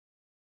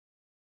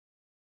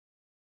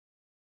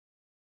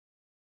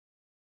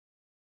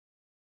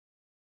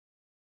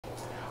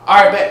All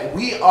right, man.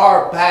 We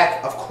are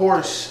back. Of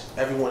course,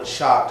 everyone's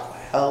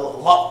shocked.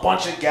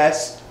 Bunch of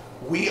guests.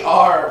 We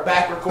are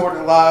back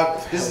recording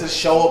live. This is a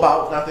show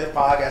about nothing,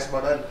 podcast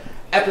about nothing.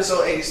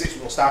 Episode 86. We're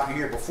going to stop you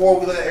here. Before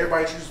we let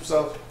everybody introduce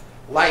themselves,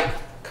 like,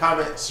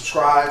 comment,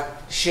 subscribe,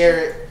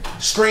 share it,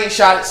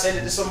 screenshot it, send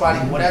it to somebody,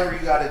 whatever you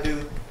got to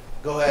do.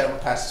 Go ahead. I'm going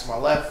to pass it to my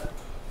left.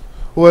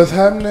 What's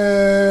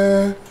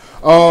happening?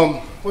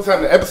 What's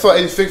happening? Episode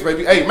 86,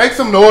 baby. Hey, make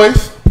some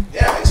noise.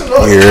 Yeah, make some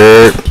noise.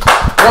 Yeah.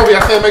 Roby, I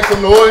said make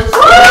some noise.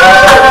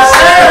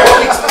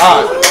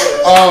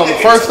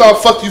 First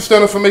off, fuck you,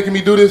 Stunner, for making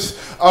me do this.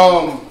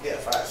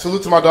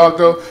 Salute to my dog,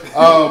 though.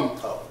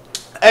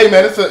 Hey,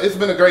 man, it's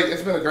been a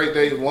great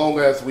day, long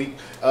ass week.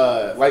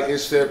 Like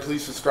Ish said,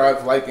 please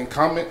subscribe, like, and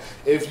comment.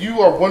 If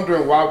you are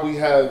wondering why we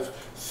have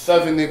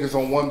 7 niggas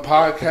on one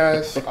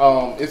podcast,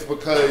 it's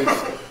because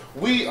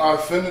we are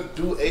finna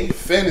do a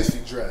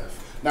fantasy draft.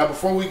 Now,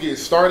 before we get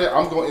started,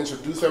 I'm going to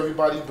introduce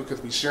everybody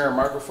because we sharing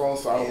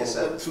microphones, so I don't want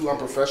to look too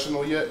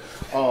unprofessional yet.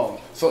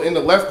 So in the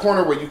left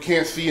corner where you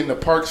can't see in the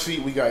park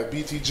seat, we got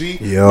BTG.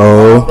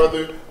 Yo. My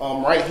brother.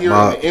 Right here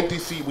in the empty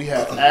seat, we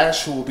have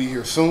Ash, who will be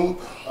here soon.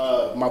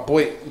 My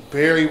boy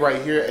Barry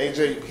right here.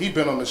 AJ, he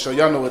been on the show.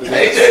 Y'all know what it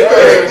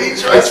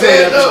is.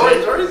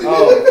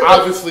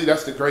 Obviously,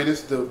 that's the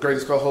greatest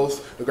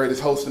co-host, the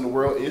greatest host in the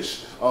world,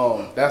 Ish.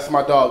 That's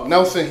my dog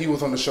Nelson. He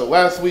was on the show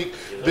last week.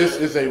 This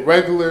is a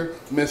regular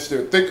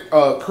Mr. Thick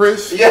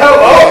Chris. Yeah.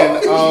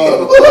 And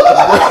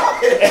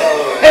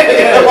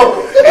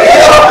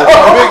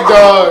big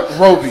dog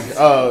Roby.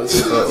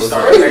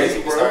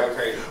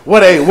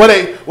 What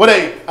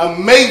a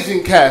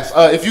amazing cast.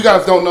 If you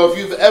guys don't know, if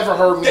you've ever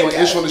heard me on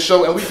Ish on the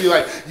show, and we'd be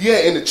like, yeah,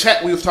 in the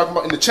chat we was talking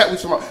about,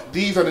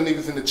 these are the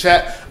niggas in the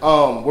chat.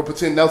 We're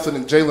pretending Nelson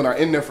and Jalen are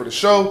in there for the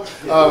show.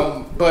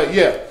 But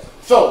yeah,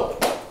 so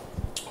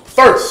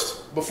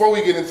first, before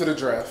we get into the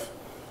draft,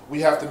 we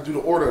have to do the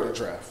order of the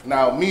draft.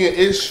 Now, me and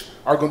Ish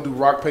are going to do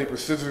rock, paper,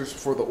 scissors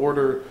for the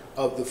order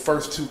of the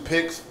first 2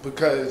 picks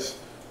because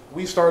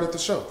we started the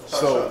show.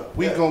 So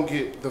we going to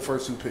get the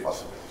first 2 picks.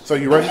 Awesome. So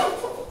you ready?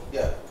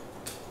 Yeah.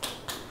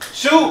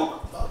 Shoot!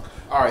 All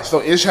right,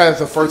 so Ish has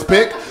the first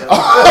pick.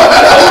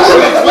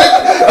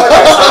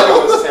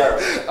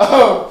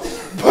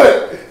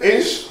 But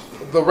Ish,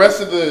 the rest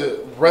of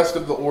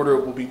the order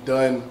will be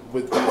done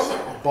with this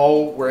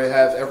bowl where it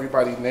has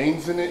everybody's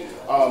names in it.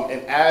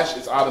 And Ash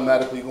is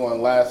automatically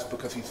going last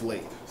because he's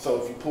late.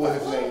 So if you pull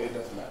his name, it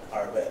doesn't matter.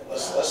 All right, bet.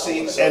 Let's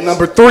see. So and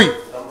number 3.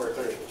 Number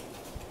 3.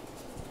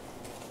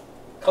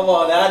 Come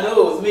on, now I knew it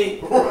was me.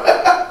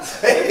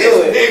 It's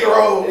Big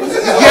Roll.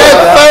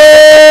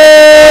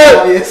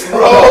 Yes, sir!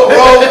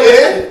 Roll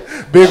in.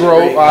 Big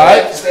Roll, all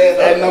right.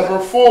 At number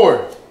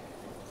 4.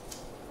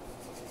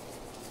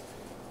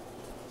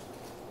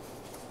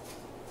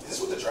 Is this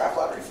what the draft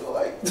lottery feel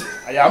like?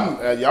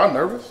 Y'all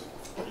nervous?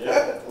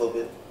 Yeah, a little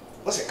bit.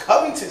 Listen,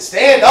 Covington,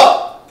 stand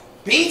up.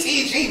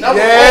 BTG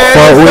number 4. Yes,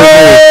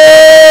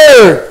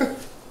 sir!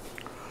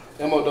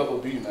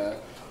 MOBB, man.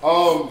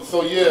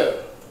 So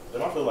yeah.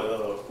 Then I feel like,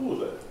 who was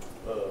that?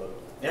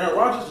 Aaron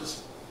Rodgers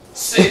just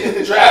sitting in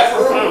the draft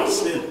room.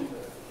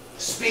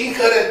 Speak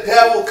of the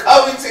devil,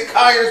 Covington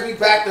Conyers, we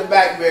back to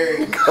back, Barry.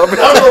 Number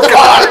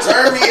 5,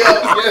 turn me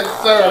up. Yes,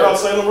 sir. Shout out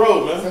Salem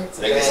Road, man.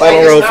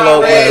 Salem Road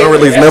flow, man. No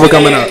release, never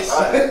coming out.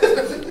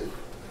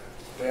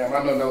 Damn,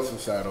 I know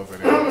Nelson's side over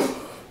there.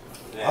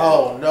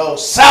 Oh no,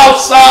 South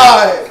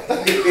Side.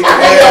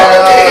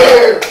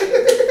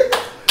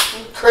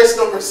 Chris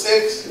number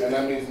 6. And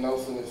that means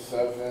Nelson is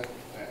 7 and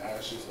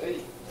Ash is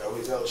 8. There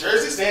we go.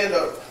 Jersey, stand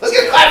up. Let's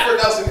get clap for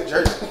Nelson in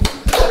Jersey.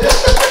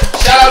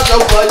 Shout out Joe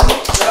Budden.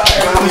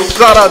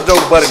 Shout out Joe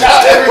Budden.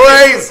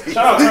 Crazy.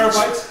 Shout out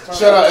Turnpikes.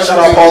 Shout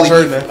out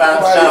Paulie, man.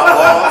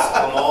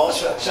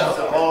 Shout out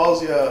to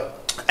Balls, yeah.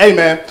 Hey,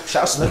 man.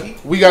 Shout out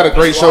Snooki. We got a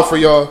great show for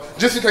y'all.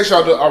 Just in case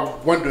y'all are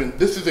wondering,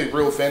 this is a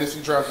real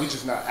fantasy draft. We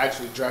just not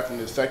actually drafting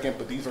this second,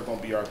 but these are going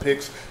to be our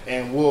picks,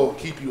 and we'll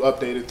keep you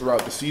updated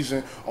throughout the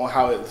season on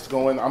how it's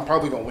going. I'm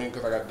probably going to win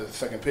because I got the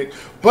second pick.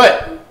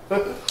 But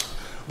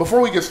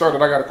before we get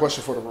started, I got a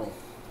question for the room.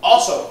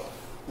 Also,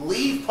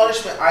 leave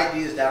punishment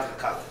ideas down in the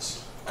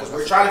comments because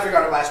we're trying to figure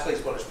out our last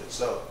place punishment.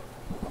 So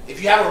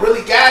if you have a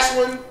really gas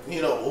one,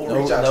 we'll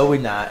reach out to you. No,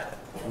 we're not.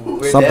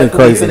 We're Something definitely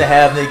crazy. gonna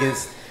have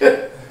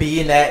niggas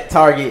be in that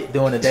Target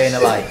doing a day in the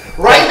life.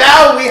 Right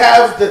now, we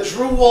have the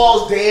Drew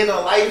Walls Day in the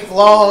Life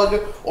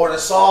vlog or the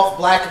Soft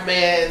Black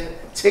Man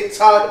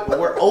TikTok, but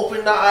we're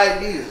open to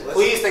ideas.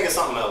 Please think of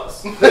something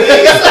else. Please.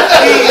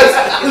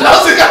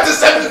 Nelson got the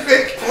 7th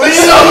pick.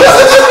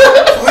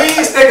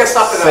 Please think of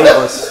something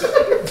else.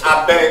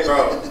 I beg,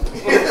 bro.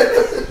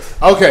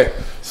 Okay,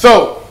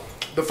 so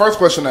the first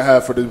question I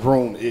have for the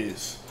room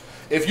is,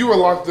 if you were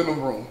locked in a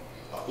room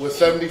with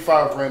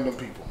 75 random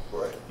people,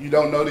 right? You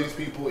don't know these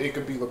people. It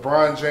could be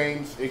LeBron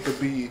James. It could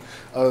be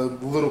a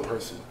little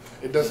person.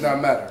 It does not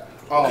matter.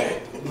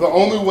 The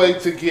only way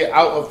to get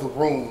out of the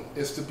room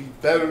is to be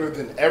better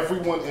than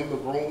everyone in the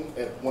room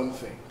at one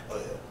thing. Oh,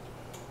 yeah.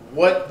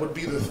 What would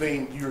be the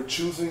thing you're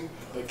choosing?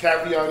 The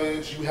caveat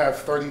is you have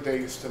 30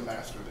 days to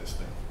master this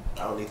thing.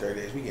 I don't need 30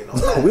 days. We getting on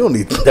that. We don't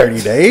need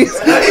 30 days.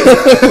 We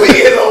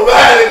getting on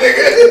that,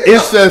 nigga.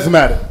 It says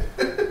matter.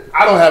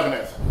 I don't have an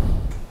answer.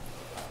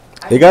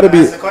 It got to be.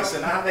 That's the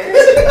question. I think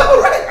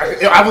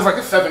it's I was like,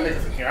 it's 7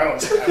 niggas in here. I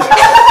don't know.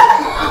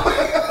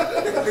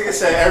 I think it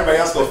said everybody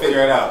else go figure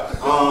it out.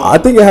 I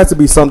think it has to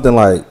be something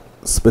like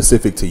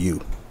specific to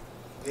you.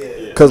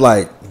 Yeah. Cause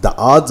like the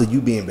odds of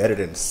you being better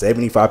than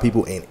 75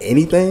 people in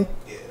anything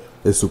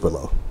is super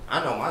low.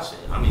 I know my shit.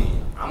 I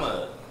mean, I'm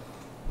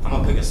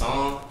gonna pick a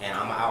song and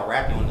I'm gonna out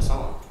rap you on the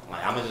song.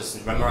 Like I'm gonna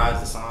just memorize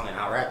the song and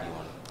out rap you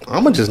on it.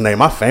 I'm gonna just name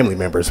my family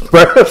members,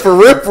 bro. For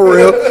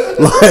real.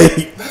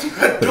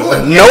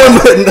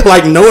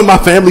 Like knowing my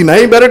family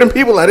name better than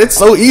people. Like it's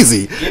so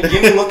easy. Give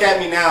me look at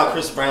me now,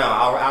 Chris Brown.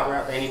 I'll out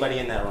rap anybody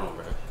in that room,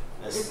 bro.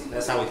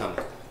 That's how we come.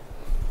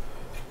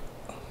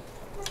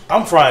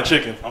 I'm frying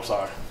chicken. I'm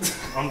sorry.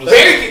 I'm just.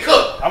 Baby can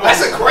cook.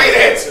 That's a great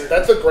answer.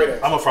 That's a great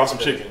answer. I'm gonna fry some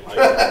chicken. Like,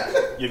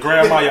 your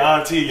grandma, your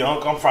auntie, your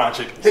uncle. I'm frying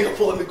chicken. Nigga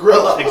pulling the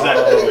grill up.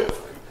 Exactly.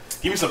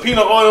 Give me some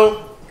peanut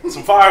oil,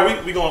 some fire.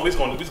 We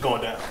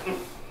going down.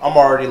 I'm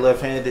already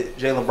left-handed.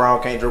 Jaylen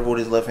Brown can't dribble with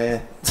his left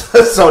hand,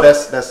 so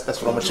that's what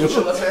I'm gonna choose.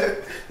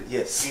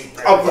 Yes.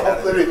 I'm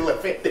literally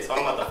left-handed.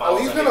 Talking about the Oh,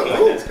 he's gonna like,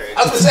 lose. that's crazy.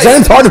 I was gonna say,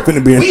 James Harden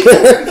finna be in we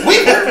there.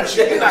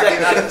 You're not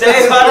getting out of there.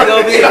 James Harden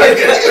gonna be You're not in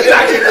getting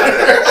out of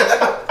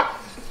there.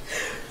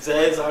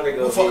 James Harden Who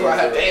gonna fuck be around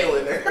in have there. Dale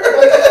in there?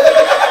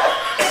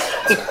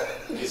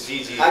 It's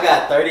GG. I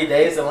got 30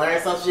 days to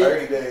learn some shit.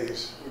 30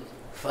 days.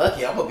 Fuck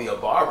yeah, I'm gonna be a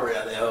barber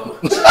out there.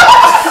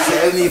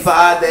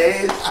 75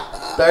 days,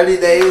 30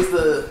 days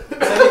to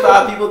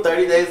 75 people,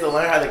 30 days to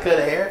learn how to cut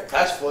a hair.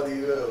 That's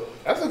funny, though.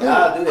 That's a good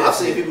I'll one. do that. I've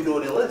seen shit. people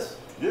doing it less.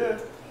 Yeah.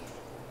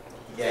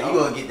 Yeah, you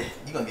gonna get that.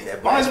 You gonna get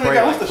that. Mine's spray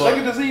got like the fuck.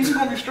 shaking disease. You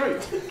gonna be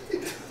straight.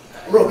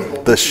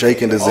 The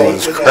shaking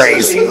disease is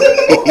crazy.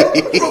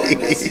 It's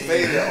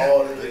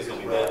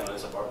gonna be bad when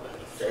it's a barber.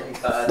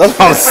 That's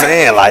what I'm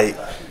saying. Like,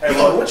 Hey,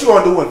 look, what you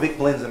gonna do when Vic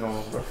blends in the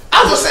room, bro?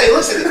 I was gonna say,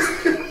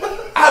 listen,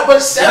 but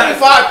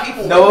 75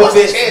 people. No what's the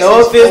offense, chances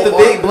no offense to for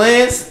Big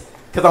Blends,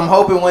 cause I'm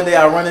hoping one day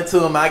I run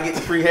into him, I get the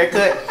free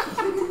haircut.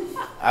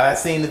 I've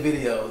seen the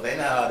videos. They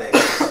know how that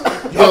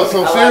goes. Yo,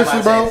 so I like seriously,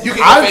 my bro, chances. You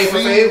get your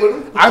fade with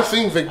him? I've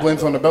seen Vic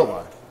Blends on the belt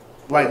line,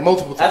 like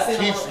multiple I've times.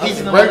 seen him on- I've He's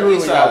seen him on the regularly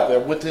east side. out there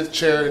with his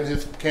chair and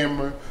his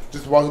camera,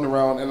 just walking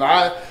around. And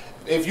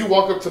if you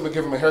walk up to him and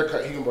give him a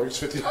haircut, he can bring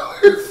 $50.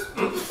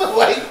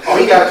 Like, Oh,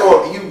 he gotta go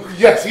up to you.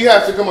 yes, he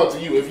has to come up to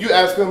you. If you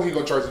ask him, he's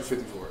gonna charge you $50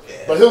 for it. Yeah.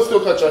 But he'll still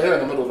cut your hair in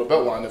the middle of the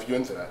belt line if you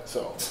into that.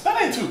 So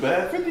That ain't too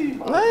bad. 50.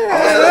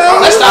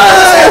 Let's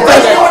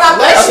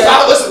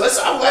stop.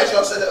 Listen. I'm glad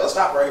y'all said that. Let's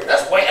stop right here.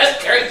 That's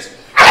crazy.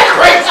 That's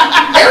crazy.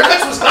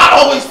 Haircuts was not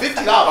always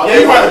 $50. Yeah,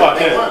 you're right about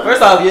that.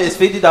 First off, yeah, it's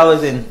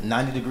 $50 in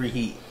 90-degree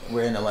heat.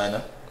 We're in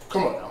Atlanta.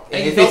 come on now.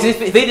 And if it's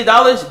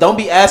 $50, don't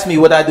be asking me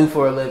what I do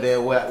for a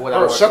living. What I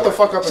Bro, work shut for. the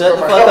fuck up and Shut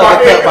cut the my fuck hair.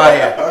 up and cut my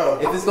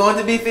hair. If it's going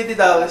to be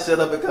 $50, shut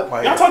up and cut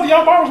my Y'all hair. talk to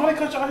y'all barbers when they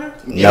cut y'all hair?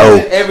 no,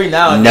 Every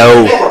now and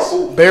no.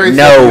 then. Barry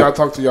No. said y'all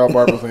talk to y'all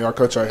barbers when y'all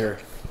cut your hair.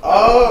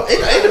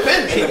 It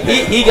depends.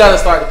 He got to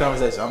start the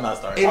conversation. I'm not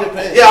starting. It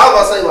depends. Yeah, I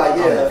was gonna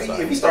say like,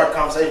 if he start a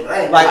conversation, but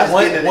I ain't Like, I just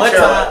one- get in the one chair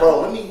time- like, bro,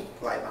 let me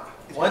like, nah.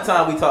 One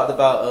time we talked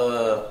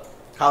about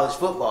college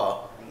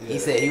football. He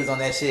said he was on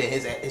that shit.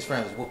 His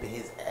friend was whooping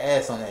his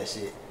ass on that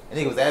shit. And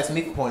he was asking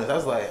me for pointers. I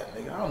was like,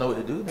 nigga, I don't know what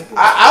to do. Nigga.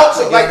 I'll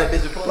take Give that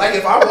bitch a pointer. like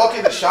if I walk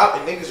in the shop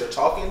and niggas are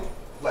talking,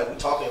 like we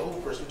talking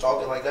hoopers, we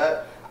talking like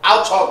that.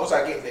 I'll talk once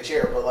I get in the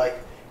chair. But like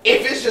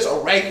if it's just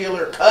a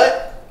regular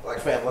cut, like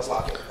fam, let's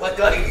lock it. Like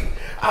I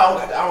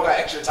don't got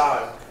extra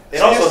time. It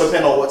also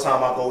depends on what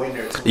time I go in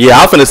there too. Yeah,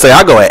 I'm finna say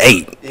I go at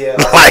 8. Yeah,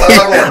 Like,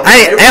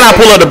 and I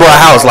pull up the bro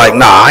house like,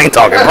 nah, I ain't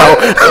talking, bro.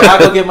 If I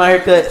go get my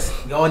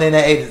haircuts, going in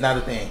at 8 is not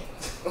a thing.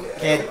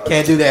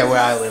 Can't do that where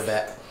I live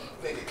at.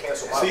 Nigga,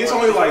 cancel my See, it's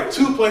only like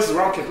 2 places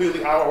where I'm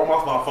completely out. I'm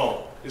off my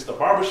phone. It's the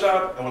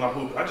barbershop and when I'm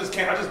hooping. I just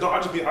can't. I just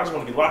want to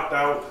be locked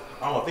out.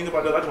 I don't want to think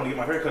about that. I just want to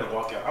get my hair cut and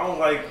walk out. I don't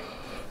like.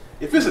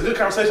 If it's a good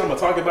conversation, I'm gonna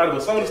talk about it.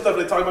 But some of the stuff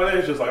they talk about there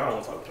is just like I don't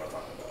want to talk about.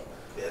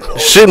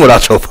 Shitting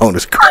without your phone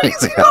is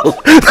crazy, yo.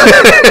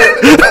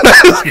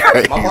 That's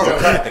crazy. My barber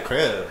cut at the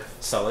crib,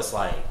 so it's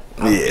like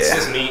it's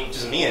just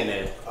me in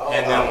there.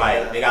 And then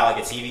like they got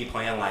like a TV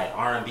playing like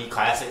R&B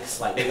classics,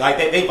 like they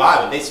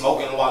vibing, they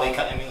smoking while they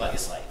cutting me. Like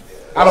it's like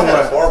I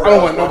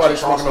don't want nobody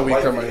smoking no weed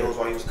cutting my hair.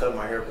 While he was cutting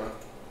my hair, bro.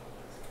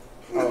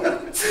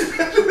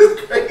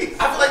 crazy.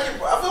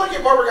 I feel like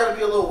your barber gotta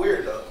be a little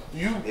weird though.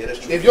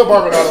 If your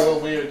barber not a little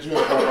weird, you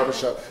ain't got a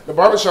barbershop. The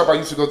barbershop I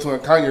used to go to in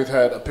Conyers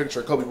had a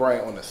picture of Kobe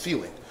Bryant on the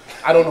ceiling.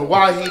 I don't know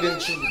why he didn't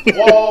choose the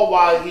wall,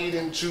 why he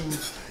didn't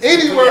choose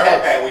anywhere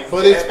else,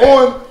 but it's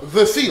on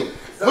the ceiling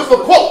with a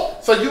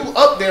quote. So you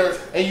up there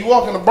and you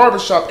walk in the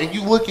barbershop and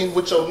you looking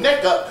with your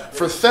neck up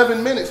for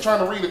 7 minutes trying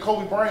to read a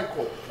Kobe Bryant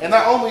quote. And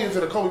not only is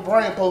it a Kobe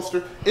Bryant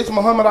poster, it's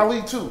Muhammad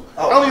Ali too.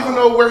 I don't even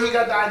know where he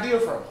got the idea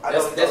from.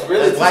 That's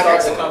really to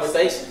start the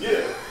conversation.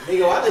 Yeah.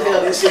 Nigga, why the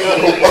hell this shit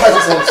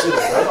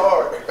That's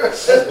hard.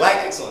 that's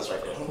black excellence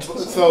right there.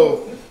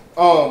 So,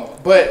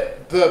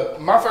 but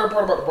my favorite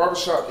part about the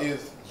barbershop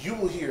is you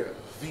will hear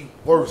the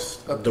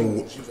worst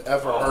opinions you've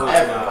ever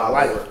heard in my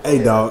life.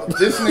 Hey, dog.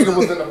 This nigga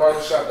was in the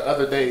barbershop the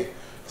other day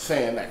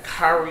saying that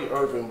Kyrie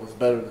Irving was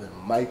better than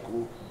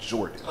Michael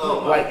Jordan.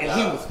 And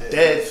he was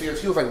dead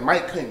serious. He was like,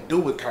 Mike couldn't do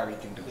what Kyrie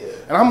can do. Yeah.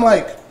 And I'm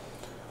like,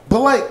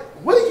 but like,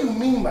 what do you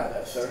mean by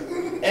that, sir?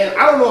 And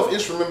I don't know if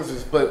Ish remembers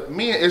this, but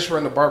me and Ish were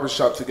in the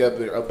barbershop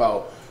together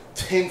about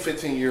 10,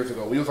 15 years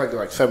ago. We was like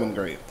 7th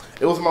grade.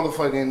 It was a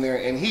motherfucker in there,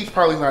 and he's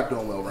probably not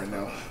doing well right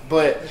now.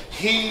 But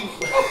he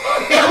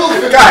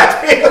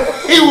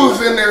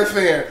was in there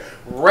saying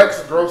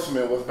Rex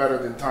Grossman was better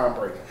than Tom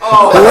Brady.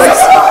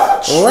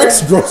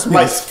 Rex Grossman.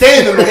 Like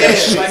standing on that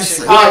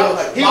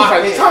shit. He was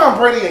like, Tom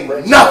Brady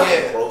ain't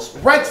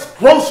nothing. Rex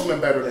Grossman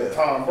better than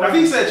Tom Brady.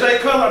 If he said Jay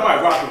Cutler, I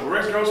might rock him. But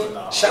Rex Grossman,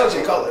 no. Shout out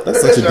Jay Cutler.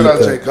 That's such a deep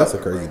cut. That's a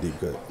crazy deep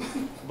cut.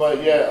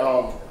 But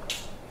yeah,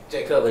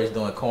 Jay Cutler is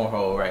doing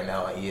cornhole right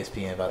now on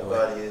ESPN, by the way.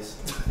 Everybody is.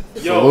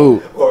 Yo,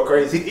 Going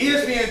crazy.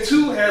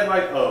 ESPN2 had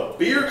like a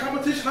beer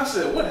competition. I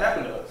said, what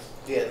happened to us?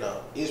 Yeah,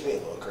 no.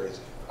 ESPN going crazy.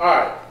 all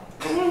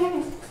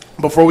right.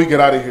 Before we get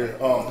out of here,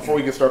 before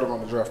we get started on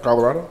the draft,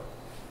 Colorado.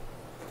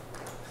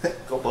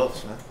 Go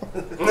Bucks, man.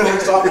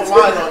 Niggas off my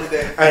mind on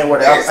today. I ain't wear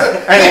the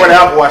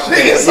Apple Watch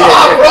today. Niggas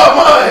off my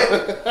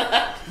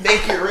mind.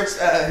 Naked wrist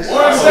ass.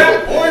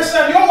 Warren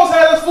Sapp, you almost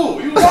had us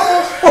fooled. You was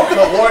almost.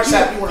 No, Warren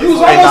Sapp, You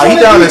was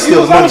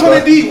almost on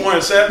Indeed, Warren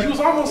Sapp. You was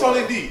almost on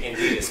Indeed.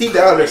 He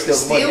down there still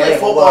money. Stealing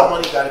football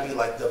money got to be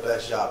like the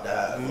best job to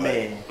have.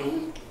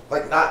 Man.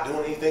 Like not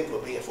doing anything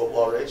but being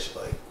football rich.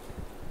 Like,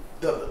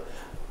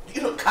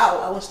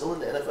 Kyle Allen's still in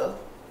the NFL.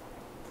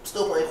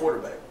 Still playing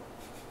quarterback.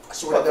 I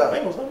swear to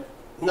God.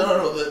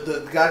 No,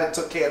 the guy that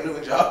took Cam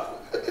Newton's job.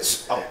 I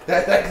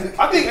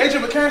think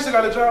AJ McCarron still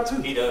got a job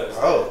too. He does.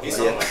 Oh, He's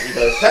somewhere. He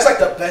does. That's like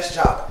the best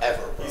job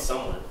ever, bro. He's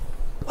somewhere.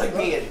 Like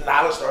being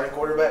not a starting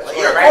quarterback. Like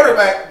you're a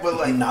quarterback, but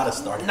like Not a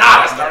starter.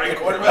 not a starting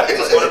quarterback.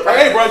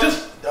 Hey, bro,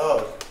 just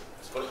dog.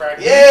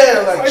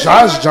 Yeah, like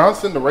Josh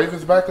Johnson, the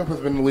Ravens backup, has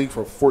been in the league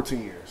for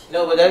 14 years.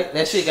 No, but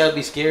that shit gotta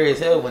be scary as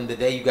hell when the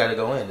day you gotta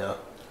go in though.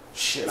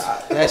 shit.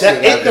 That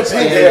shit gotta be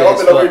scary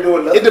as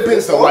fuck. It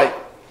depends on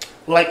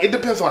like it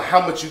depends on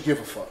how much you give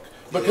a fuck.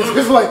 Because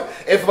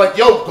if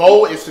your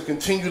goal is to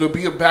continue to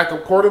be a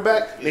backup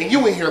quarterback, then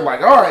you in here like,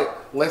 all right,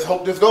 let's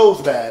hope this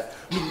goes bad.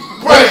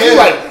 But if you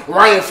like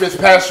Ryan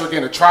Fitzpatrick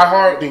and a try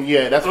hard, then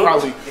yeah, that's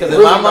probably Because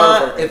really in my mind,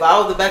 nerve-wracking. if I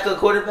was the backup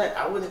quarterback,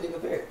 I wouldn't even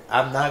care.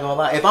 I'm not gonna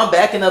lie. If I'm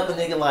backing up a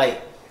nigga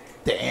like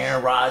the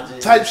Aaron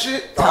Rodgers type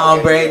shit,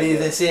 Tom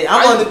Brady's and shit,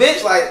 I'm on the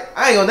bench like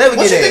I ain't gonna never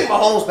What get you in. think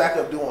Mahomes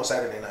backup do on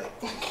Saturday night?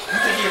 You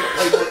think he in the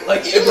playbook?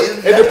 Like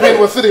it depends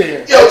what city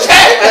in. Yo,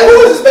 Chad,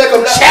 Who was his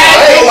backup?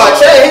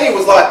 Chad Henne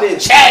was locked in.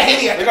 Chad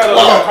Henne at they the got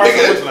club, Carson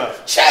Wentz nigga.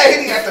 now. Chad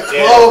Henne at the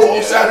club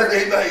on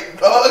Saturday night,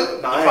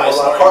 dog. Nah, I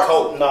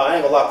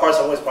ain't gonna lie.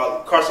 Carson Wentz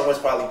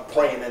probably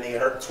praying that he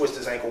twist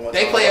his ankle one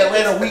They time. play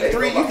Atlanta week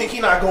 3. You think he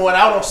not going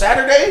out on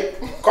Saturday?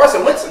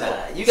 Carson Wentz?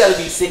 Nah, you gotta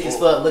be sick as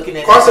fuck looking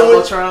at Carson the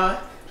Wentz- Jumbotron,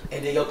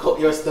 and then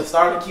the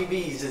starting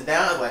QB is just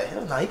down. Like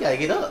hell no, he gotta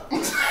get up.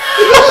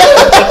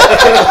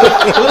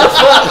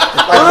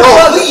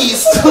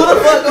 Who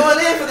the fuck going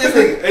in for this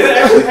nigga? It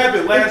actually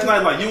happened last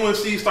night. Like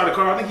UNC started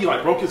calling. I think he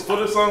like broke his foot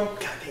or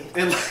something.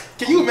 And like,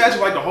 can you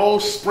imagine like the whole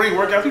spring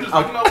workout? You just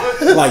like, you know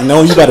what? Like,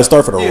 no, you better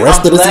start for the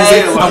rest of the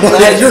season. I'm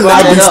glad You're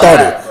not being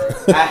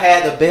started. I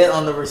had a bet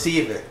on the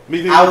receiver.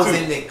 Me I was too.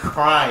 in there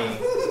crying.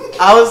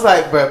 I was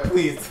like, bro,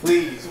 please,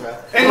 bro.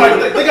 And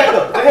like they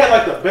had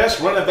like the best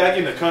running back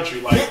in the country.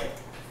 Like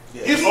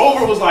his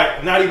over was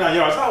like 99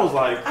 yards. I was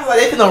like,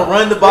 they finna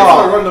run the they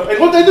ball. gonna run the. And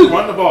what they do?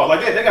 Run the ball.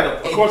 Like they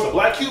got of course a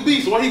black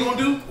QB. So what he gonna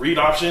do? Read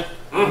option.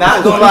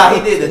 Not gonna lie,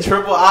 he did the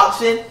triple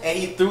option and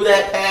he threw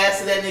that pass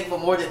to that nigga for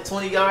more than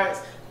 20 yards.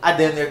 I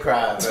damn near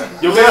cried, bro.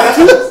 Your man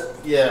too?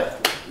 Yeah,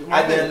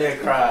 I damn near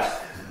cried.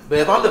 But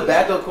if I'm the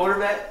backup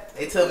quarterback,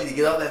 they tell me to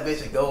get off that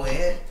bitch and go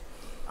in.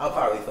 I'm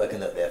probably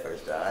fucking up that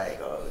first drive. I ain't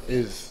gonna.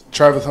 Is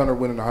Travis Hunter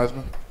winning the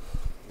Heisman?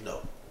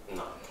 No.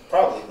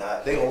 Probably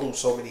not. They gonna lose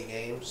so many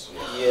games.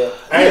 Yeah.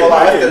 I ain't gonna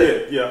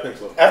lie. Yeah, I think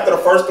so. After the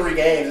first 3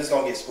 games, it's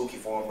gonna get spooky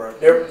for them,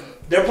 bro.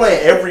 They're playing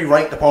every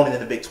ranked opponent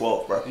in the Big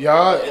 12, bro.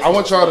 Y'all, I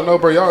want y'all to know,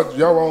 bro.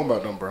 Y'all wrong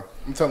about them, bro.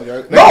 I'm telling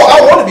you. No,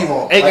 I want to be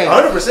wrong. 8 games.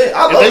 100%.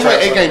 I love If they win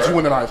Travis 8 games, Hunter, you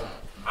win the Heisman.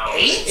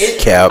 8?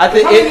 Cap. I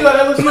think How many did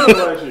LSU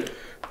last year?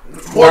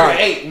 More than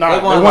 8. Nine.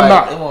 They won They won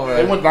like- 9.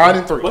 they won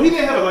 9-3. But he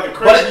didn't have like a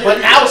crazy. year.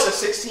 But now it's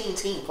a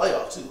 16-team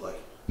playoff too. Like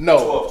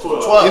No.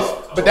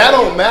 12. But that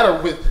don't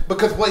matter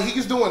because what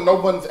he's doing, no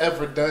one's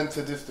ever done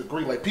to this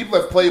degree. Like people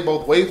have played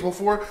both ways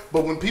before,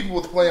 but when people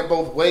was playing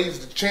both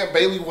ways, Champ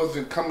Bailey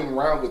wasn't coming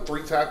around with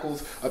 3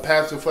 tackles, a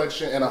pass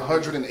deflection, and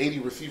 180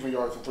 receiving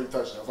yards and 3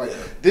 touchdowns. Like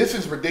this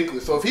is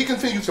ridiculous. So if he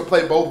continues to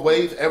play both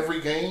ways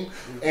every game,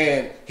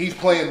 and he's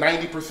playing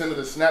 90% of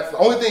the snaps, the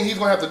only thing he's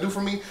gonna have to do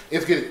for me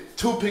is get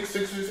 2 pick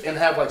sixes and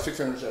have like 6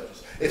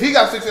 interceptions. If he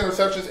got 6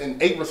 interceptions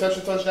and 8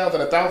 reception touchdowns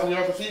and 1,000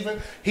 yards receiving,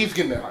 he's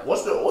getting that high.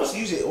 What's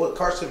usually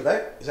Carson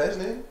Beck? Is that his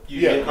name?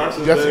 Yeah,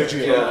 Carson Justin Beck,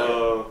 G.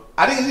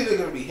 I think it's either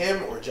going to be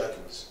him or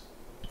Judkins.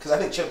 Because I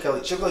think Chip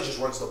Kelly just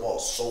runs the ball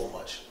so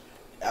much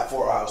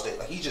for Ohio State.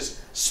 Like he just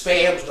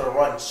spams the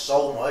run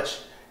so much,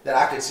 that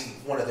I could see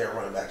one of their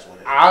running backs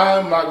winning.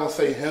 I'm not gonna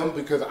say him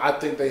because I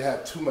think they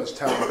have too much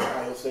talent in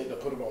Ohio State to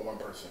put it on one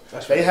person.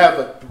 That's they right. have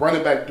a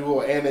running back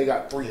duo and they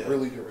got 3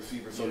 really good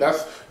receivers. So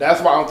that's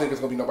why I don't think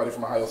it's gonna be nobody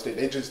from Ohio State.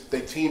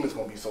 Their team is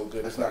gonna be so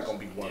good. It's not gonna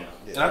be one.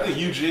 And I think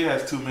UGA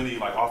has too many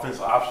like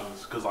offensive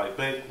options because like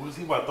what is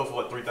he about to throw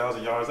for like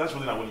 3,000 yards? That's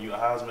really not winning you a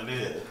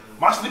Heisman.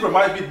 My sleeper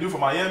might be the dude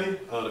from Miami,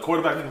 the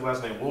quarterback. I think his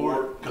last name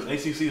Ward, because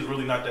ACC is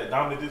really not that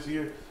dominant this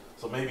year.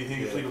 So maybe he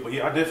can sleeper. But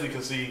I definitely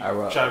can see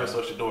Travis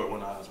or Shador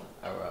win the Heisman.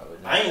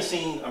 I ain't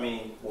seen.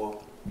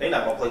 They're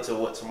not gonna play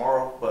till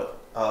tomorrow. But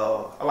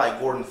I like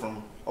Gordon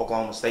from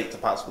Oklahoma State to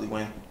possibly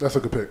win. That's a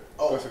good pick.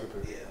 Oh, that's a good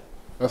pick. Yeah,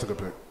 that's a good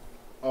pick.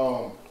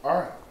 All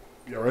right,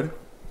 y'all ready?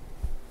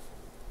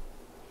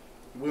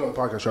 We on the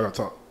podcast. Y'all gotta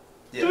talk.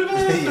 Yeah.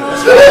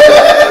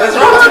 That's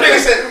wrong. Nigga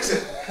said.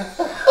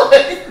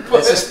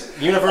 It's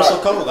just universal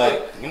code,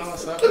 like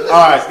it's not. All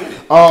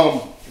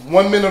right.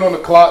 1 minute on the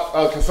clock.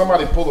 Can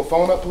somebody pull the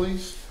phone up,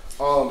 please?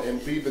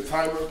 And be the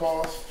timer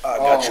pause. I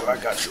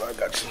got you.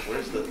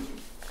 Where's the?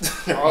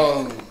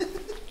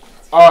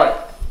 All right,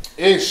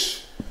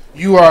 Ish,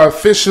 you are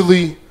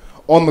officially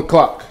on the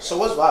clock. So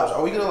what's vibes?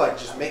 Are we gonna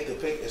just make the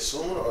pick as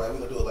soon, or are we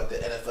gonna do it like the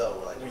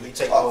NFL, where we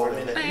take talk for a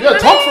minute? Yeah,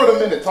 talk for the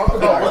minute. Talk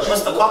about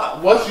What's the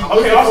clock? what you.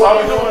 Okay, also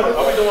are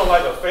we doing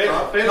like a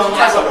fantasy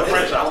like a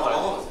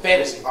franchise?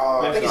 Fantasy.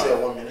 I think he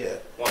said 1 minute.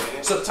 Yeah. 1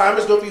 minute. So the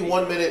timer's gonna be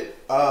 1 minute.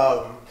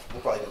 We're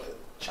probably gonna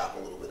chop a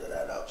little bit of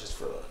that out just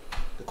for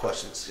the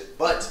questions.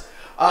 But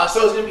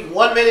so it's gonna be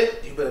 1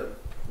 minute. You better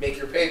make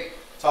your pick,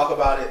 talk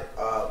about it.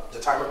 The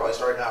timer probably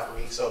starting now for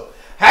me. So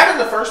having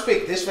the first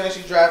pick this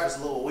fantasy draft is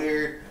a little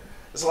weird.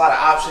 There's a lot of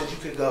options. You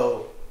could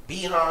go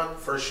Behan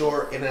for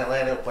sure in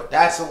Atlanta, but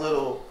that's a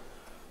little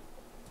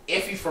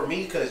iffy for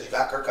me because you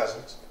got Kirk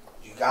Cousins,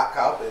 you got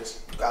Kyle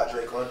Pitts, you got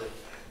Drake London.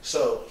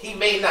 So he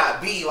may not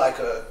be like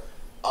a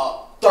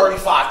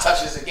 35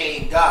 touches a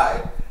game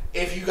guy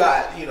if you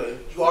got, you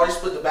already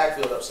split the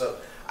backfield up. So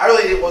I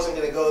really wasn't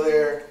going to go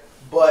there,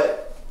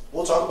 but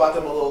we'll talk about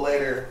them a little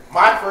later.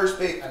 My first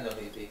pick. I know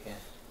who you're picking.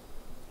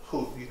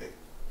 Who do you think?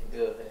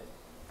 Good.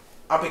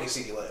 I'm picking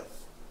CeeDee Lamb.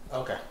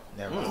 Okay.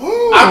 Never mind.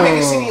 I'm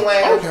picking CeeDee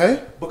Lamb.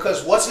 Okay.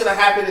 Because what's going to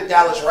happen in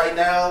Dallas right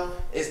now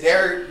is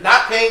they're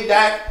not paying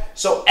Dak,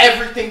 so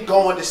everything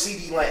going to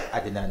CeeDee Lamb. I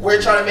did not know.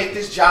 We're trying to make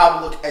this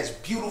job look as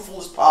beautiful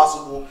as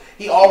possible.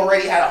 He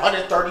already had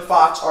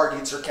 135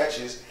 targets or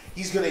catches.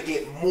 He's going to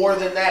get more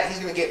than that. He's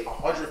going to get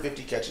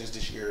 150 catches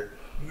this year,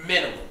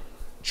 minimum,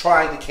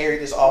 trying to carry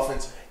this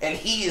offense. And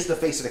he is the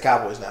face of the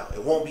Cowboys now.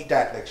 It won't be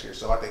Dak next year.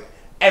 So I think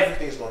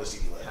everything's going to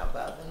CeeDee Lamb. How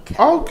about them?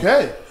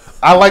 Okay.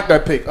 I like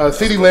that pick.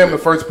 CeeDee Lamb, the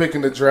first pick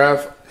in the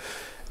draft.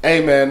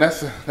 Hey, man,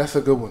 that's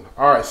a good one.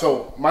 All right,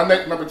 so my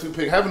next number 2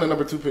 pick, having a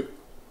number 2 pick.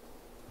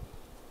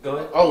 Go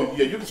ahead. Oh,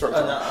 yeah, you can start.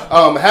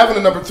 No. Having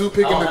a number 2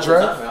 pick in the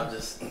draft. I'm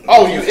just.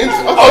 Oh, you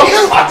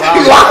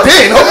locked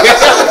in.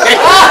 Okay.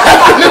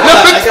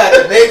 I got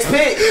the next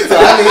pick, so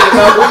I need to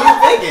know who you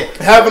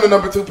thinking. Having a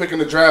number 2 pick in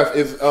the draft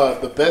is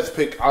the best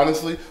pick,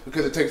 honestly,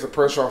 because it takes the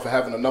pressure off of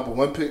having a number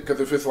 1 pick.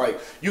 Because if it's like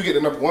you get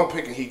the number 1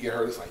 pick and he get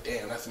hurt, it's like,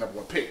 damn, that's the number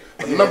 1 pick.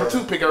 But the number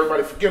 2 pick,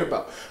 everybody forget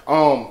about.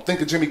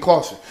 Think of Jimmy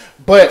Clausen.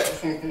 But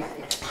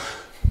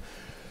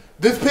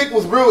this pick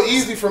was real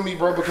easy for me,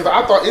 bro, because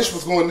I thought Ish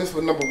was going this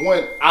for number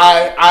 1.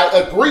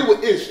 I agree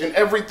with Ish in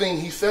everything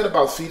he said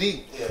about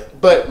CD. Yeah.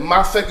 But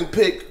my second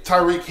pick,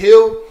 Tyreek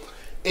Hill,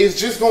 is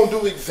just going to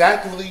do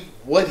exactly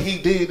what he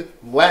did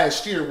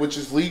last year, which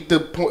is lead the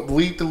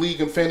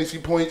league in fantasy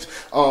points.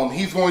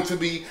 He's going to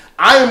be.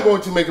 I am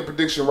going to make a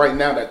prediction right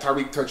now that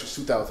Tyreek touches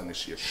 2,000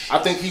 this year. I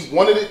think he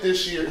wanted it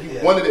this year. He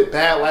wanted it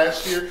bad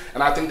last year,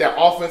 and I think that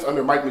offense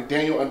under Mike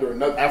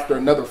McDaniel after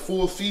another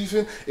full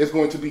season is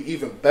going to be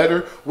even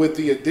better with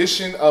the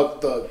addition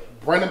of the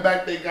running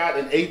back they got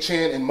and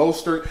Achane and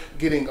Mostert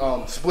getting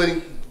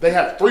splitting. They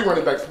have 3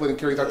 running backs splitting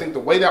carries. I think the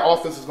way that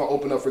offense is going to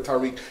open up for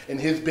Tyreek and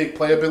his big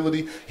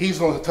playability, he's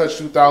going to touch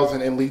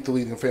 2,000 and lead the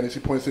league in fantasy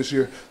points this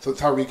year. So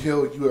Tyreek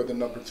Hill, you are the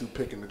number 2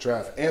 pick in the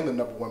draft and the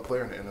number 1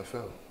 player in the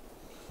NFL.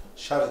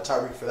 Shout out to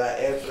Tyreek for that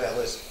and for that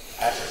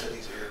list. Ash said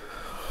he's here.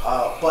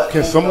 But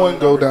can someone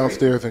go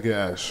downstairs and get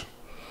Ash?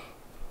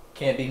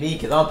 Can't be me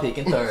because I'm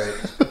picking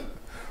third.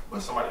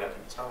 But somebody got to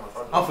be telling me.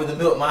 I'm for the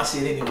milk my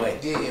shit anyway.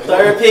 Yeah.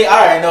 Third pick,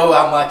 I already know who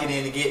I'm locking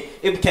in to get.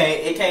 It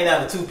came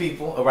down to 2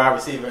 people, a wide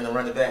receiver and a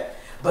running back.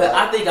 But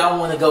I think I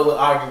want to go with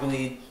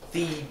arguably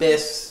the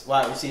best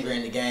wide receiver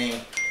in the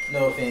game.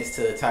 No offense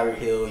to Tyreek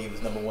Hill, he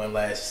was number 1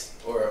 last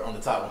or on the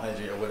top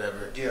 100 or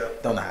whatever. Yeah.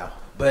 Don't know how,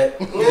 but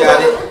you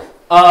got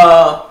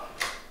it.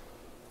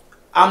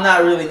 I'm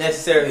not really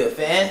necessarily a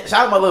fan.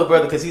 Shout out to my little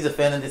brother because he's a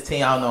fan of this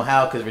team. I don't know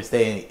how because we're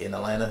staying in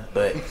Atlanta,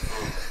 but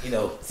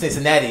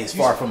Cincinnati is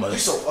far from us. You're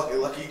so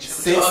fucking lucky. You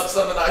just got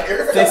something out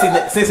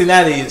here.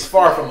 Cincinnati is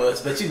far from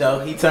us, but he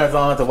turns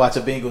on to watch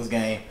a Bengals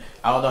game.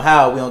 I don't know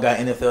how we don't got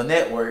NFL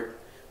Network,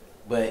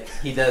 but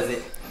he does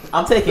it.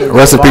 I'm taking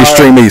Recipe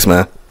Stream East,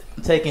 man.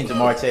 I'm taking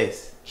Jamar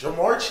Chase.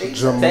 Jamar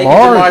Chase.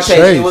 Jamar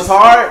Chase. It was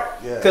hard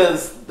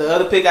because the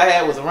other pick I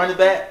had was a running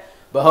back,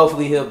 but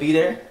hopefully he'll be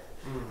there.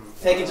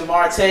 Taking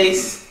Jamar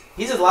Chase.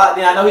 He's just locked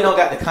in. I know he don't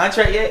got the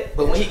contract yet,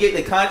 but when he get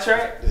the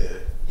contract, Yeah.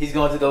 he's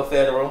going to go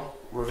federal.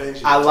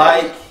 Revenge. I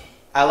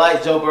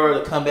like Joe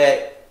Burrow to come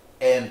back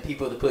and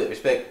people to put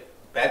respect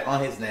back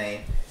on his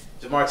name.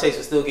 Jamar Chase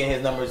was still getting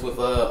his numbers with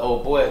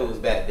old boy who was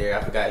back there.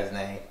 I forgot his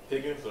name.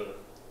 Higgins or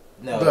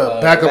No, The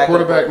backup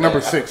quarterback,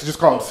 number 6. Just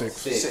call him 6.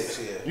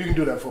 Six, yeah. You can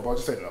do that in football.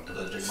 Just say the number.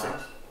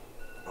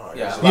 All right,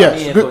 Yeah, Yes,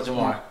 me and good.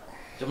 Jamar.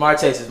 Jamar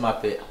Chase is my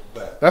pick.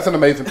 That's an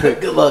amazing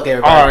pick. Good luck,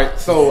 everybody. All right,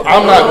 so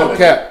I'm not gonna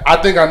cap. I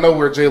think I know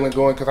where Jalen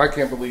going because I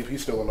can't believe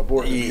he's still on the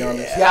board. To be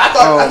honest, Yeah, I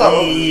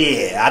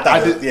thought.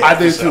 I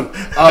did too.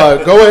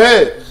 Go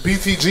ahead.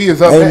 BTG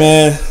is up. Hey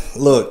next.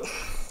 man, look,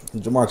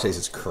 Jamar Chase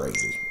is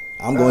crazy.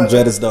 I'm going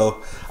Jettis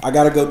though. I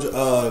gotta go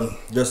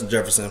Justin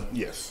Jefferson.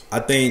 Yes.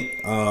 I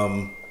think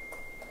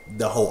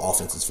the whole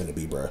offense is finna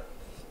be, bro.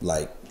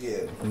 Like, Yeah.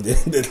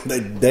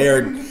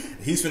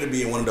 He's gonna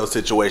be in one of those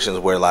situations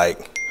where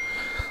like,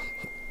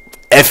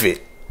 F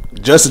it.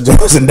 Justin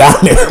Jefferson down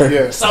there.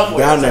 Yeah. Somewhere.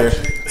 Down there.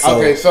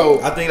 Okay,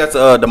 so I think that's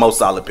the most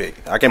solid pick.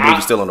 I can't believe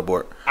he's still on the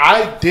board.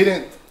 I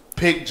didn't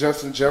pick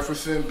Justin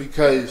Jefferson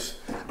because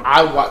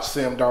I watched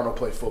Sam Darnold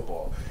play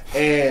football,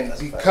 and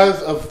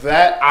because of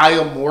that, I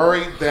am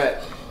worried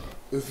that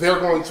they're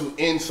going to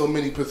end so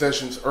many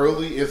possessions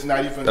early. It's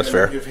not even going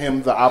to give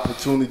him the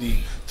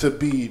opportunity to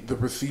be the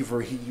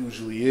receiver he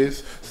usually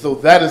is. So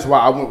that is why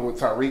I went with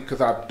Tyreek,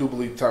 because I do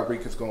believe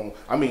Tyreek is going.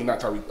 I mean, not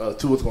Tyreek.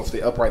 Tua's going to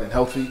stay upright and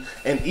healthy.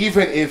 And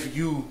even if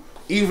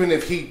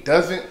he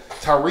doesn't,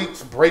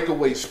 Tyreek's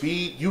breakaway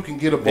speed, you can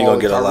get a ball. Gonna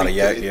get a lot of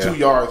yak, 2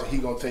 yards. He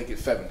gonna take it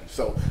 70.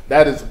 So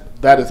that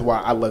is why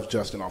I left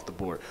Justin off the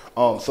board.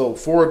 So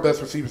 4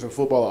 best receivers in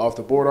football are off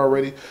the board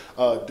already.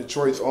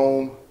 Detroit's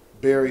own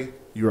Barry,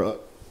 you're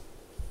up.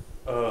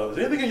 Is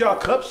anything in y'all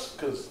cups?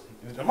 Because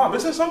am I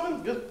missing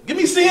something? Give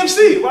me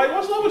CMC. Like,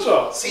 what's up with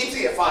y'all?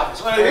 CMC at 5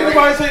 is Like, crazy.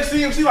 anybody say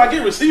CMC, like,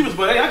 get receivers,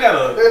 but hey, I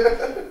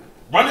gotta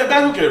run that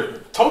back who can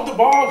tote the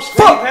ball,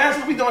 screen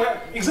passes. We doing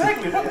that.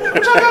 Exactly. What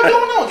y'all got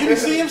going on? Give me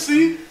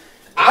CMC.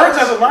 I heard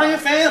as a Lion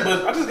fan,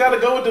 but I just gotta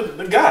go with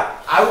the guy.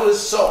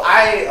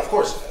 Of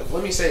course,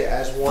 let me say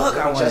as one,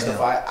 let me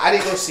justify. I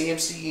didn't go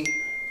CMC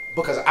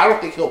because I don't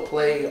think he'll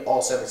play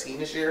all 17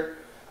 this year.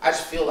 I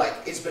just feel like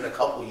it's been a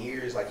couple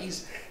years. Like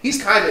he's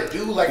kind of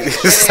due. Like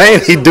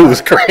Saying he do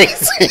is crazy.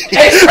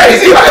 It's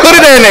crazy. Right?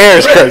 Put it in the air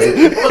is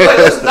crazy.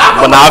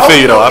 But no, I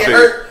feel you though. I feel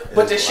you.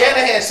 But the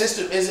Shanahan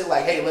system isn't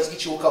like, hey, let's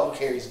get you a couple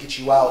carries, get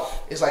you out.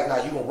 It's like, nah,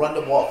 you're going to run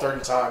the ball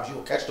 30 times. You're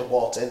going to catch the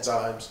ball 10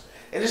 times.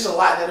 And there's a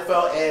lot in the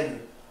NFL. And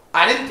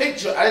I didn't pick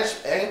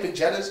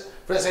Jettis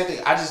for the same thing.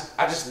 I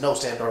just know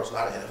Sam Darnold's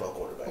not an NFL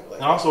quarterback. Like,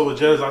 And also with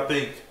Jettis, I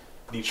think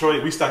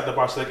Detroit, we stacked up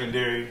our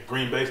secondary.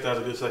 Green Bay still has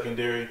a good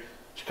secondary.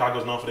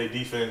 Chicago's known for their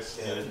defense.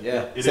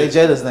 Yeah. It Say is-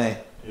 Jetta's name.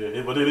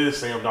 Yeah, but it is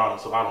Sam Darnold,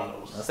 so I don't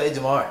know. I'll say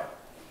Jamar.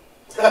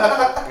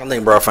 I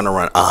think bro finna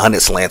run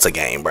 100 slants a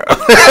game, bro.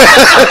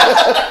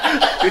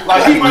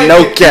 Like, he might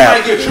No get, cap.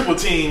 He might get triple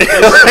team.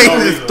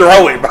 Just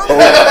throw it, bro.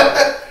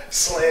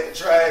 slant,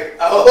 drag.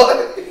 All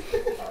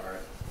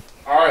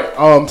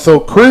All right. So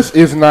Chris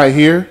is not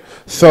here.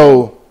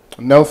 So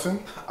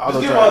Nelson, Let's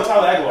give him a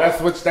Tyler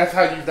Aguilar. that's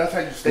how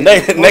you stay.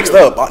 Next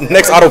up,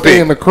 next auto Stay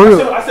in pick. the crib.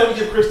 I said we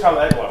give Chris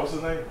Tyler Aguilar. What's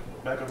his name?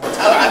 Back up.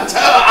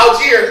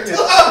 Algier.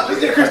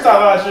 Just give Chris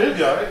Tyler Aguilar. He'll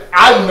be all right.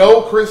 I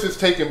know Chris is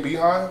taking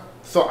behind,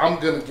 so I'm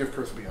gonna give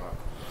Chris behind,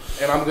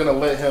 and I'm gonna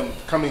let him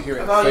come in here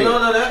and No, say you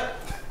don't it. know that?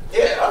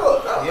 Yeah, I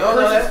don't know. You don't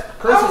know that?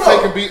 Chris I don't is know.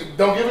 taking behind.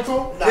 Don't give it to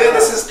him. Yeah,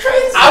 this is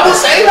crazy. I will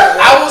say that.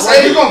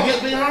 Like, you gonna get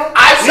behind?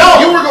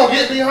 You were gonna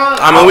get behind.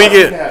 I mean, we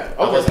get.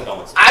 I wasn't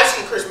going to. I've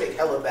seen Chris make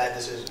hella bad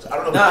decisions. I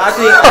don't know. No, I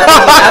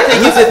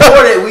think it's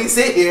important we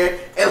sit here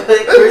and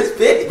let Chris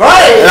pick.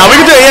 Right. Now we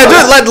can do it. Yeah,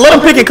 just let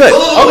him pick and cut.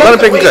 Let him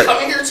pick and cut.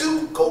 Coming here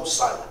too, go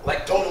silent.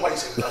 Like, don't nobody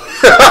say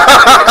nothing.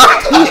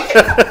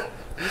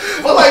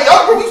 But like,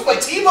 y'all, bro, we used to play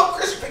team up.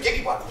 Chris would pick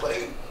anybody.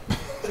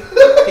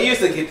 Like, He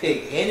used to get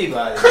pick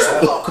anybody. Chris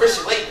would love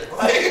Christian later.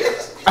 Like,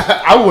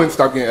 I wouldn't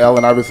stop getting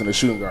Allen Iverson a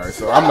shooting guard,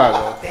 so I'm not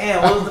gonna.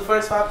 Damn, what was the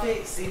first 5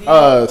 picks? CD?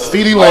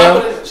 CeeDee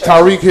Lamb,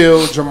 Tyreek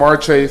Hill, Jamar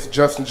Chase,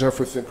 Justin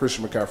Jefferson,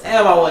 Christian McCaffrey.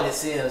 Damn, I wanted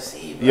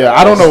CMC. Bro. Yeah,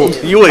 I don't know.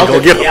 You ain't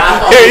gonna get him.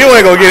 Yeah, You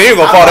ain't gonna get him. You ain't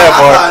gonna fall that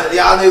far.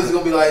 Y'all niggas was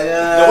gonna be like,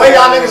 The way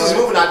y'all niggas was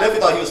moving, I definitely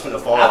thought he was finna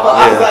fall. I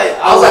was like,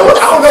 I was like,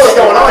 I don't know what's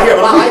going on here,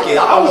 but I like it.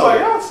 I I don't was like,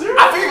 know. y'all serious?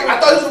 I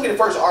thought he was gonna be the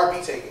first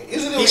RB taken.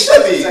 He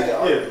should be. Second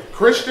RB. Yeah.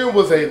 Christian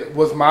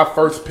was my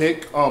first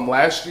pick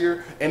last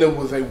year, and it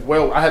was I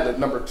had the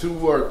number 2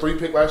 or 3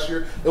 pick last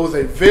year. It was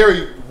a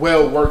very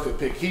well worth it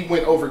pick. He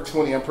went over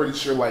 20. I'm pretty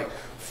sure like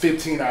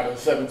 15 out of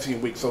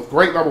 17 weeks. So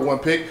great number 1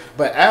 pick.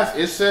 But as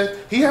it said,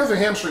 he has a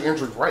hamstring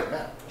injury right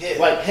now. Yeah.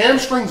 Like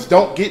hamstrings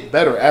don't get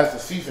better as the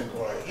season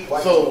goes. Right. He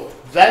white So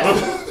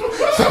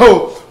that's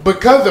so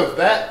because of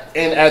that,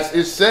 and as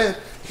it said,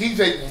 he's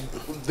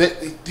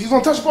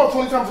gonna touch the ball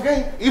 20 times a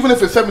game. Even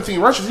if it's 17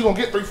 rushes, he's gonna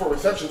get 3-4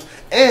 receptions.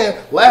 And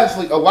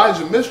lastly,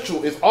 Elijah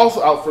Mitchell is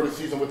also out for the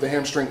season with the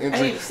hamstring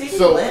injury. hey, CeeDee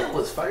So Lamb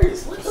was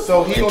first. What the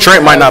so he don't Trent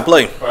even might have- not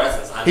play. For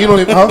instance, I He know. don't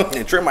even. Huh?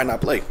 And Trent might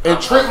not play.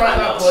 And Trent might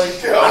not play.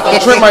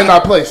 And Trent might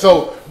not play.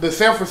 So the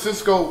San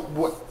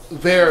Francisco,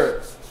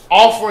 their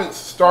offense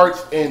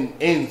starts and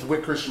ends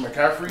with Christian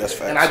McCaffrey. That's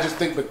facts. And I just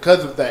think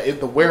because of that, if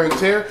the wear and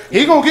tear,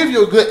 he gonna give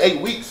you a good 8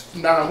 weeks,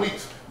 9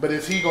 weeks. But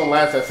is he gonna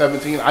last at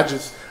 17? I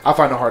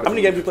find it hard. How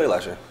many games did you play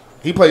last year?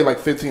 He played like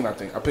 15, I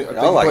think. I think he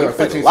played like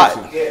 15, a lot.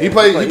 16. He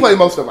played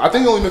most of them. I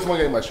think he only missed 1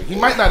 game last year. He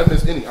might not have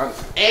missed any,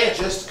 honestly. And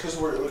just because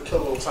we're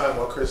killing a little time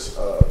while Chris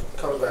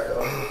comes back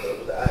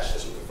with the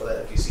ashes for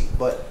that FPC.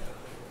 But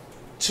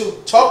to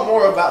talk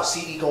more about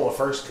CD going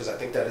first, because I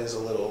think that is a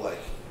little like...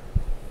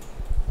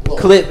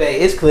 Clickbait.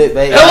 It's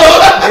clickbait. A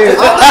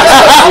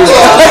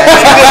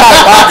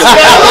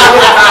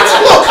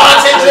little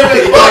content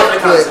driven,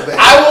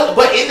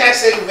 but in that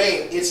same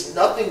vein, it's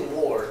nothing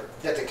more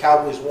that the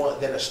Cowboys want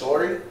than a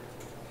story.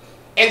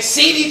 And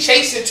CD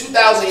chasing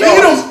 2,000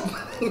 yards.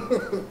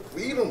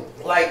 Feed him.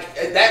 Like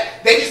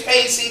that, they just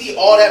paid CD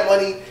all that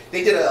money.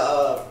 They did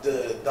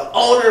the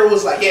owner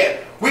was like, yeah,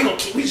 we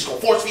just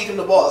gonna force feed him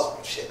the balls.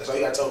 Shit, that's all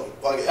you gotta tell me.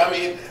 Fuck it. I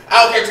mean,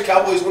 I don't care if the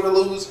Cowboys win or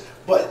lose,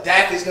 but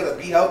Dak is gonna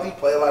be healthy,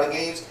 play a lot of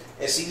games,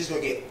 and CD's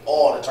gonna get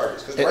all the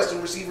targets because the rest of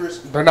the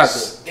receivers they're not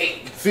good.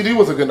 Stink. CD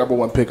was a good number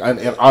 1 pick. And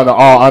on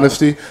all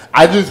honesty,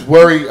 I just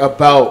worry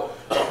about.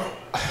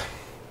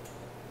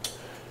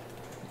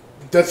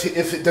 Does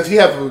he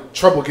have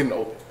trouble getting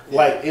open?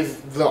 Like, is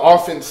the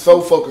offense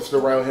so focused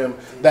around him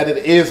that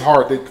it is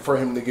hard for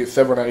him to get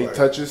 7 or 8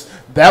 touches?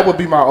 That would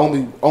be my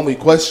only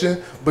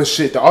question. But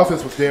shit, the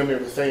offense was damn near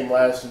the same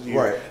last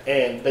year,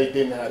 and they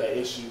didn't have that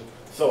issue.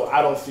 So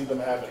I don't see them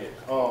having it.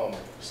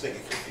 This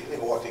nigga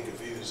walked in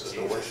confused. That's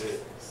the worst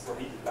shit.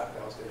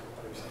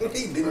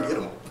 He didn't get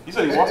him. He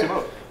said he walked him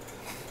up.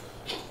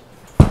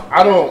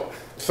 I don't.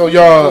 So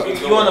y'all.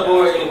 You on the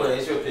board anyway?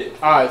 It's your pick.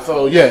 All right.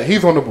 So yeah,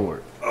 he's on the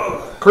board.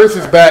 Chris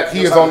is back.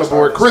 He is on the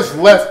board. Chris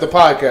left the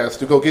podcast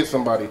to go get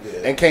somebody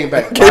and came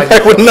back. Came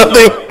back with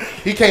nothing.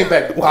 He came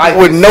back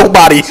With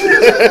nobody.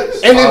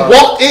 and then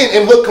walked in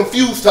and looked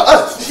confused to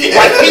us.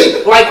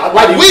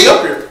 Like we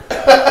up here.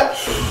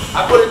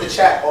 I put in the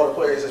chat all the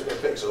players that's been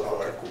picked so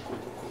far. Cool.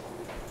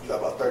 You got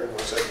about 30 more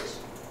seconds.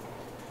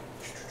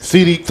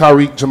 CD,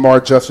 Tyreek,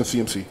 Jamar, Justin,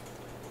 CMC.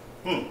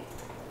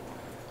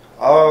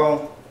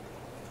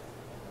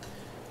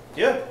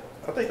 Yeah,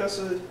 I think that's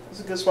a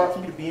good spot for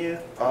me to be in.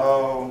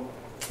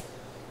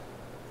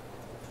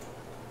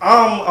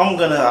 I'm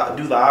gonna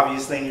do the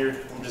obvious thing here.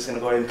 I'm just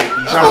gonna go ahead and pick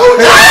Bijan.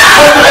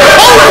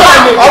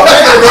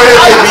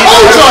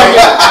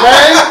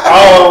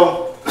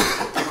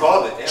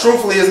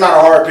 Truthfully, it's not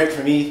a hard pick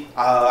for me.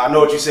 I know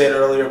what you said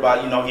earlier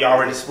about he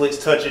already splits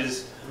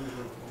touches,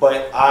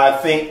 but I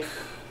think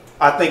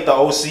the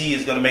OC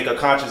is going to make a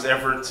conscious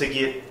effort to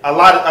get a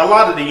lot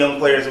of the young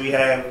players we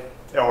have,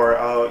 or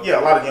a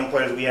lot of the young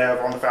players we have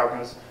on the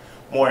Falcons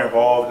more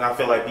involved, and I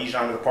feel like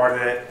Bijan is a part of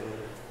that.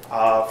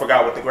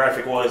 Forgot what the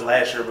graphic was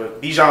last year, but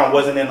Bijan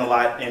wasn't in a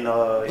lot in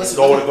goal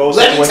to goal.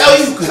 Let me tell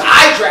you, because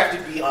I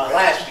drafted Bijan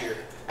last year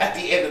at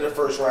the end of the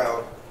first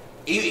round.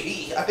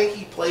 I think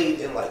he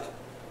played in like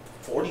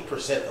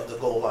 40% of the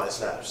goal line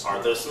snaps.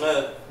 Arthur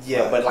Smith.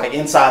 Yeah, but like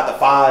inside the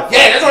 5. Yeah,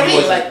 that's what I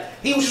mean. Like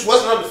he just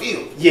wasn't on the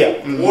field.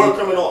 Yeah, War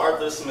criminal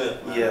Arthur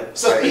Smith. Man. Yeah,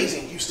 it's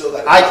amazing. You still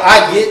got.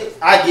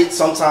 I get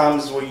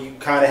sometimes where you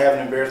kind of have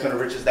an embarrassment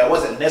of riches. That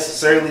wasn't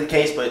necessarily the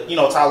case, but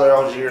Tyler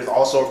Algier is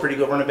also a pretty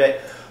good running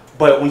back.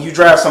 But when you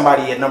draft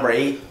somebody at number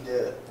 8,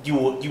 you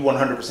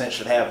 100%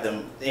 should have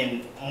them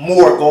in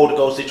more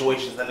goal-to-goal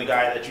situations than the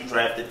guy that you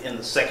drafted in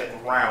the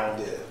second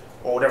round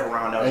or whatever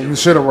round that was. And you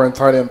should have run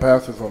tight end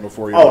passes on the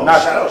 4 year. Oh,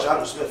 not shout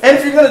out Smith. And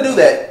if you're gonna do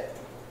that,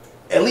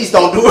 at least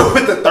don't do it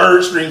with the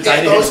third string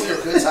tight end.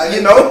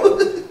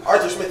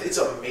 Arthur Smith, it's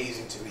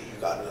amazing to me you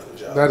got another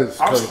job. That is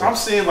crazy. I'm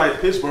seeing like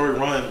Pittsburgh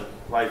run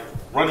like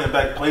running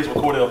back plays with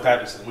Cordell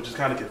Patterson, which is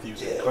kind of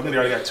confusing. I think they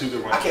already got 2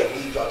 good runners. I can't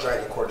believe y'all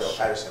dragging Cordell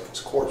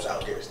Patterson's corpse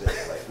out here still.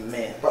 Like,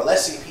 man, bro, let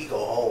CP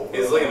go home.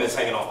 His ligaments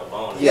hanging off the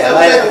bone. Yeah,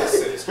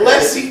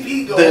 let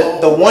CP go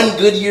home. The one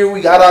good year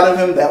we got out of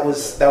him, that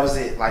was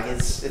it. Like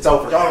it's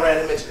over. Y'all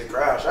ran him into the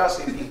ground. Shout out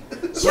CP.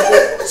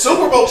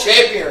 Super Bowl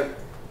champion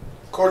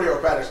Cordell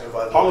Patterson.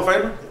 Hall of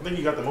Famer? I think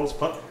he got the most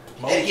punt.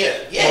 Most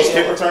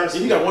kick returns.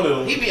 He got one of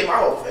them. He be in my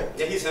Hall of Fame.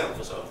 Yeah, he's him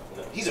for sure.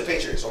 He's a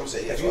Patriot, so I'm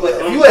saying if you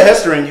let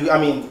Hester in, not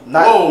like that.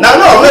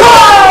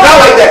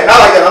 Not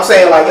like that. I'm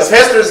saying like if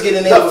Hester's getting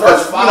in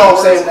because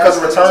because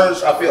of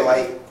returns, I feel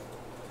like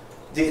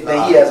then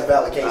he has a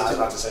valid case. It's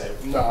not the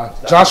same. Nah,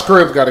 Josh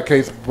Cribbs got a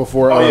case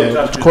before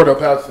Cordell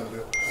Patterson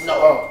did.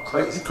 No,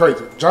 crazy.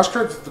 Josh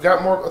Cribbs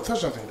got more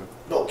touchdowns than him.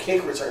 No,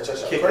 kick return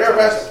touchdown. Cordell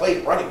Patterson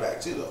played running back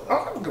too, though.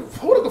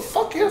 Who the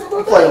fuck cares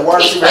about that? Playing wide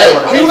receiver.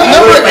 He was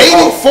number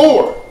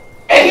 84.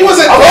 And he was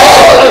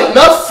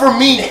enough for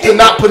me to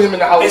not put him in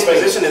the Hall of Fame.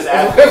 His position is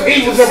average.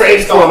 He was number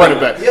 84 running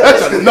back. Yeah,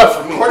 that's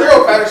enough for me.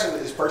 Cordell Patterson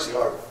is Percy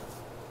Harvin.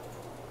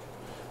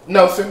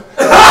 Nelson.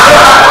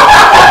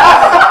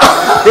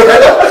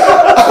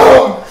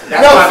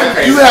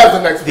 Nelson, you have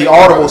the next. The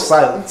audible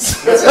silence.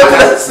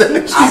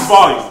 Speaks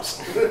volumes.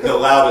 The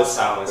loudest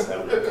silence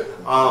ever.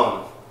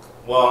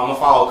 Well, I'm gonna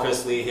follow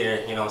Chris Lee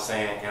here. You know what I'm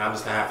saying, and I'm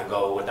just gonna have to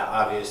go with the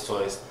obvious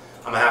choice.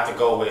 I'm gonna have to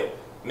go with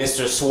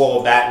Mr.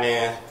 Swole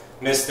Batman,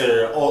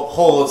 Mr.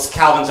 holds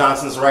Calvin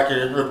Johnson's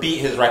record, or beat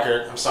his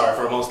record, I'm sorry,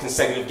 for most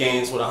consecutive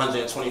games with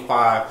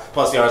 125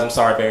 plus yards. I'm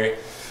sorry, Barry.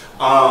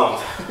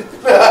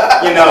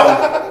 You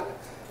know,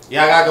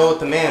 yeah, I gotta go with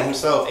the man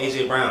himself,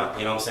 AJ Brown.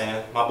 You know what I'm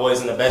saying? My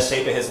boy's in the best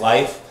shape of his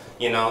life.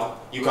 You know,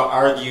 you can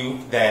argue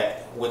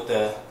that with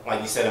the,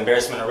 like you said,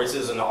 embarrassment of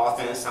riches in the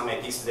offense, how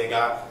many pieces they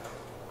got.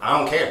 I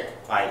don't care.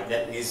 Like,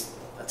 that, he's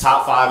a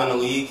top 5 in the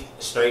league,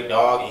 a straight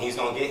dog, and he's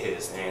gonna get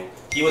his. And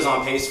he was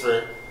on pace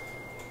for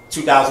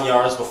 2,000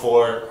 yards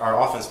before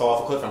our offense fell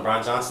off a cliff. And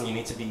Brian Johnson, you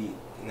need to be.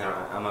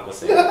 Nah, I'm not gonna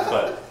say it,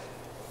 but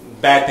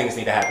bad things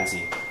need to happen to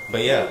you.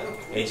 But yeah,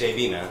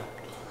 AJB, man.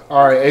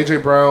 All right,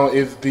 AJ Brown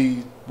is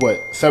the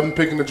 7th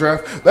pick in the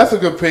draft. That's a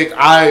good pick.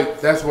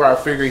 That's where I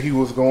figured he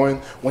was going.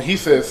 When he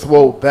said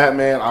Swole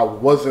Batman, I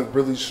wasn't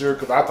really sure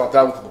because I thought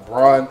that was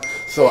LeBron,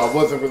 so I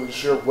wasn't really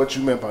sure what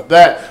you meant by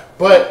that.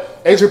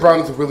 But AJ Brown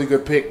is a really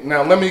good pick.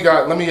 Now let me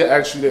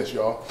ask you this,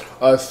 y'all.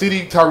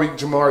 CD, Tyreek,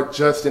 Jamar,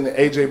 Justin, and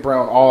AJ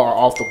Brown all are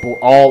off the board.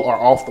 All are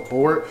off the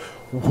board.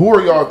 Who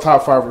are y'all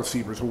top 5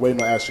 receivers? We're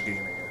waiting on Asher getting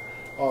in here.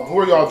 Who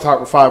are y'all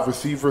top 5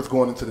 receivers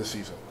going into the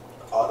season?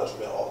 Oh, that's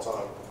been all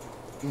time.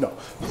 No.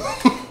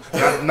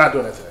 not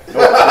doing that today. No,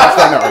 that's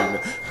not an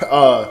argument.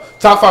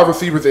 Top 5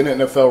 receivers in the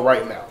NFL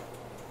right now.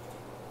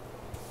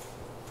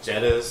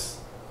 Jettas.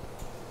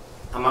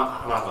 I'm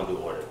not gonna do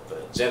order,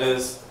 but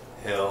Jettas,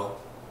 Hill,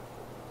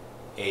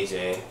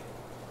 AJ.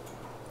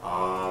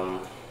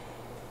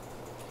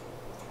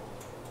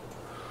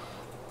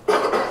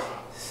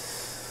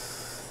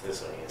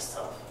 This one is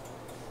tough.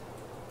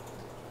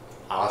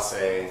 I'll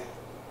say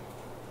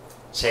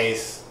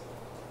Chase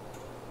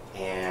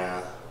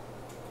and.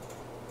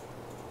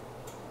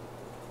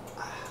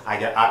 I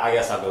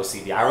guess I'll go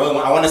CD. I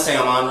want to say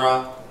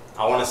Amon-Ra.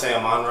 I'm saying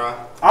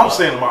Amon-Ra.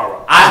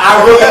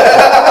 I really,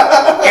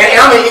 and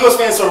I'm an Eagles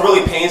fan, so it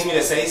really pains me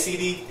to say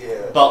CD.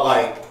 Yeah. But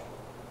like,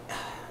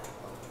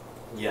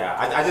 yeah,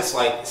 I just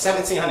like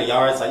 1,700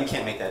 yards. Like you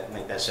can't make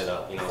that shit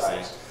up. You know what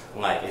I'm saying?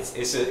 Like it's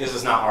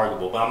just not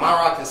arguable. But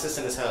Amon-Ra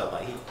consistent as hell.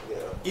 Like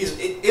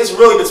it's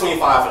really between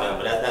 5 for them.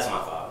 But that's my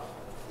 5.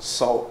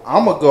 So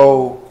I'm gonna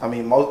go. I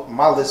mean,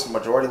 my list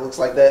majority looks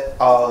like that.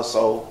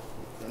 So.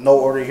 No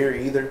order here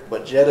either,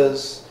 but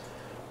Jettas,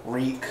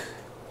 Reek,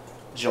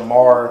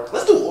 Jamar.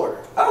 Let's do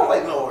order. I don't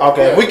like no order.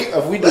 Okay,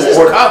 if we do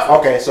order.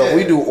 Okay, so if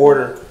we do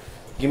order,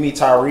 give me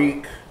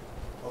Tyreek.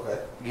 Okay.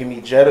 Give me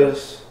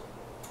Jettas.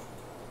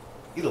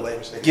 You the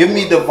lamest nigga. Give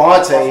me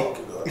Devontae.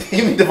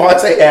 Give me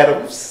Devontae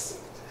Adams.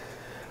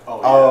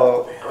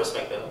 Oh yeah. I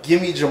respect that. Give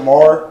me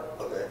Jamar.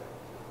 Okay.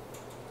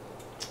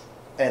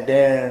 And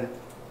then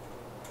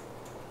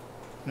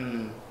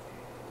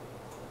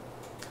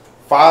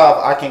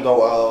 5, I can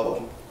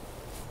go.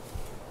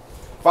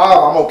 5,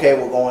 I'm okay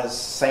with going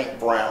St.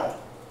 Brown.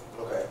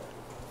 Okay.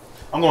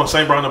 I'm going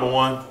St. Brown number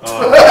 1.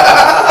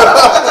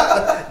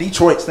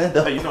 Detroit, stand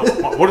up. Hey, you know,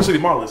 Motor City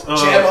Marlins.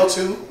 Jambo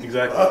 2.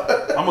 Exactly.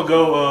 I'm gonna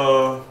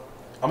go.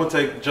 I'm gonna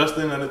take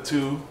Justin at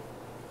 2.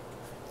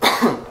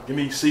 Give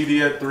me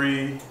CD at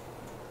 3.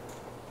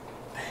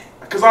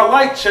 Because I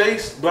like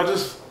Chase, but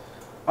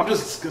I'm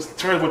just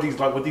concerned with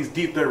these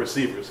deep threat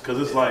receivers. Because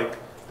it's like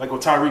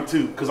with Tyreek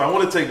too. Because I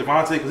want to take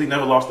Devontae because he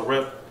never lost a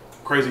rep.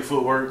 Crazy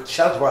footwork.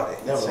 Shout out to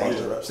Devontae. Never lost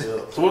a rep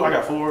still. So what? I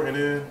got 4, and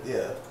then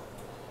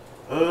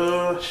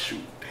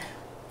shoot.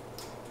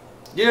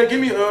 Yeah,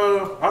 give me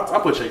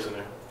I'll put Chase in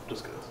there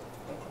just because.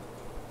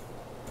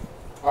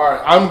 All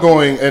right, I'm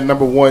going at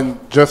number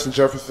 1, Justin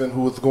Jefferson,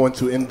 who is going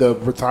to end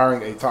up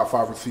retiring a top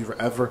 5 receiver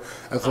ever,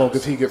 as long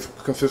as he gets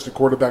consistent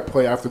quarterback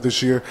play after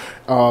this year.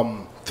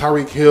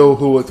 Tyreek Hill,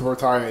 who is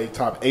retiring a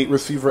top 8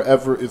 receiver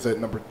ever, is at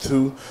number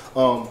 2.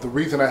 The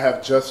reason I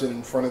have Justin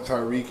in front of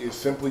Tyreek is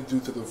simply due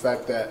to the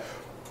fact that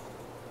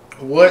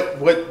what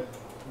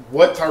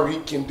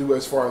Tyreek can do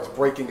as far as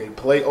breaking a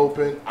play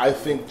open, I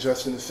think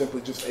Justin is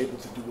simply just able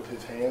to do with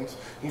his hands.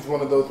 He's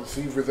one of those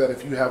receivers that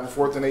if you have a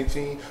 4th and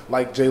 18,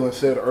 like Jalen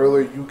said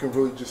earlier, you can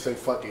really just say,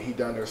 fuck it, he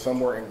down there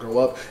somewhere and go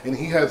up. And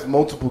he has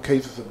multiple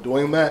cases of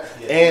doing that.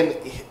 Yeah. And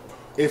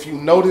if you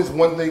notice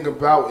one thing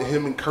about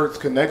him and Kurt's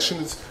connection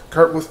is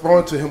Kurt was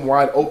throwing to him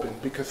wide open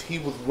because he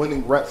was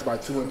winning reps by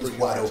 2 and 3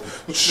 yards.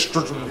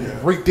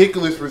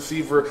 Ridiculous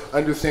receiver,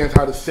 understands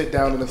how to sit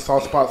down in the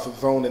soft spots of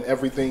zone and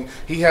everything.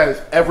 He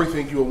has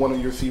everything you would want in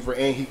your receiver,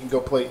 and he can go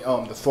play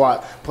the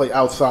slot, play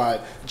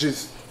outside.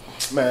 Just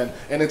man,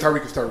 and then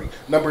Tyreek is Tyreek.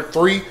 Number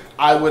 3,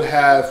 I would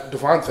have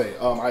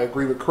Devontae. I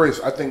agree with Chris.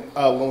 I think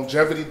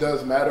longevity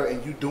does matter,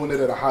 and you doing it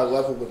at a high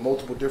level with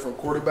multiple different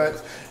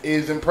quarterbacks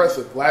is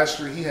impressive. Last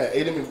year, he had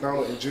Aiden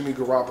McDonald and Jimmy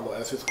Garoppolo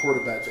as his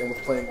quarterbacks and was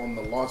playing on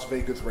the Las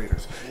Vegas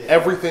Raiders. Yeah.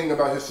 Everything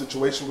about his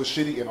situation was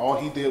shitty, and all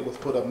he did was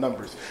put up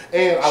numbers.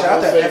 And shout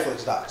out that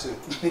Netflix doc, too.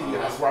 Yeah,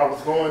 that's where I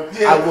was going.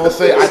 Yeah. I will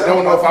say, I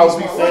don't know if I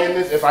would be saying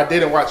this if I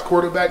didn't watch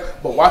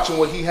quarterback, but watching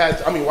what he had,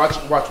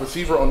 watch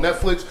receiver on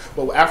Netflix,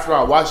 but after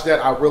I watched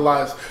that, I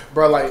realized,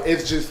 bro, like,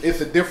 it's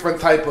a different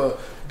type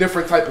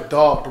of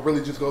dog to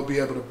really just go be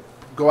able to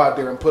go out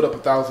there and put up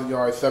 1,000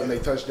 yards,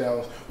 7-8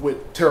 touchdowns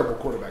with terrible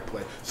quarterback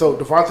play. So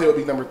Devontae will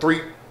be number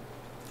 3.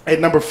 At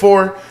number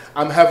 4,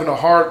 I'm having a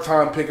hard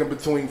time picking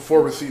between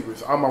 4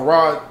 receivers. I'm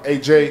Arad,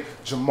 AJ,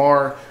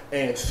 Jamar,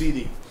 and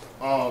CD.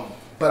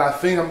 But I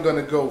think I'm going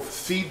to go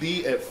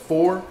CD at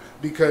 4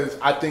 because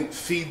I think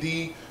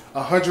CD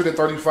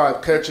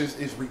 135 catches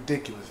is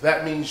ridiculous.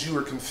 That means you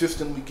are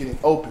consistently getting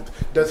opened.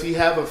 Does he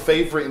have a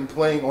favorite in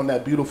playing on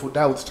that beautiful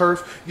Dallas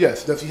turf?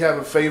 Yes. Does he have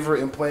a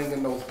favorite in playing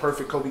in those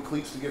perfect Kobe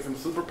cleats to give him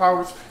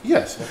superpowers?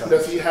 Yes.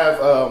 Does he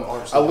have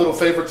a little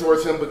favor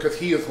towards him because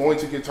he is going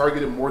to get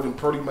targeted more than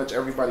pretty much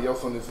everybody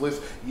else on this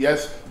list?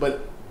 Yes.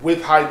 But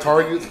with high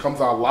targets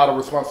comes a lot of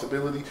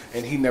responsibility,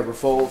 and he never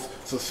folds.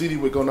 So CD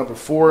would go number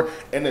 4.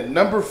 And at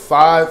number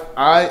 5,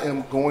 I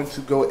am going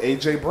to go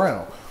AJ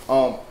Brown.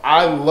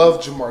 I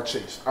love Jamar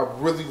Chase. I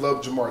really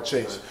love Jamar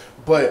Chase.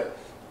 But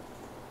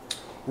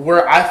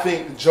where I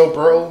think Joe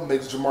Burrow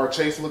makes Jamar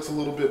Chase looks a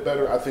little bit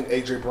better, I think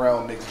A.J.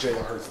 Brown makes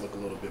Jalen Hurts look a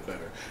little bit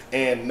better.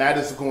 And that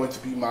is going to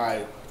be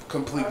my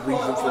complete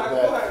reason for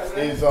that.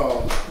 Is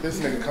this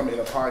nigga come in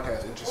a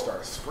podcast and just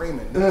start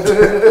screaming. This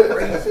is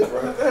crazy,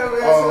 bro.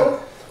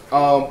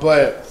 My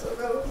bad.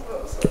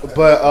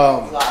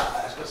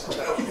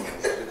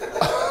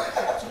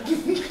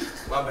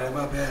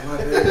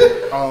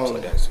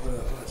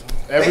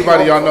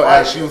 Everybody, y'all know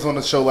Ash. She was on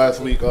the show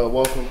last week.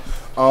 Welcome.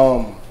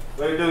 What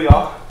do you do,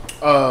 y'all?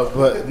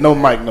 But no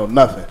mic, no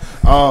nothing.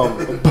 What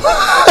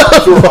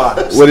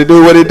it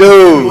do? What it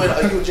do? You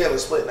and Jalen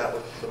split now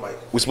with the mic.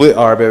 We split.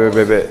 All right,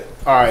 bet.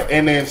 All right,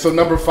 and then so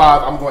number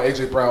 5, I'm going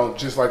AJ Brown.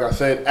 Just like I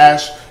said,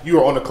 Ash, you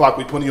are on the clock.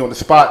 We putting you on the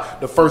spot.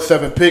 The first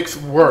 7 picks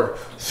were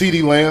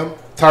CeeDee Lamb,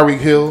 Tyreek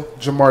Hill,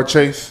 Jamar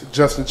Chase,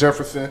 Justin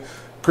Jefferson,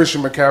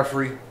 Christian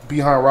McCaffrey,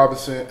 Bijan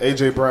Robinson,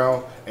 AJ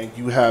Brown, and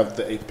you have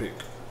the 8th pick.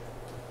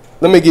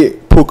 Let me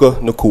get Puka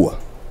Nacua.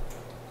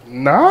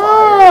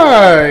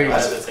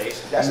 Nice.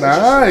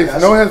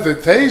 Nice. No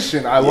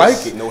hesitation. I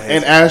like it.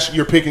 And Ash,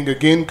 you're picking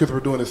again because we're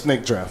doing a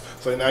snake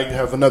draft. So now you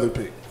have another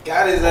pick.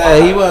 Got his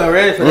ass. He wasn't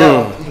ready for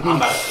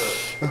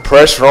that one.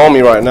 Pressure on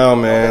me right now,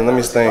 man. Let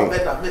me think. I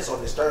bet I miss on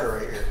this starter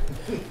right here.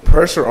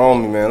 Pressure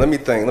on me, man. Let me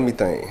think.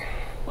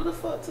 What the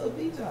fuck to a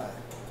B-John?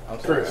 I'm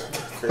Chris.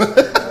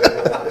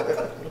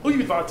 Who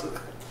you thought to?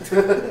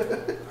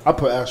 I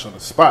put Ash on the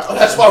spot. Oh,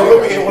 that's why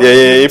Ruby ain't want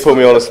Yeah, he put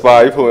me on the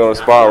spot.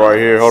 Right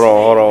here. Hold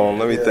on.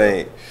 Let me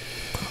think.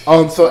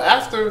 So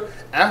after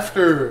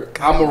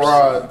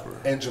Amorad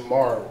and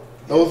Jamar,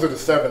 those are the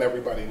 7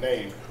 everybody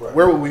named. Right.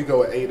 Where would we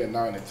go at 8 and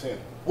 9 and 10?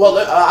 Well,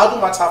 I'll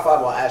do my top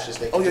 5 while Ash is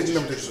thinking. Oh, yeah, you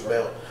never did this.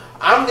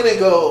 I'm going to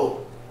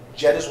go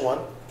Jet is 1,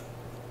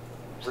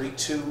 Reek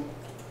 2,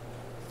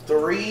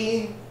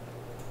 3.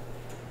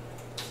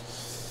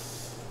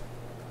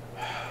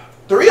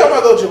 3, I'm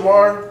going to go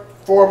Jamar.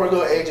 4, I'm going to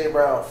go AJ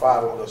Brown. 5,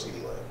 I'm going to go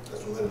CeeDee Lamb.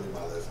 That's literally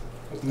my list.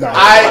 No.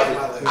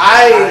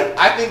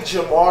 I think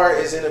Jamar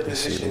is in a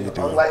position,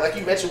 unlike like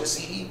you mentioned with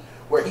CD,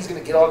 where he's going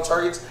to get all the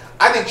targets.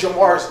 I think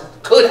Jamar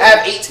could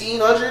have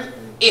 1,800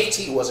 if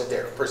T wasn't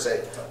there, per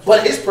se.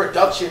 But his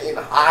production in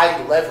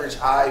high leverage,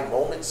 high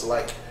moments,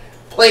 like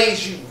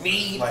plays you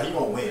need. Like, he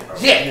gonna win, bro.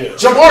 Yeah,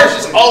 Jamar's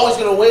just always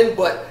going to win,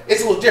 but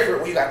it's a little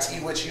different when you got T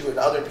with you and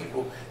other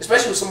people,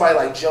 especially with somebody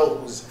like Joe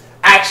who's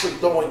actually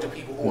throwing to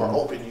people who are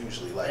open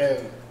usually. Like,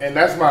 and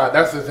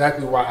that's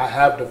exactly why I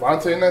have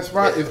Devontae in that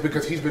spot, is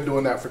because he's been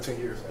doing that for 10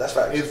 years. That's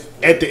right.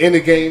 At the end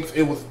of games,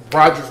 it was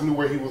Rodgers knew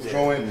where he was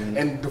going,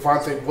 and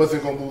Devontae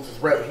wasn't going to lose his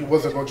rep. He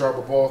wasn't going to drop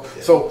a ball.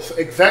 Yeah. So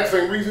exact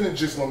same reason, and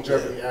just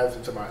longevity adds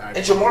into my action.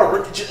 And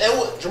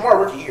Jamar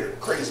rookie year,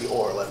 crazy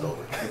aura left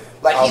over.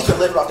 Like, he's been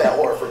living off that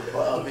aura for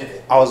a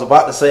minute. I was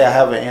about to say I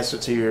have an answer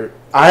to your.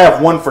 I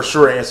have one for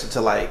sure answer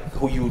to like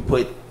who you would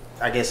put,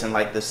 I guess, in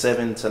like the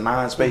 7 to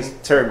 9 space.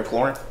 Terry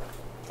McLaurin.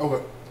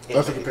 Okay.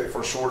 That's a good pick.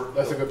 For sure.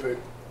 That's a good pick.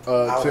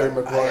 Terry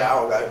McLaurin. I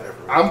don't got him there.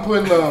 I'm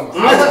putting I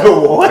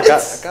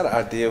got an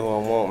idea who I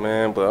want,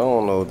 man, but I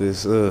don't know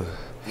this. You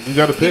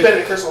got a pick? He better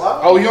than Chris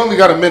Olave? Oh, you only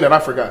got a minute. I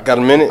forgot. Got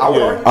a minute? Yeah.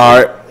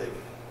 All right.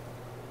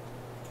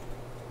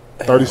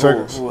 30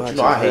 seconds. But you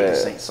know I hate the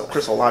Saints, so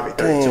Chris Olave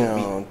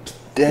 32 beat.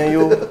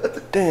 Daniel. Let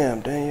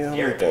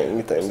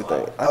me think.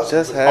 I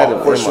just had him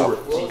in for my. sure.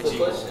 What was the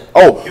question?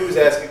 Oh, He was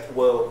asking.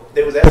 Well,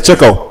 they was asking.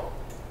 Pacheco.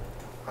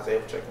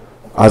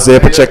 Isaiah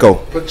Pacheco.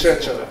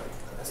 Pacheco.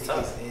 That's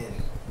tough.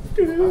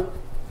 Yeah,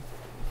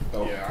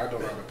 I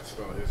don't know how to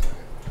spell his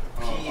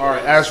name. All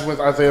right, Ash with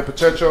Isaiah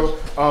Pacheco.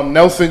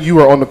 Nelson, you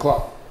are on the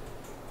clock.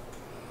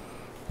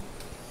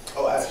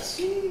 Oh, Ash.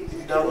 You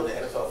done with the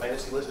NFL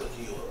fantasy list? Or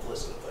do you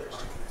list of the players?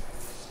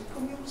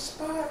 Put me on the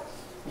spot.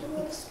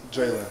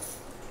 Jalen,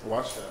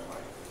 watch that,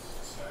 Mike.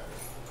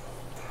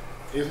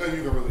 There's nothing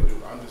you can really do.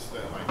 I'm just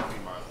saying, like, be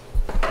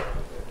mindful.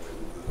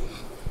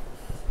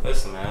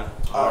 Listen, man.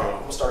 All right, I'm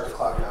going to start the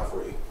clock now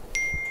for you.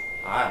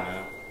 All right,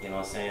 man. You know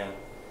what I'm saying?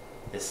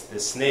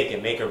 This snake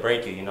can make or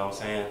break you, you know what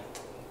I'm saying?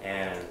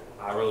 And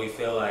I really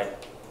feel like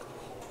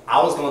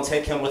I was going to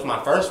take him with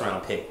my first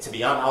round pick. To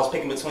be honest, I was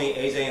picking between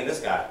AJ and this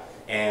guy.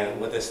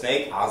 And with the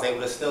snake, I was able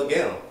to still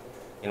get him.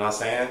 You know what I'm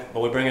saying?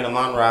 But we're bringing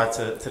Amon-Ra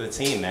to the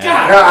team, man.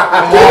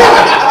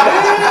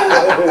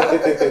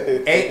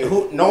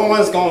 no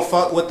one's gonna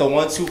fuck with the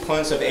 1-2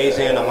 punch of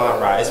AJ and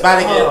Amon-Ra. It's about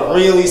to get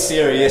really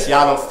serious.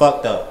 Y'all done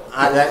fucked up.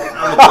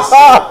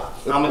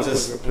 I'ma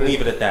just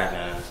leave it at that,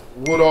 man.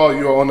 Woodall,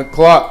 you're on the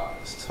clock.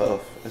 It's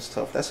tough. It's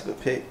tough. That's a good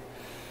pick.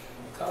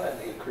 Call that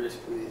nigga Chris,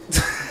 please.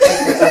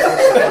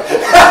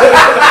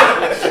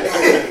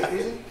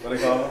 What they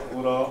call him?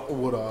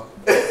 Woodall.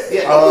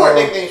 Yeah, no more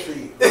nicknames for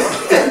you.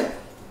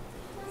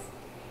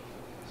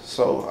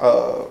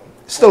 So,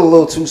 still a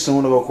little too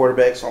soon to go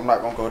quarterback, so I'm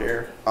not gonna go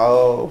there.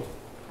 I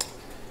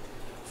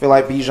feel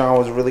like Bijan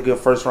was a really good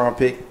first round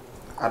pick.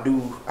 I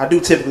do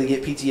typically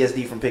get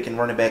PTSD from picking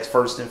running backs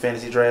first in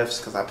fantasy drafts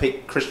because I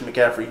picked Christian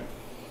McCaffrey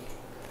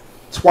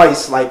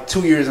twice, like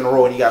 2 years in a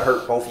row, and he got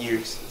hurt both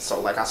years. So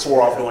like I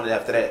swore off doing it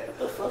after that. What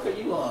the fuck are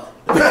you on?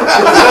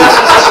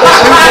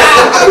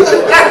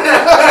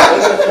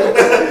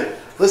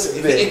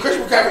 Listen, if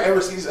Christian McCaffrey ever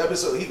sees this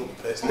episode, he gonna be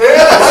pissed. I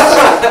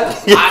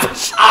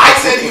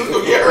said he was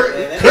gonna get hurt.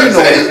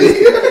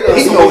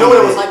 You know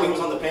what it was like when he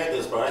was on the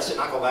Panthers, bro. That shit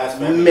not gonna last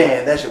forever.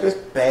 Man, that shit was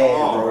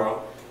bad,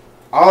 bro.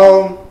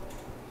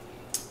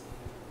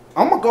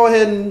 I'm gonna go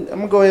ahead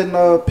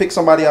and pick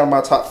somebody out of my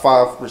top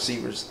 5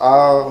 receivers.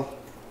 I'm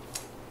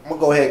gonna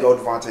go ahead and go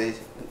Devontae.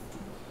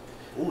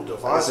 Ooh,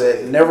 Like I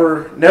said,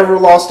 never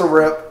lost a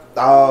rep.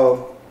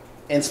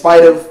 In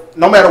spite of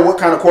no matter what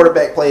kind of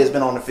quarterback play has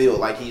been on the field,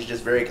 like he's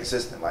just very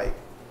consistent. Like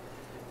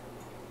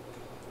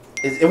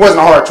it wasn't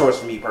a hard choice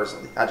for me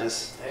personally.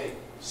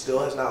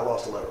 Still has not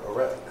lost a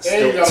rep.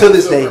 Still, to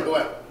this day,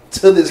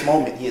 to this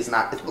moment, he has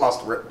not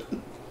lost a rep.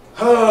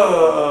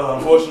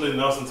 Unfortunately,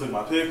 Nelson took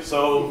my pick.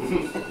 So,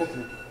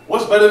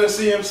 what's better than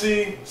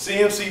CMC?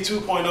 CMC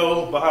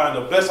 2.0 behind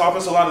the best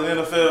offensive line in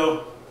the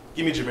NFL.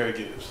 Give me Jahmyr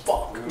Gibbs.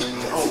 Fuck.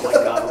 Oh my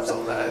god, I'm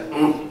so mad.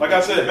 Like I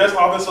said, best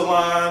offensive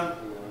line.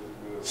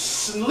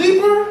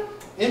 Sleeper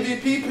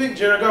MVP pick.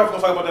 Jared Goff. We're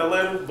gonna talk about that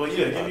later. But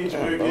yeah, give me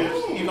Jahmyr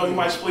Gibbs. Even though he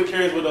might split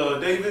carries with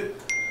David.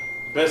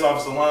 Best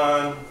offensive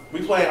line.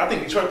 I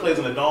think Detroit plays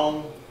in the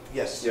dome.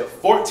 Yes.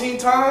 14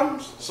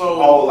 times.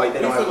 So like they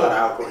don't have that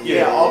out.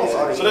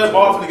 So that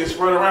ball finna get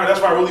spread around.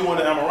 That's why I really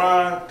wanted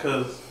Amaran,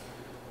 because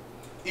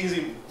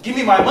easy. Give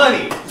me my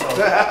money. So,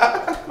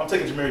 I'm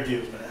taking Jahmyr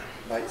Gibbs, man.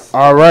 Nice.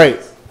 All right.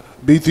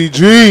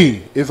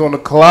 BTG is on the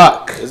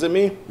clock. Is it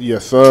me?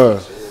 Yes, sir.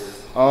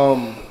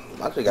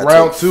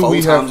 Round 2,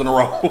 we have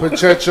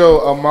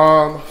Pacheco,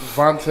 Amon,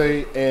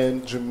 Vontae,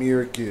 and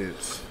Jahmyr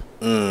Gibbs.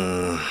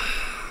 I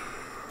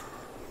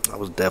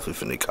was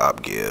definitely finna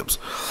cop Gibbs.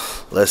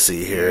 Let's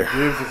see here.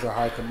 Gibbs is a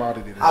high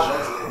commodity.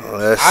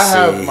 Let's I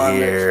have see my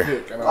here. next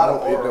pick, and I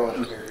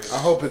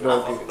hope it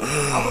don't get it.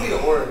 I'm gonna be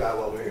the order guy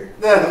while we're here.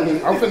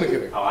 I'm finna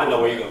get it. Oh, I know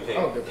where you're gonna pick.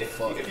 I don't give a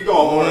fuck. If you go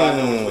on order, I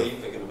know which way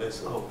you picking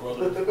eventually. Oh,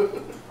 brother.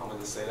 I'm gonna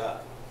just say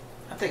that.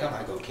 I think I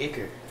might go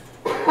kicker.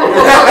 We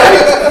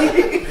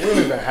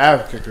don't even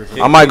have kickers.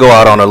 I might go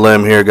out on a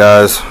limb here,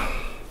 guys.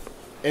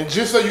 And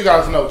just so you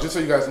guys know,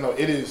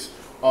 it is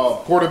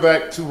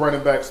quarterback, 2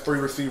 running backs, 3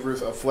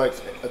 receivers, a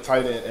flex, a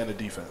tight end, and a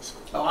defense.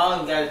 Oh, I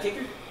don't got a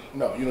kicker?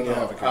 No, you don't even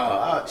have a kicker.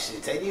 Oh,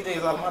 shit. Take these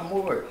things off my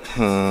board.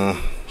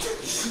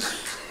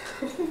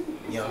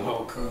 Young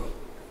whole crew.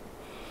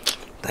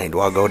 Dang, do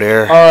I go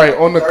there? All right,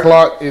 on the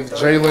clock is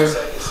Jalen.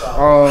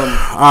 All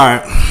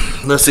right,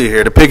 let's see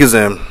here. The pick is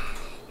in.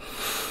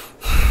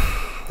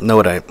 No,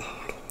 it ain't.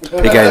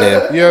 Pick ain't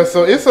in. Yeah,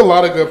 so it's a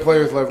lot of good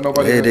players left.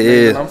 Nobody. It has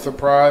is. named, I'm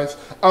surprised.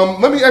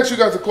 Let me ask you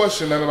guys a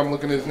question now that I'm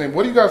looking at his name.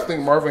 What do you guys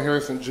think Marvin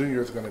Harrison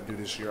Jr. is going to do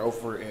this year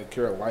over in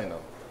Carolina?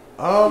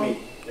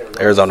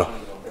 Arizona.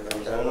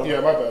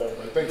 Yeah, my bad.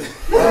 Everybody. Thank you.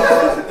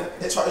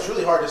 It's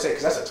really hard to say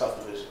because that's a tough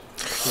division.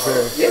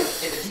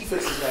 If the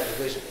defense is in that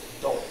division,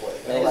 don't play.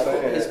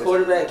 His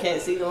quarterback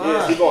can't see the line.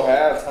 Yeah, he gonna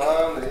have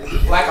time.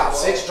 Black Ops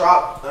 6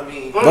 drop. I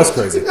mean, That's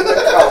crazy. All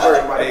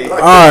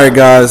All right,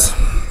 guys.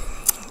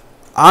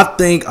 I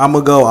think I'm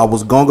gonna go. I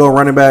was gonna go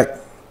running back,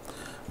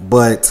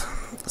 but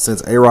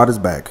since A-Rod is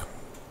back,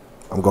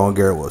 I'm going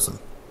Garrett Wilson.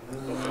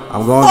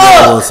 I'm going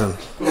Garrett Wilson.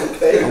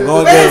 I'm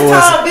going Garrett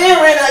Wilson. Time been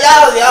ran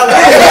out. Y'all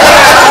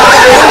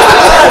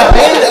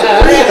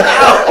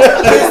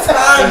His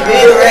time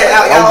been ran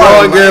out. I'm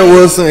going Garrett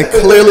Wilson. And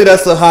clearly,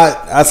 that's a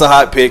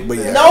hot pick. But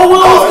yeah, No one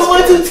was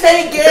going to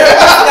take Garrett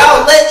Wilson.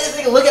 Y'all letting this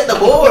nigga look at the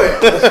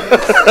board.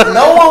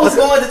 No one was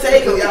going to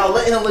take him. Y'all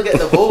letting him look at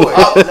the board.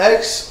 Up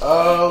next,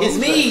 It's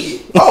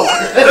me. Oh,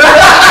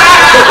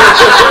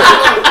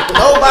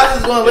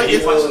 Nobody's going to look He's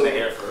at punching the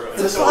air for real.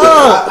 listen,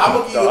 I'm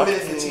gonna give you a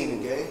minute 15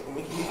 in the game.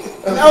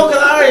 No,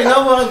 because I already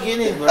know what I'm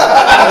getting, bro.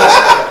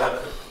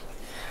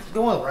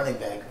 Going running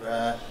back,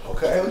 bro.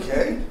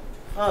 Okay.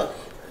 Fuck.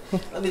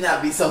 Let me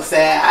not be so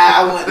sad.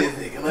 I want this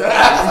nigga.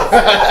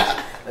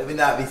 Let me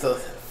not be so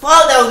sad.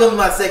 Fuck, that was going to be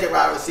my second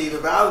wide receiver,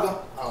 bro. I was going,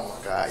 oh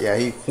my God.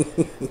 Yeah,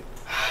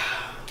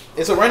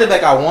 it's a running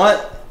back I want,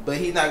 but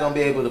he's not going to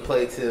be able to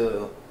play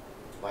till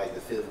like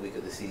the 5th week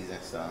of the season,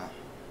 so.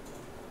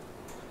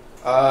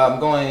 Am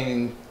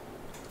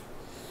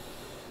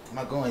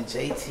I going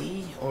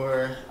JT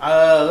or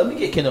let me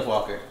get Kenneth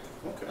Walker.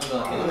 Okay.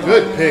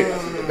 Good pick.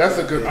 That's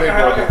a good pick.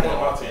 I got one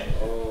on my team.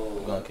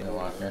 I'm going fucking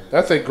locker.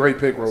 That's a great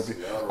pick, Roby.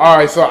 All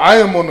right, so I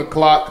am on the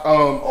clock.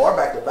 Or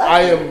back to back.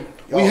 I am.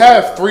 We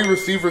have 3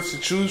 receivers to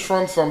choose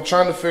from, so I'm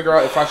trying to figure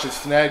out if I should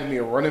snag me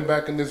a running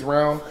back in this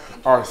round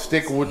or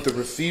stick with the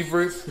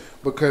receivers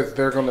because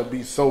they're going to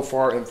be so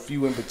far and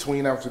few in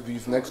between after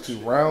these next 2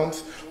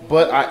 rounds.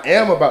 But I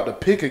am about to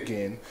pick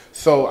again,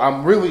 so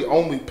I'm really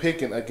only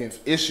picking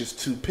against Ish's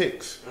 2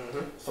 picks.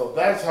 Mm-hmm. So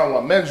that's how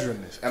I'm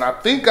measuring this. And I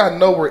think I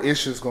know where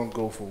Ish is going to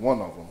go for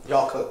one of them.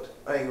 Y'all cooked.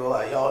 I ain't gonna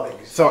lie. Y'all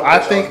niggas. So I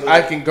think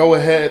I can go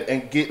ahead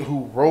and get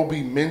who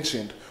Roby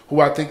mentioned, who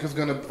I think is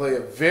going to play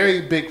a very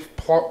big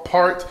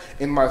part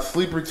in my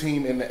sleeper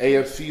team in the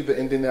AFC, the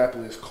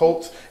Indianapolis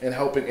Colts, and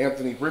helping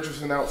Anthony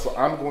Richardson out. So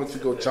I'm going to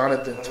go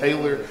Jonathan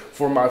Taylor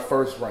for my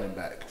first running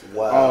back.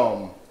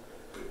 Wow.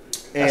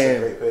 That's a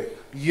great pick.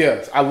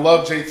 Yes, I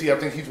love JT. I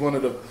think he's one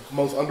of the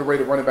most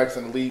underrated running backs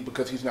in the league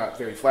because he's not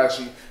very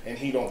flashy and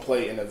he don't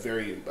play in a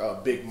very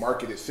big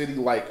marketed city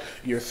like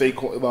your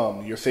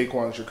Saquons,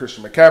 your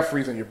Christian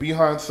McCaffreys, and your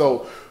Behind.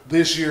 So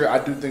this year,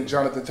 I do think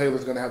Jonathan Taylor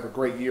is going to have a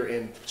great year,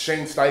 and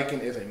Shane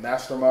Steichen is a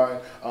mastermind.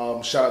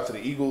 Shout out to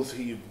the Eagles.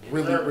 He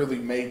really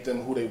made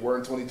them who they were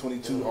in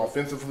 2022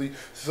 offensively.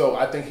 So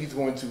I think he's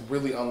going to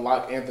really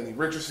unlock Anthony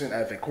Richardson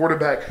as a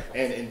quarterback,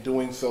 and in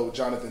doing so,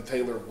 Jonathan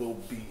Taylor will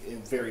be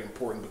very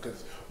important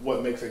because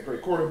what makes a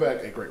great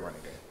quarterback a great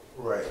running game.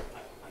 Right.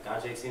 I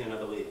got JT in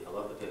another league. I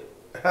love the pick.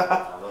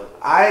 I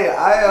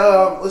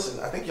love it. Listen,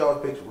 I think y'all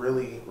picked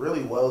really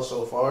well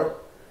so far.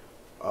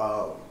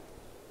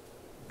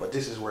 But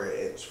this is where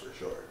it ends for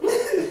sure.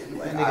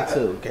 Like,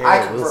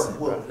 I confirm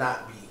will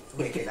not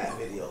be making that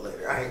video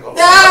later. I ain't gonna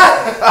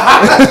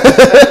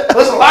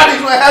listen, a lot of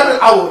these might happen.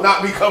 I will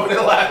not be coming in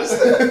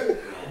last.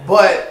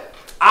 But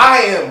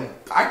I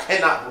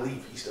cannot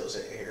believe he's still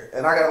sitting here.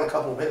 And I got a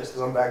couple minutes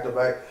because I'm back to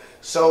back.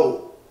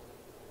 So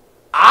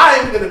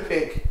I'm gonna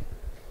pick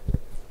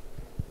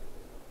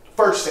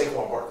first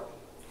Saquon Barkley.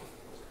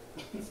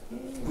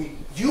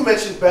 You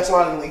mentioned best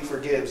line in the league for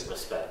Gibbs.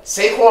 Respect.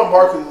 Saquon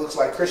Barkley looks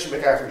like Christian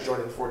McCaffrey's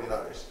joining the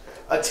 49ers.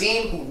 A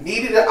team who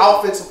needed an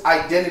offensive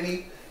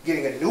identity,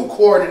 getting a new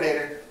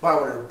coordinator by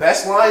one of the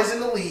best lines in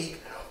the league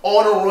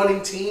on a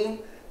running team,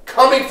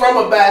 coming from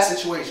a bad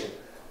situation.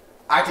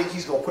 I think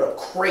he's going to put up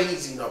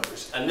crazy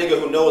numbers. A nigga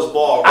who knows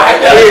ball. Right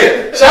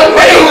there. Shout out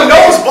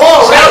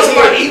to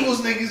my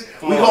Eagles niggas.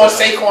 We going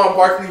Saquon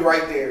Barkley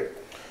right there.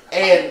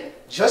 And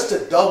just to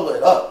double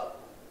it up,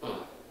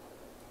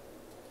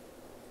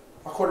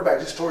 my quarterback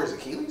just tore his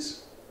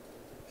Achilles.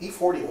 He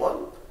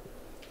 41.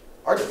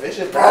 Our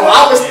division bad.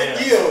 Our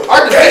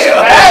division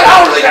bad. I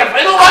don't really got to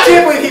play nobody. I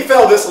can't believe he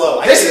fell this low.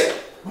 Listen,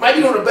 might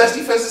be one of the best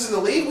defenses in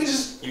the league.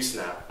 You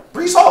snap.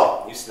 Brees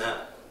Hall. You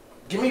snap.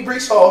 Give me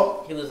Brees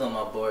Hall. He was on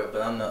my board,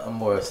 but I'm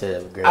more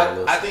upset with Greg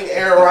Wilson. I think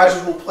Aaron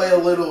Rodgers will play a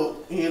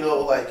little,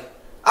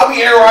 I'll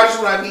be Aaron Rodgers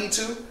when I need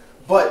to,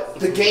 but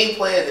the game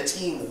plan, the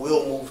team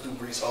will move through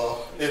Brees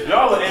Hall. If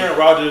y'all are Aaron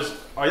Rodgers,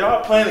 are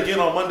y'all playing again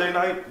on Monday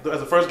night as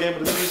the first game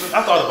of the season?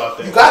 I thought about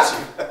that. You got to.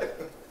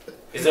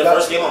 Is their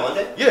first game on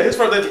Monday? Yeah, his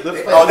first. They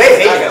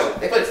hate him.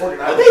 They played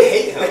 49. They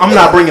hate him. I'm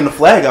not bringing the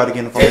flag out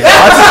again. If I'm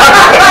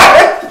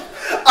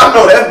I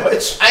know that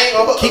much. I ain't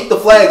gonna keep the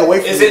flag away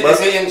from me. Is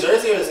it in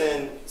Jersey or is it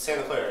in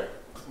Santa Clara?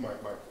 Mike.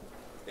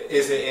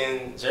 Is it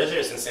in Jersey or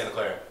is it in Santa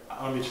Clara?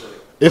 Let me show you.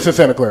 It's in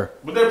Santa Clara.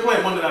 But they're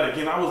playing Monday night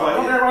again. I was like,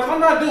 I'm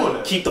not doing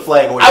that. Keep the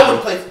flag away. I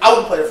wouldn't play the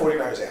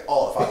 49ers at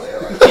all if I was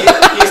Aaron Rodgers.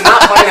 He's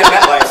not playing at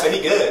MetLife, so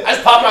he good. I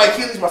just popped my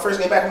Achilles my first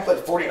game back and played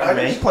the 49ers.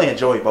 Man, he's playing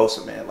Joey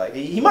Bosa, man. Like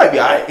he might be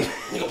alright.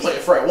 You can play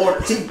Fred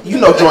Warner. You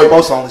know Joey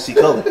Bosa only see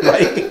color.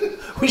 Like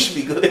we should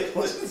be good.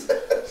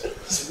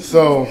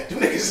 So you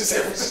niggas in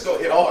San Francisco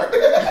hit hard.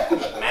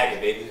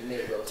 Maggot, baby.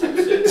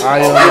 I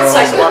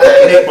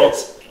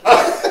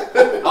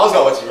was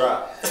gonna let you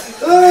rock.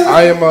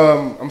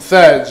 I'm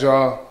sad,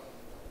 y'all.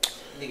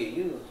 Nigga,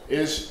 you.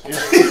 Ish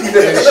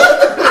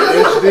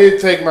did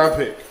take my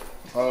pick.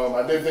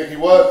 I didn't think he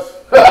was.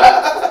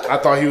 I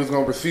thought he was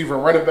going to receiver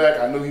and running back.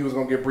 I knew he was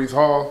going to get Brees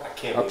Hall.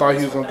 I thought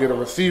he was going to get a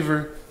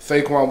receiver.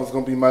 Saquon was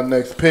going to be my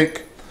next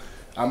pick.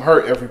 I'm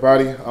hurt,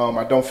 everybody.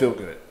 I don't feel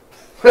good.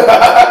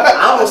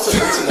 I almost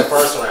took Brees in the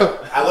first round.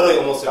 I literally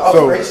almost took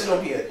Brees is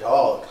going to be a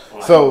dog.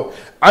 So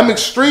I'm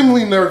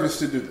extremely nervous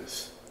to do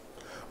this.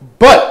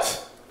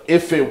 But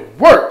if it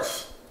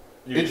works,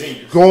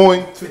 it's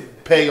going to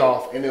pay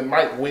off, and it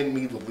might win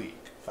me the league.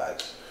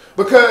 Facts.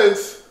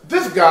 Because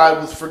this guy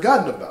was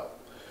forgotten about.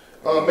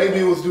 Maybe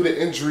it was due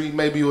to injury.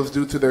 Maybe it was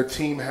due to their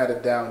team had a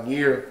down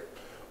year.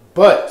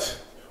 But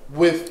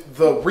with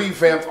the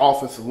revamped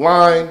offensive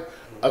line,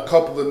 a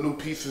couple of new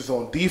pieces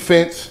on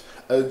defense,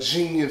 a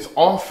genius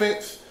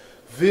offense,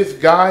 this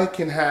guy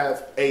can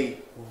have a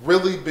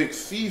really big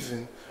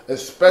season,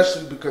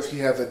 especially because he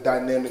has a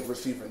dynamic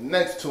receiver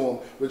next to him,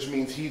 which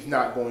means he's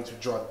not going to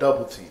draw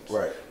double teams.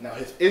 Right. Now,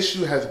 his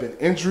issue has been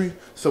injury,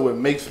 so it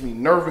makes me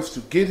nervous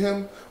to get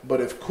him. But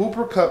if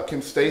Cooper Kupp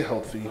can stay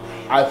healthy,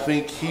 I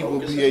think he will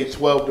be a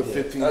 12 to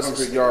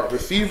 1,500 yard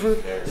receiver.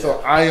 So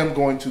I am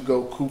going to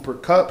go Cooper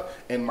Kupp,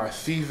 and my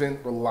season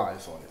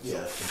relies on it. So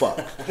fuck.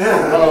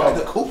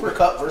 The Cooper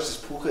Kupp versus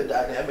Puka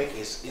dynamic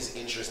is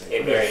interesting.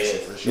 It very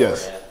is. For sure.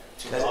 Yes.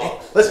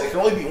 Listen, it can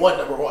only be one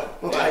number one.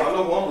 I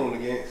know who I'm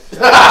rooting against.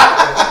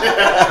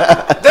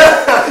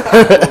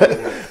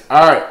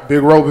 All right,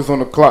 Big Rope is on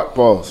the clock.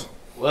 Pause.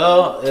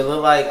 Well, it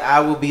looked like I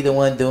will be the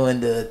one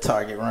doing the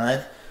target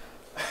run.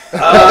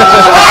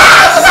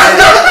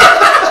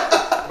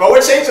 But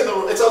we're changing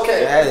the. It's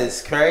okay. That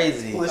is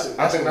crazy. Listen,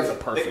 I think that's a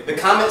perfect. The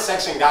comment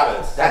section got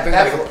us. that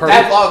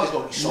perfect. vlog is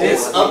gonna be so.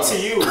 It's up to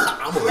you.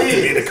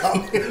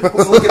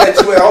 Who's looking at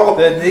you at home?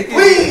 The niggas,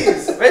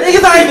 Please. man,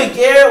 niggas not even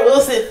Garrett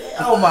Wilson.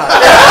 Oh my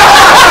god.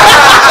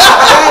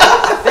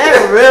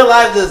 that real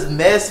life just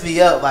messed me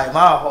up. Like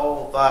my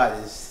whole thought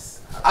is.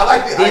 I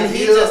like the Then idea.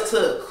 he just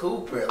took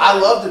Cooper. I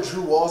love the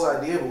Drew Walls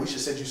idea, but we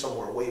should send you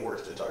somewhere way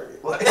worse to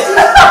target. Like,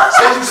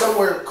 send you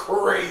somewhere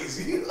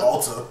crazy.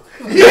 ULTA.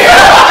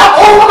 Yeah.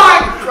 Oh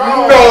my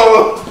god.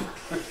 No.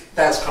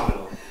 That's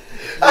criminal.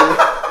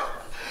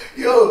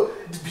 Yo,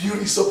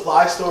 beauty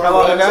supply store. How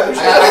long I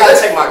gotta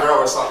take my girl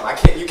or something. I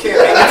can't. You can't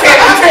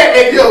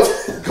make. Yo,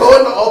 go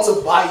into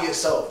Ulta by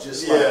yourself.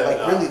 Just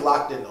Yeah, really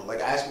locked in though.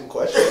 Like asking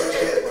questions and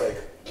shit. Like,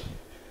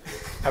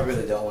 I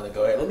really don't want to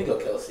go ahead. Let me go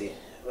Kelsey.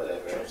 Whatever.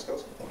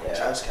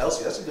 Travis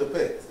Kelce, that's a good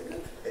pick.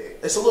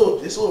 It's a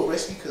little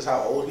risky because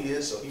how old he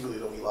is, so he really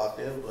don't be locked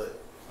in. But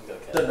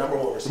the number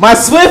one receiver. My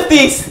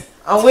Swifties.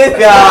 I'm with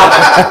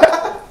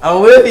y'all.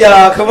 I'm with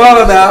y'all. Come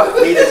on now.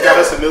 He just got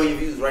us 1 million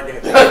views right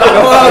there.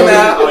 Come on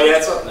now. Oh yeah,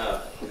 it's up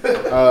now.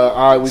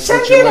 All right, we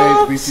switching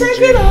lanes.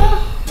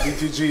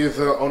 BTG is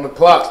on the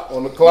clock.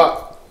 On the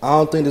clock. I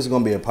don't think this is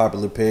gonna be a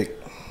popular pick,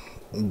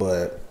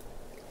 but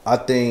I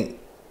think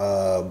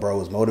bro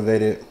is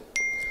motivated.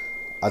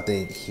 I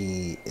think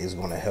he is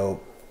gonna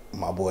help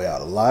my boy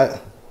out a lot.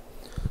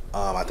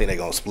 I think they're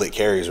gonna split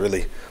carries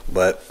really,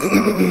 but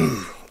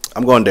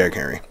I'm going Derrick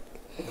Henry.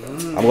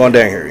 I'm going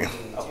Derrick Henry.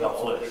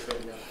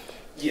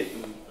 Yeah.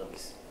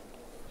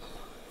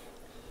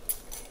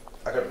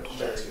 I got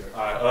backs here.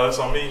 Alright, it's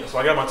on me. So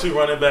I got my 2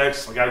 running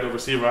backs. I gotta go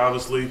receiver,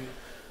 obviously. I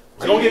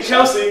was gonna get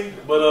Kelsey,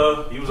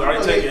 but he was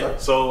already taken.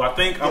 So I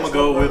think I'm gonna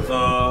go with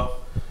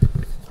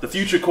the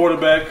future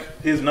quarterback,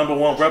 his number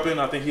 1 weapon.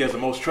 I think he has the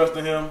most trust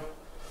in him.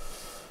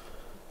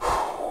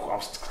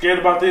 I'm scared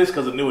about this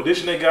because of the new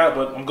addition they got,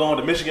 but I'm going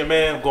to Michigan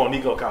man. I'm going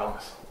Nico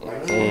Collins. I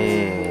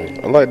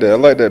like that. I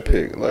like that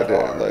pick. I like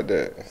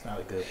that. It's not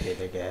a good pick,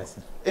 they're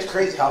gassing. It's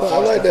crazy how I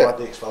far like Stephon that.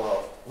 Diggs fell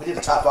off. We did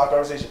the top 5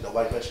 conversation.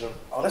 Nobody mentioned him.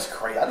 Oh, that's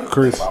crazy. I didn't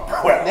Chris. think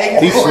about bro.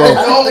 He's slow.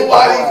 Nobody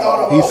thought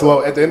of him. He's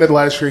slow. At the end of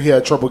last year, he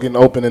had trouble getting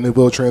open, and it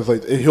will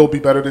translate. He'll be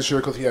better this year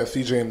because he has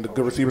CJ and the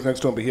good receivers next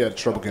to him, but he had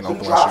trouble getting The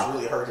open last drops year.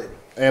 really hurt him.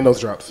 And those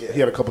drops. Yeah. He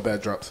had a couple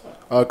bad drops.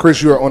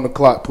 Chris, you are on the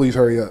clock. Please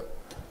hurry up.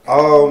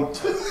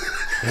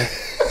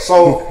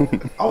 So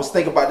I was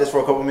thinking about this for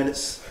a couple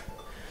minutes,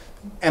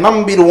 and I'm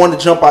gonna be the one to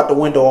jump out the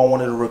window on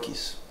one of the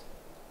rookies.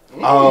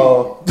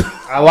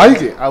 I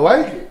like it. I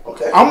like it.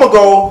 Okay. I'm gonna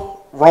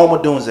go Roma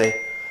Dunze.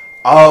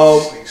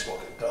 Nigga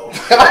smoking dope.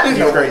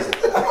 You're crazy.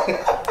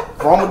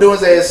 Roma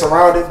Dunze is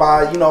surrounded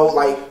by,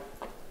 like,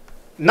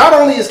 not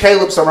only is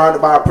Caleb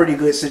surrounded by a pretty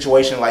good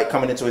situation, like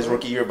coming into his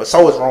rookie year, but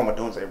so is Roma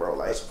Dunze, bro.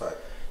 Like, That's a fact.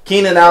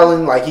 Keenan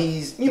Allen, like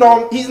he's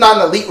not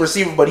an elite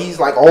receiver, but he's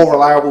like all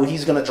reliable.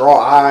 He's gonna draw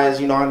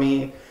eyes. You know what I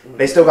mean?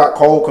 They still got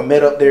Cole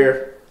Kmet up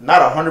there.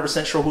 Not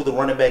 100% sure who the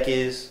running back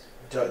is.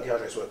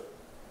 DeAndre Swift.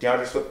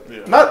 DeAndre Swift.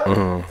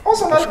 Yeah.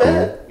 Also not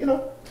bad.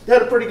 They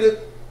had a pretty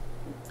good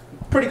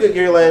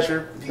year last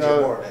year. DJ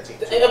Moore on that team.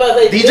 DJ Moore.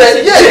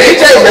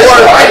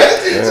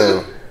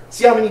 Right?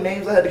 See how many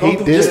names I had to go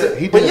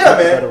through? But yeah,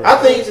 man, I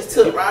think He just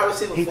took wide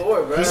receiver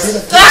forward, bro.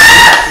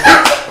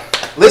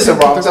 Listen,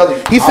 bro, I'm telling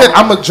you. He said,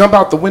 "I'm gonna jump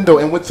out the window,"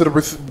 and went to the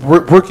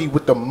rookie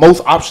with the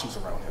most options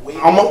around him.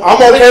 I'm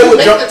okay with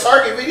the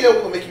target video.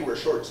 We'll make you wear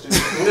shorts, dude.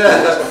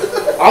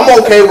 I'm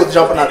okay with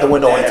jumping out the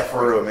window on that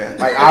for real, man.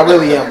 Like I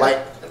really am. Like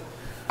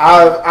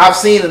I've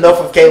seen enough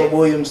of Caleb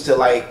Williams to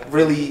like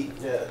really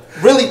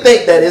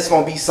think that it's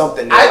gonna be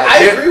something. I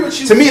agree with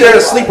you. To me, they're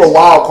a sleeper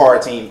wild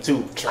card team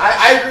too.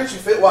 I agree with you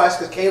fit wise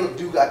because Caleb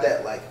do got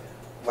that like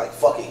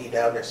fuck it, he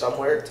down there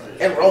somewhere.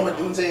 And Roman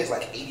Dunze is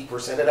like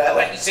 80% of that.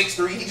 Like he's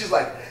 6'3", he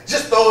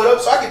just throw it up.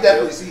 So I can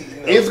definitely see.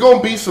 It's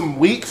gonna be some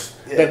weeks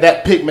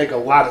that pick make a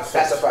lot of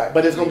sense. That's a fact.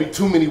 But it's gonna be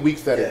too many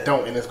weeks that it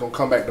don't, and it's gonna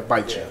come back to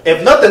bite you.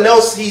 If nothing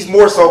else, he's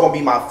more so gonna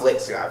be my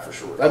flex guy for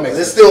sure. That makes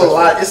it's sense. still a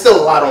lot. It's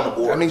still a lot on the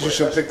board. That means you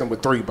should have picked them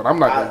with 3, but I'm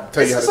not gonna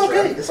tell you how to okay.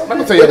 draft. It's I'm okay.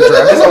 not gonna tell you how to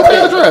draft. It's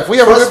okay to draft. We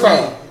have a good Trust me.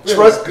 time.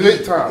 Trust me.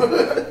 Good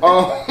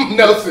time.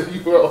 Nelson, you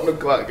were on the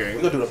clock game.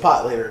 We're gonna do the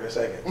pot later in a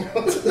second.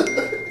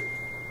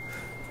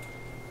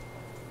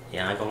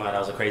 Yeah, I ain't gonna lie, that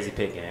was a crazy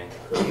pick, gang.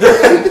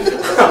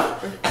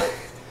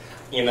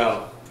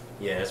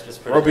 Yeah, it's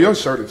just pretty. Roby, your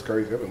shirt is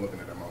crazy. I've been looking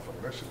at that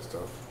motherfucker. That shit's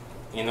tough.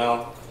 You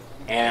know,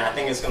 and I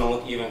think it's gonna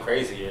look even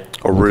crazier.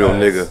 A real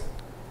because nigga.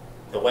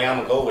 The way I'm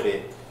gonna go with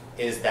it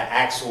is the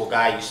actual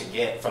guy you should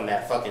get from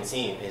that fucking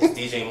team is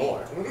DJ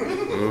Moore.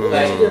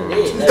 That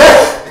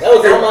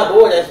was on my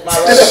board. That's my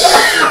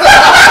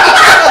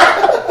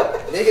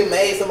right. Nigga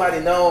made somebody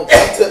known.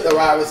 He took the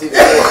wide receiver.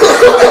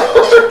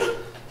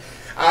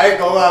 I ain't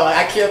gonna lie, like,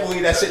 I can't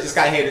believe that shit just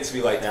got handed to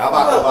me like that. I'm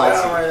not gonna lie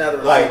to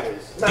you.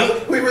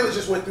 Like, we really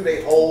just went through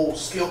their whole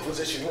skill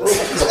position room.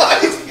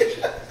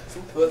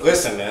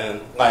 Listen, man,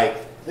 like,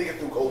 nigga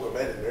threw Golden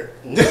Man in there.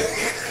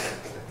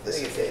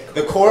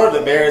 The core of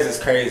the Bears is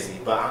crazy,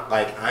 but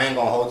like, I ain't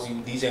gonna hold you.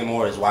 DJ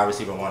Moore is wide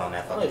receiver 1 on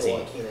that fucking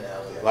team.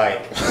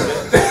 Like,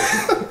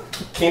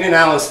 Keenan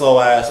Allen, slow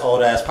ass,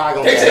 old ass,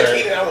 probably gonna get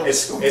hurt.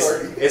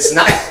 It's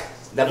not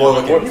that boy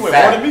looking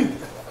fat.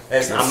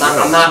 I'm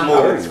not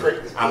moved.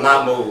 I'm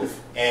not moved.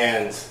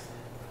 And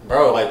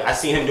bro, like, I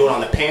seen him do it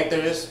on the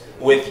Panthers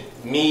with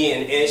me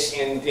and Ish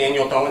and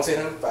Daniel throwing to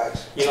him.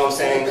 You know what I'm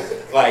saying?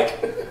 Like,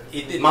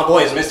 my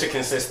boy is Mr.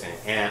 Consistent,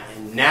 and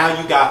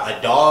now you got a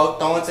dog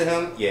throwing to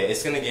him. Yeah,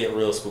 it's gonna get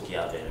real spooky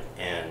out there.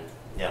 And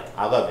yeah,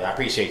 I love it. I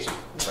appreciate you.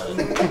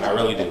 I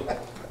really do.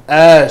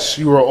 Ash,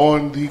 you are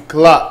on the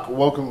clock.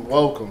 Welcome.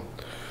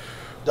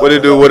 What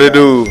it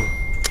do?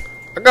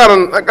 I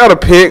got a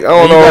pick. I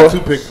don't know. You got 2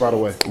 picks, by the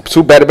way.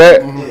 2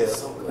 back-to-back? Yeah.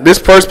 This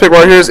first pick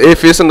right here is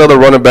if it's another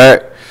running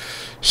back.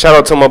 Shout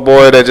out to my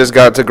boy that just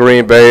got to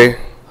Green Bay,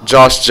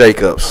 Josh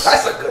Jacobs.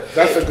 That's a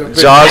good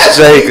pick. Josh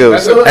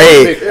Jacobs.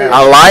 Hey, pick.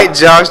 I like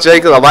Josh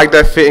Jacobs. I like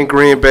that fit in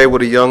Green Bay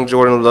with a young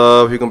Jordan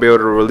Love. He gonna be able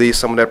to release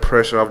some of that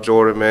pressure off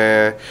Jordan,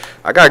 man.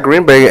 I got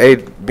Green Bay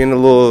being a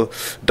little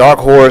dark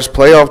horse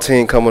playoff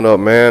team coming up,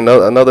 man.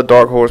 Another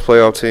dark horse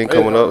playoff team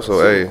coming up. So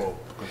hey,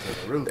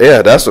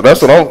 yeah, that's what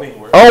I'm.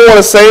 I don't want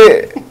to say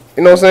it,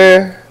 you know what I'm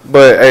saying?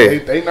 But hey,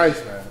 they nice,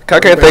 man. I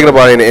can't think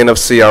about any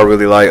NFC I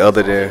really like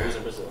other than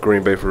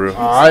Green Bay for real.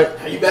 All right.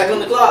 Are you back on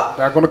the clock?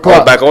 Back on the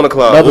clock. Oh, back on the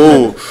clock. Another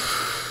Ooh.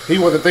 He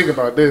wasn't thinking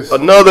about this.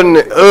 Another,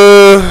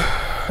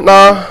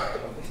 nah.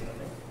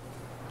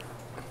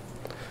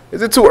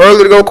 Is it too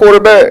early to go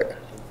quarterback?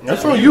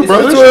 That's on you,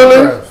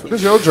 brother. This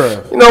is your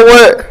draft. You know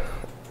what?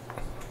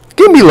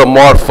 Give me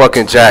Lamar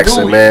fucking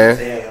Jackson, man.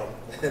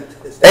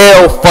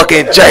 L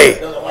fucking J.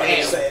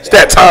 It's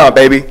that time,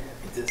 baby.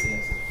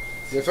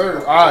 Yes,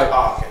 sir.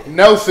 All right.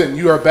 Nelson,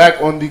 you are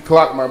back on the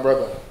clock, my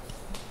brother.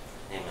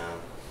 Hey, man.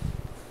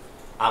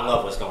 I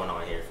love what's going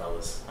on here,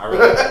 fellas. I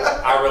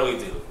really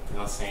do. You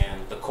know what I'm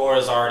saying? The core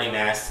is already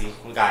nasty.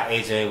 We got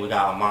AJ, we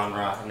got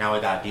Amon-Ra, now we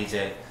got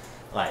DJ.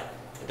 Like,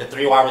 the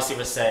 3 wide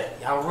receiver set,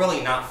 y'all really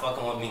not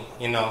fucking with me,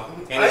 you know?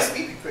 And I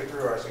think you pick 3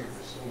 wide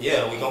receivers.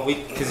 Yeah,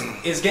 because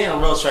it's getting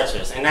real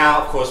treacherous. And now,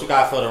 of course, we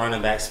got to fill the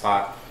running back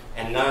spot.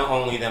 And not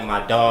only that,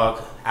 my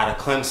dog out of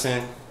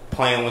Clemson,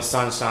 playing with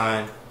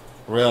Sunshine,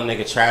 real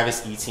nigga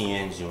Travis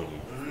Etienne Jr.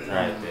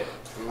 Right there.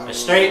 A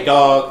straight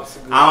dog.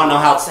 I don't know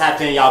how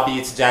tapped in y'all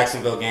be to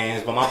Jacksonville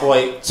games, but my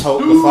boy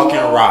tote the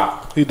fucking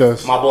rock. He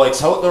does. My boy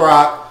tote the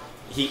rock.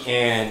 He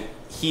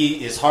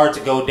is hard to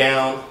go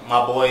down.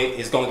 My boy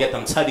is gonna get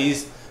them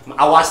tutties.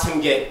 I watched him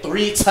get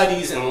 3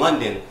 tutties in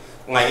London.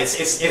 Like,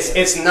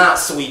 it's not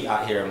sweet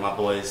out here, my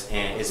boys,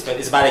 and it's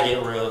about to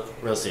get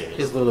real serious.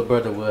 His little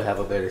brother will have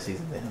a better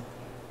season than him.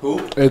 Who?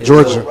 At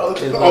Georgia.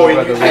 His little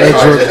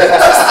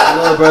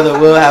brother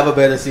will have a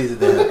better season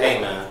than him. Hey,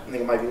 man.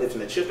 Nigga might be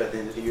lifting a chip at the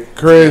end of the year.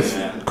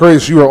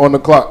 Chris, you are on the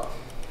clock.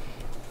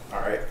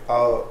 All right.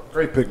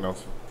 Great pick,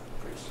 Nelson.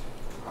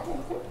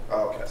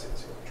 Oh, okay, I see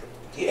this.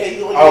 Yeah,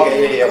 you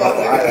Okay,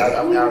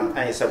 yeah.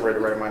 I ain't separated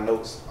right in my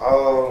notes.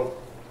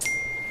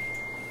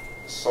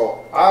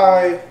 So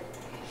let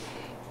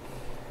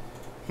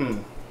me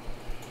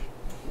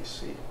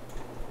see.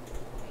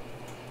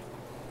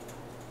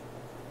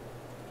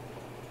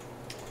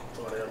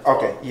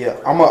 Okay, yeah.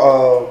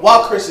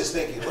 While Chris is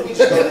thinking, let me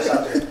just throw this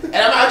out there. And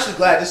I'm actually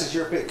glad this is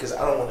your pick because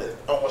I don't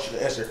want you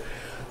to answer.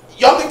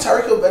 Y'all think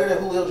Tyreek Hill better than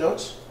Julio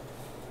Jones?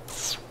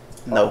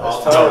 No.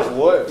 As far as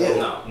what?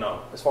 Yeah.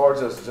 No. As far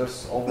as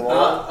just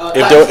overall,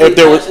 If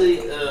there was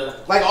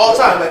like all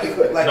time,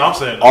 like No, I'm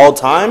saying all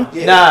time.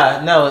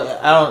 Yeah. no,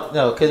 I don't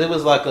know, because it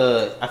was like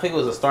I think it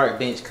was a start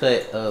bench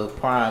cut of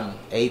prime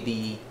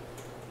AB,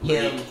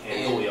 him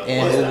and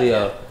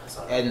Julio,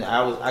 and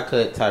I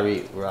cut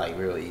Tyreek like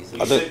real easy.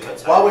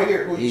 While we're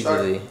here, who you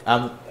Easily, starting?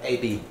 I'm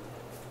AB.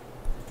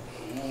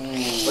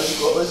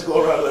 Let's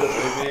go around a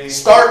little bit.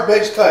 Start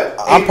bench cut.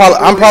 I'm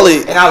probably,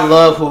 And I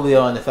love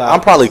Julio on the Falcons.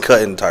 I'm probably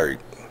cutting Tyreek.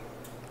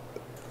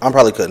 I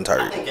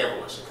think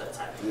everyone should cut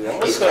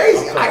Tyreek. He's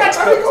crazy. I got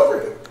Tyreek over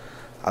him.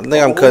 I think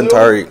I'm cutting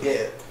Tyreek.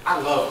 Yeah. I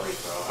love Rick,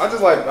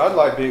 bro. I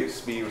like big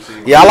speed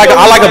receivers. Yeah, I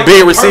like a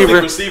big receiver.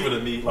 Perfect receiver to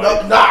me.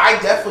 Like, No, I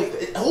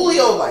definitely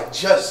Julio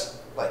just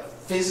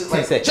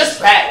physically just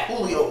bad.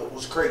 Julio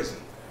was crazy.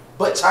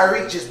 But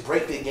Tyreek just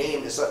break the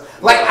game and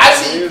stuff. Like, I've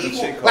seen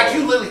people, like,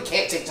 you literally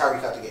can't take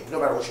Tyreek out the game, no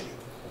matter what you do.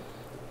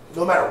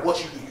 No matter what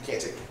you do, you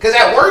can't take it. Because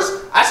at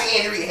worst, I see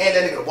Andy Reid hand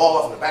that nigga the ball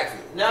off in the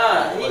backfield.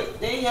 Nah,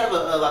 didn't he have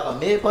a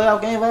mid playoff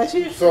game last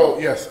year? So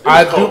yes,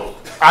 I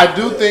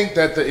do think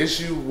that the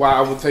issue why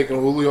I was taking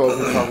Julio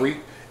over Tyreek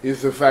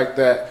is the fact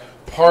that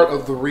part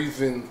of the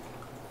reason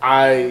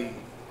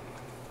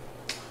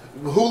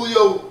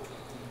Julio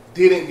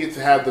didn't get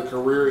to have the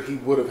career he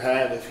would have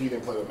had if he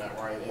didn't play with Matt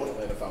Ryan and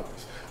Atlanta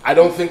Falcons. I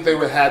don't think they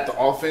would have had the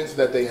offense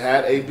that they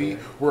had, AB,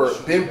 where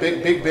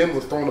Big Ben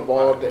was throwing the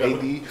ball to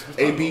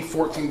AB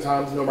 14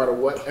 times no matter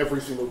what, every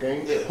single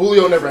game. Yeah.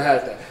 Julio never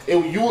had that.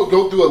 You would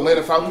go through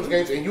Atlanta Falcons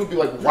games and you would be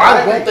like,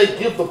 why won't they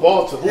give the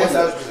ball to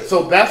Julio?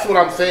 So that's what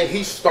I'm saying.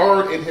 He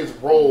starred in his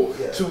role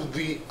to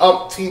the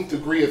umpteenth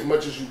degree as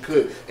much as you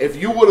could. If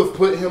you would have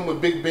put him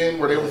with Big Ben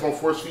where they was going to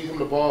force feed him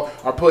the ball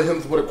or put him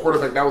with a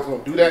quarterback that was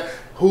going to do that,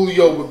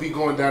 Julio would be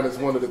going down as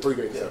one of the three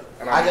greats. Yeah.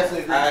 And I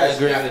definitely agree. I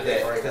agree with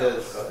that. Right now.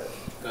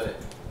 Go ahead.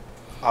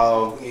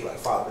 We need like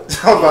 5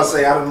 minutes. I was about to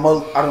say I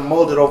done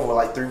molded over with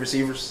like 3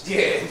 receivers.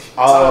 Yeah.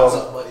 Time's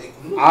up, buddy.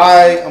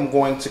 I am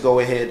going to go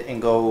ahead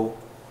and go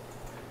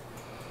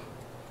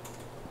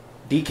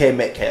DK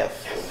Metcalf,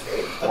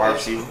 wide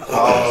receiver.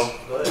 I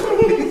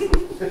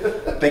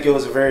think it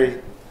was a very.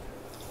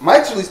 I'm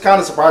actually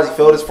kind of surprised he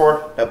fell this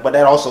far, but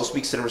that also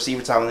speaks to the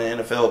receiver talent in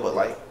the NFL. But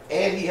like,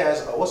 and he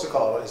has what's it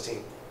called on his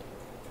team?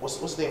 What's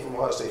the name from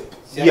Ohio State?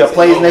 Yeah,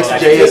 plays next to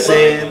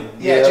JSN.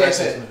 Yeah,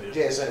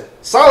 JSN.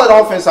 Solid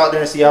offense out there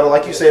in Seattle.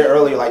 Like you said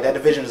earlier, like that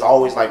division is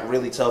always like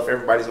really tough.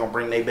 Everybody's gonna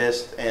bring their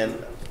best,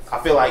 and I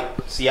feel like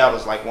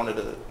Seattle's like one of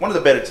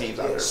the better teams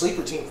out there.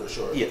 Sleeper team for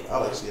sure. Yeah, I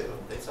like Seattle.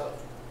 They tough.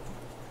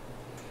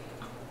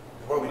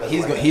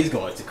 He's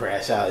going to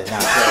crash out and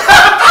not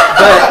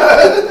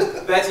play.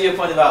 But back to your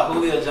point about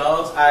Julio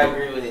Jones, I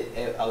agree with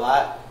it a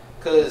lot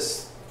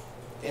because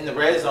in the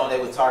red zone they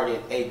would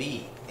target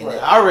AB. In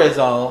our red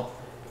zone,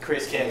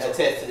 Chris can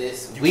attest to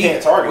this. We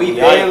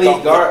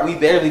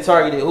barely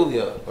targeted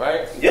Julio,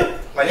 right? Yeah,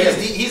 like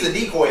he's a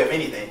decoy if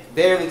anything.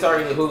 Barely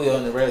targeted Julio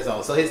in the red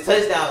zone, so his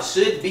touchdown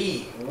should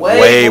be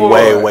way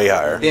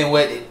higher than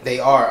what they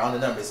are on the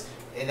numbers,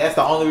 and that's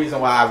the only reason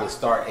why I would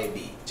start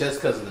AB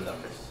just because of the numbers.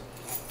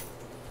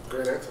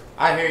 Great answer.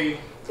 I hear you.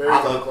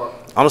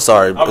 I'm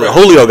sorry, but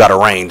Julio got a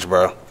range,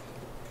 bro.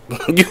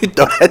 You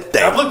throw that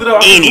thing I've looked it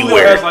up. anywhere.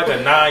 Julio has like a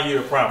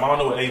 9-year prime. I don't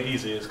know what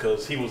AB's is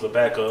because he was a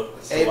backup.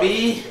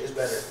 AB is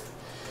better.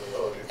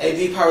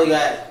 AB probably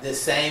got the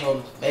same,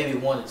 or maybe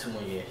 1 or 2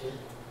 more years.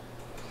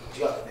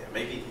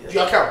 Maybe. Do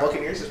y'all count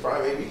Buccaneers as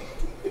prime, maybe?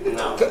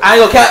 No. I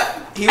ain't gonna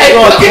count. He was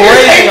going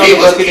crazy on the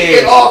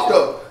Buccaneers. Off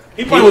though.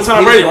 He played with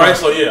Tom Brady, right?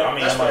 So yeah, I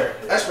mean, that's fair.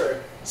 That's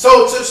fair.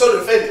 So to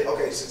defend it,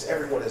 okay, since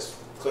everyone has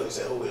clearly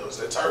said Julio is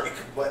the target,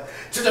 but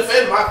to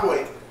defend my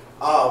point,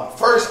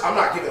 first I'm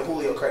not giving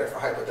Julio credit for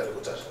hypothetical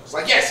touchdowns.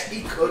 Like, yes,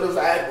 he could have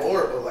had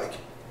more, but like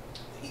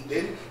he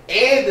didn't.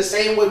 And the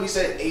same way we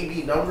said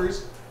AB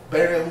numbers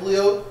better than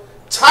Julio,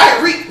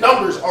 Tyreek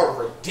numbers are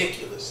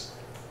ridiculous,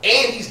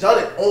 and he's done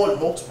it on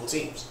multiple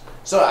teams.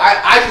 So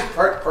I just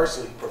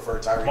personally prefer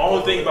Tyreek. My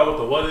only thing about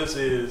what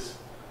is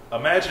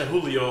imagine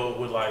Julio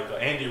with like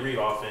an Andy Reid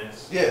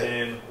offense,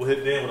 and with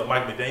a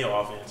Mike McDaniel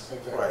offense,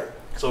 right?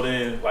 So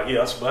then, like, yeah,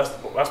 that's from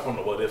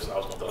the what ifs. I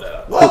was gonna throw that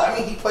out. Well, I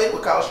mean, he played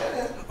with Kyle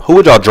Shanahan. Who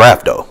would y'all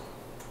draft though?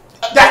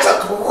 That's a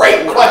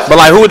great question. But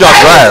like, who would y'all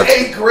draft?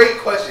 That's a great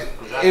question.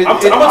 I'm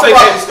probably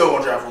still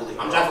gonna draft Julio.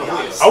 I'm drafting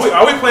Julio.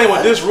 Are we playing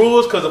with this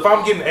rules? Because if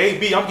I'm getting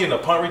AB, I'm getting a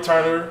punt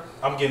returner,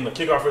 I'm getting a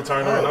kickoff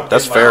returner. And I'm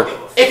That's fair.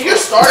 If you're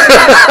starting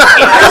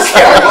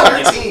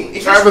your team,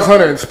 Travis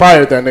Hunter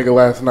inspired that nigga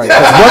last night.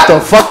 What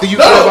the fuck do you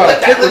care about a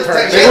kick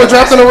return? They were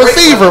drafting a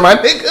receiver, my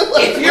nigga.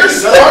 If you're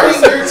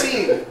starting your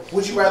team,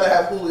 would you rather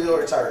have Julio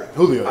or Tyreek?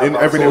 Julio, in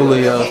every day.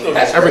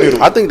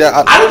 I think that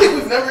I don't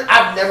think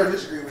I've never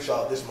disagreed with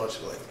y'all this much.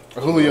 Like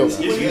Julio.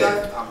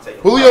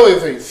 Julio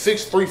is a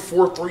 6'3",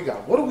 4'3" guy.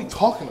 What are we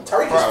talking about?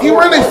 He Tyreek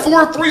ran a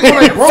 4'3"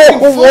 on a broken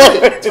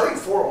foot. Tyreek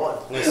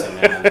 4-1. Listen,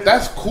 man.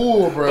 That's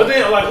cool, bro. But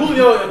then, like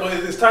Julio,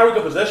 is Tyreek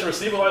a possession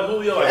receiver like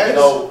Julio? Like, Yes.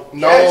 No.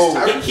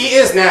 Yes, He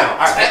is now.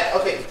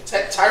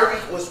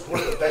 Tyreek was one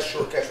of the best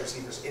short catch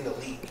receivers in the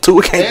league.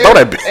 Tua can't throw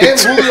that bitch. And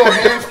Julio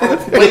hands are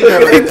way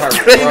better than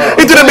Tyreek.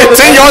 He did have been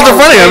 10 yards in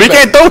front of him. He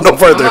can't throw no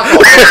further.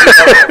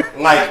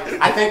 Like,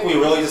 I think we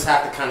really just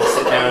have to kind of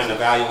sit down and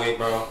evaluate,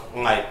 bro.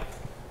 Like,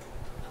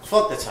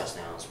 fuck the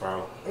touchdowns,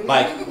 bro.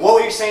 Like, what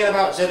were you saying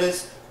about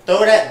Jitters?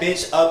 Throw that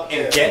bitch up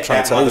and get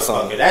that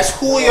motherfucker. That's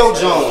Julio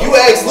Jones. You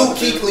asked Luke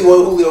Kuechly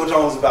what Julio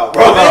Jones is about,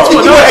 bro.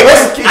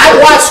 I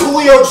watched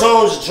Julio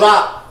Jones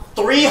drop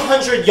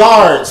 300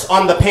 yards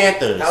on the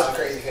Panthers. That was a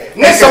crazy game.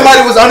 And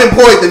somebody was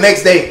unemployed the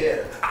next day. Yeah.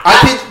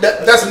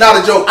 That's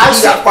not a joke.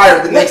 He got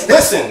fired the next day.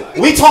 Listen,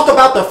 we talk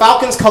about the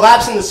Falcons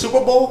collapsing the Super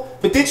Bowl,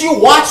 but did you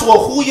watch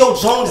what Julio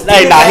Jones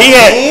did?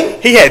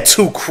 He had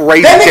 2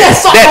 crazy That nigga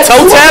catches. sucked That like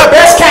toe 2 of tap, the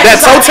best catches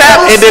I've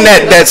ever and then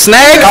seen. that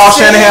snag. Kyle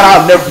Shanahan,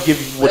 I'll never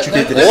forgive you for what you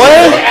did to this.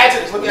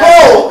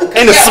 Bro,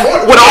 And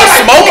with all the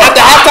smoke at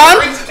the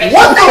halftime.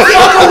 what the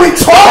fuck are we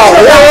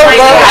talking about right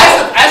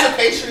now? As a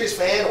Patriots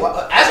fan,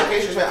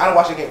 I don't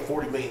watch the game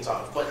 40 million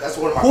times, but that's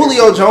one of my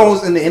Julio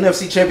Jones in the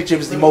NFC Championship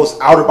is the most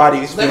outer body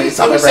experience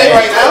I've Let me ever say had.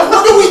 right now,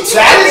 that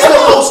is the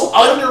most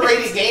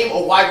underrated game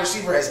a wide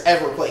receiver has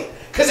ever played.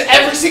 Because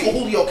every single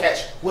Julio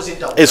catch was in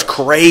double. It's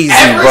crazy,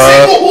 Every bro.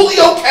 single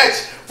Julio catch,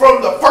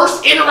 from the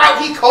first in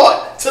route he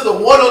caught to the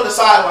one on the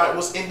sideline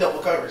was in double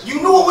coverage. You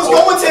knew it was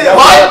going to him.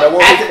 That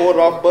one he pulled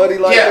off Buddy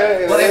like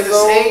that. But at the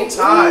same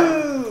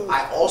time,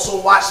 I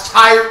also watched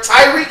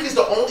Tyreek is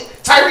the only.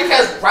 Tyreek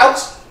has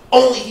routes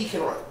only he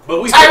can run.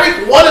 But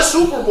Tyreek won a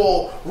Super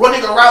Bowl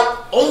running a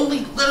route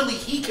only literally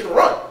he can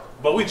run.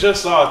 But we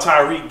just saw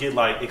Tyreek get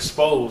like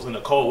exposed in the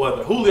cold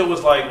weather. Julio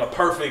was like a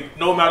perfect,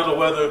 no matter the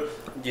weather.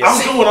 Yeah.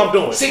 I'm doing what I'm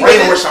doing. This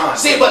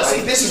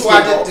is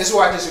why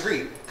I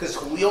disagree. Because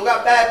Julio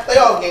got bad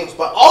playoff games,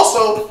 but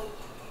also,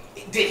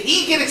 did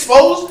he get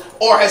exposed,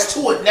 or has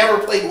Tua never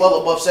played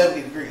well above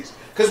 70 degrees?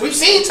 Because we've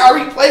seen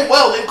Tyreek play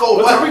well in cold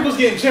weather. Tyreek was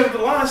getting jammed at the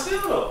line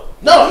still, though.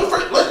 No,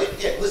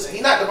 listen,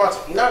 he's not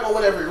Devontae. He's not going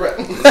to win every rep.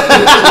 You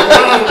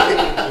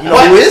know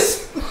who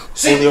is?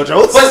 Julio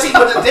Jones. But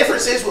the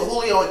difference is with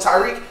Julio and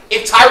Tyreek,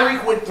 if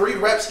Tyreek win 3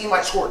 reps, he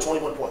might score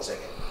 21 points a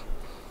game.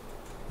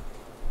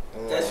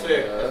 That's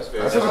fair. That's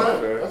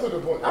a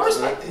good point. I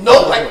respect it.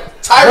 No, like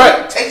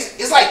Tyreek takes.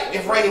 It's like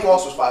if Randy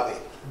Moss was 5'8".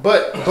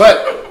 But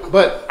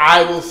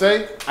I will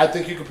say, I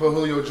think you could put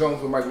Julio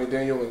Jones with Mike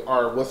McDaniel and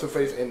what's the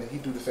face, and he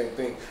do the same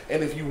thing.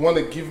 And if you want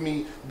to give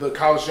me the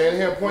Kyle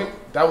Shanahan point,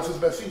 that was his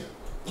best season.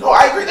 No,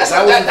 I agree.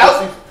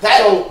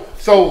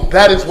 So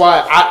that is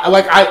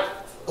why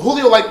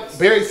Julio, like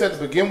Barry said to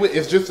begin with,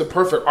 is just the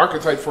perfect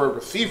archetype for a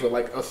receiver,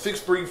 like a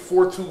 6'3",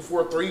 4'2",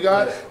 4'3"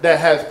 guy that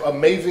has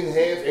amazing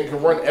hands and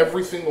can run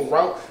every single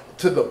route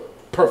to the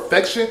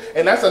perfection.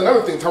 And that's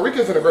another thing. Tyreek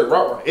isn't a great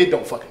route runner. It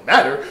don't fucking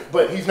matter,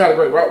 but he's not a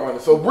great route runner.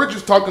 So we're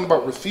just talking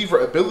about receiver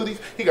abilities.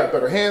 He got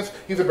better hands.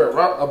 He's a better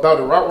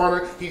route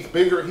runner. He's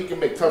bigger. He can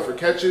make tougher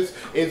catches.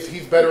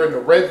 He's better in the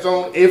red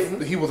zone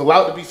if he was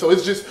allowed to be. So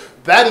it's just,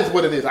 that is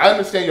what it is. I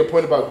understand your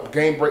point about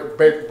breaking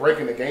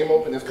the game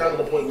open. It's kind of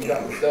the point we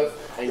got with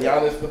Steph and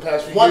Giannis the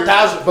past few years.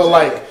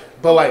 1,000%.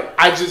 But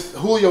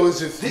Julio is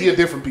just, he a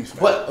different piece,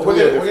 man. But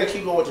we're gonna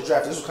keep going with the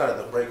draft. This was kind of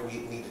the break we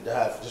needed to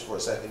have just for a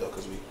second though,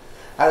 because we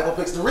had to go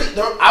picks.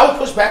 I would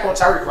push back on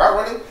Tyreek route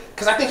running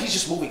because I think he's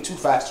just moving too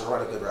fast to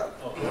run a good route.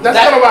 Okay. That's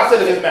kind of why I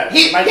said it didn't matter.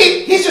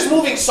 He's just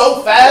moving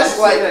so fast.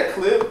 Like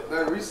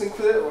that recent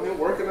clip when him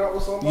working out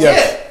with somebody.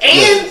 Yes. Yeah,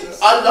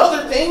 and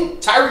another thing,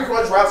 Tyreek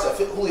runs routes that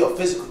Julio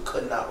physically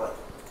could not run.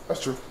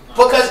 That's true.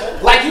 Because,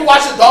 like, you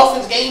watch the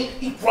Dolphins game,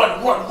 he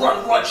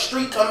run,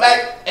 street, come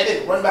back, and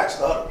then run back to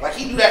the huddle. Like,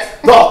 he do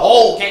that the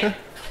whole game.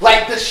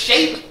 Like, the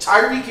shape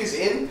Tyreek is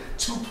in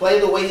to play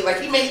the way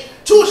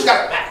Tua just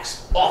got the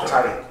max off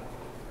Tyreek.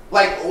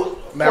 Like,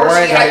 Matt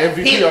Ryan got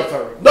MVP off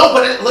Tyreek. No,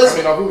 but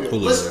listen,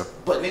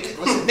 but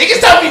niggas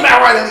tell me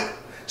Matt Ryan elite.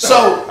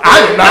 So,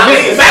 I am not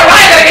niggas. Matt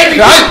Ryan got an MVP.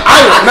 I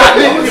am not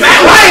niggas.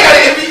 Matt Ryan got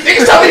an MVP.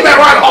 Niggas tell me Matt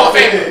Ryan Hall of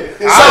Fame.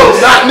 So,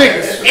 not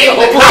niggas. I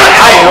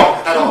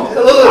am.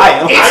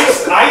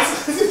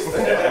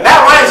 Matt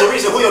Ryan's the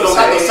reason Julio don't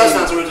have those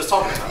touchdowns we were just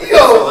talking about.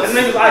 His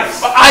name is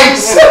Ice.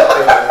 Ice.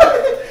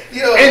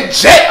 And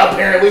Jet,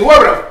 apparently.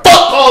 Whoever the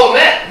fuck called him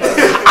that.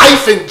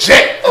 Ice and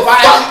Jet. If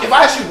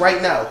I ask you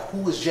right now,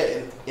 who is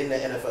Jet in the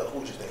NFL, who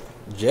would you think?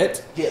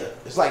 Jet? Yeah.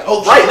 It's like,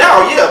 oh, right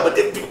now, yeah, but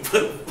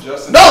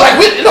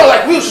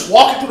we was just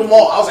walking through the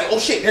mall. I was like, oh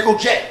shit, there go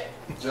Jet.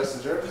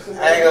 Justin Jefferson.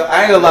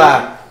 I ain't gonna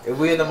lie. If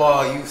we in the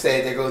mall, you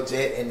say there go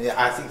Jet, and then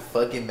I see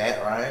fucking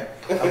Matt Ryan,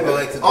 I'm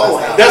going to.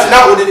 That's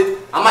not what it is.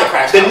 I might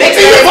crash. The Knicks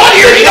even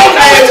funnier. He don't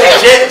know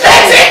Jet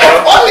Jones.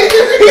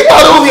 He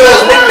thought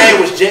Julio's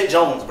nickname was Jet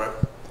Jones, bro.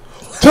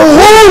 To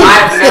who?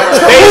 I've never.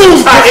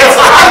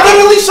 I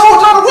literally showed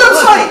y'all the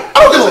website.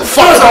 I don't give a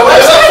fuck about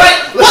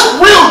that.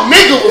 What real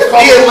nigga was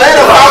called? The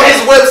Atlanta about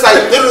his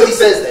website literally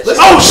says that.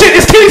 Oh shit,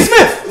 it's Kenny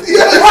Smith.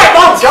 Right,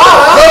 no, John.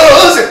 No,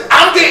 listen.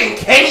 I'm getting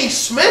Kenny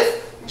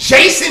Smith,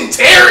 Jason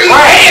Terry,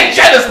 and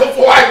Jettis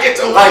before I get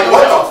to like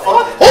what the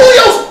fuck?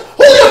 Julio's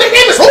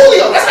nickname is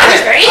Julio. That's not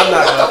his name. I'm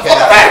not gonna care.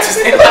 That's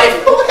his name.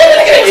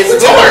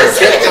 It's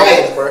Jet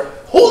Jones, bro.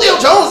 Julio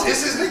Jones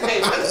is his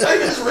nickname. That's not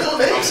his real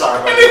name. I'm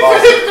sorry, bro.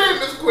 His name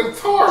is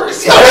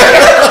Quintaris.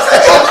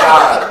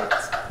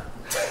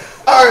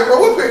 All right, bro.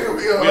 What pick are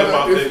we on?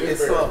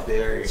 It's so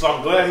very. So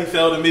I'm glad he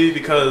fell to me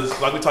because,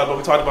 like we talked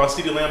about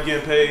CeeDee Lamb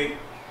getting paid.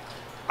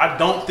 I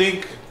don't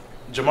think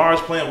Jamar's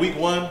playing week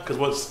 1 because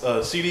what's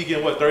CD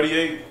getting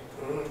 38?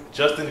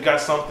 Justin got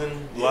something.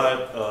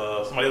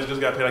 Somebody else just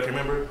got paid. I can't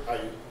remember.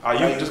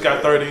 Ayuk just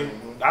got 30.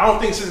 I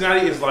don't think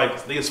Cincinnati is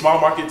they a small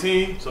market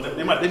team, so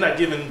they're not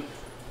giving.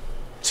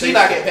 T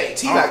not getting paid.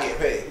 T not getting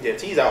paid. Yeah,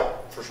 T's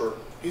out for sure.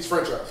 He's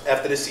franchised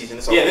after this season.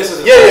 It's this is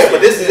but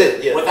this is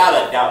it. Yeah. Without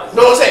a doubt.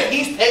 No, I'm saying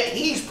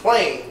he's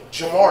playing.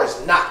 Jamar is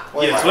not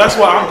playing. Yeah, so that's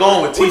why I'm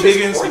going with T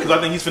Higgins because I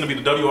think he's going to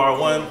be the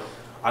WR1.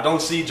 I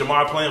don't see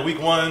Jamar playing week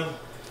 1.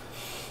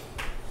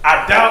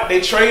 I doubt they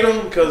trade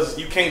him because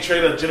you can't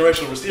trade a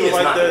generational receiver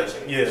like that.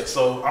 Yeah,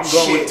 so I'm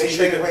going with T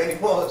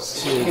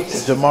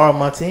Higgins. Jamar on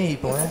my team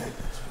playing.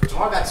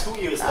 Jamar got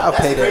 2 years left.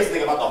 That's the crazy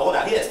thing about the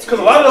holdout. He has 2 years. Because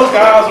a lot of those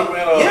guys are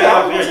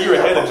they're a year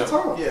ahead of him.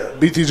 Yeah.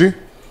 BTG?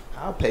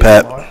 I'll pay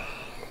Pat. Jamar.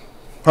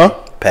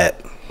 Huh?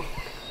 Pat.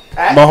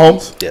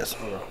 Mahomes? Yes.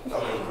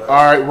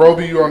 All right,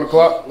 Roby, you're on the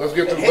clock. Let's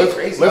get to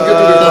this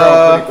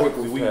round pretty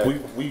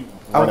quickly.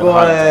 I'm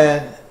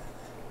going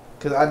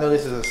because I know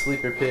this is a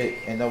sleeper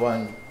pick and no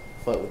one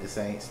fuck with the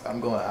Saints. I'm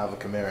going Alvin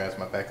Kamara as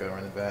my backup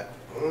running back.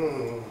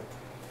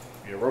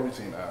 Yeah, Roby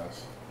seen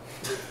eyes.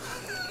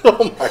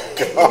 Oh my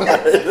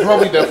god.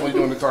 Roby definitely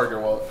doing the target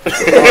walk.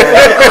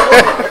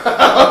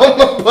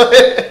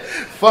 But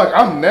fuck,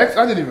 I'm next.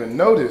 I didn't even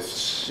notice.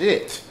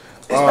 Shit.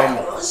 I'm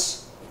not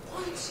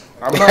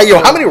Hey,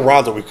 yo, how many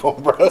rounds are we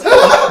going, bro?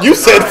 You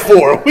said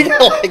 4. We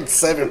got like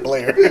 7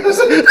 players.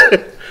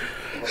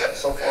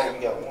 So far, we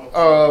got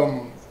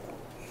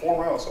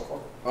 4 rounds so far.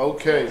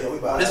 Okay.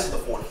 This is the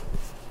 4th.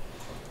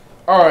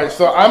 All right,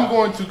 so I'm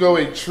going to go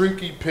a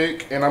tricky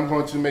pick, and I'm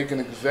going to make an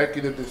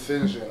executive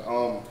decision.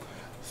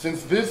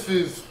 Since this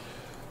is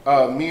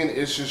me and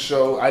Ish's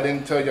show, I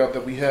didn't tell y'all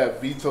that we have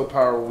veto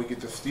power where we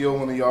get to steal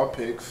one of y'all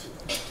picks.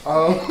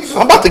 I'm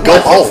about to go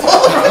home.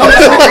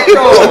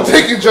 I'm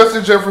taking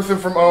Justin Jefferson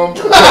from Yo,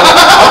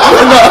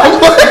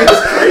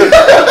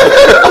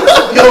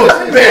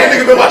 man, that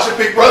nigga been watching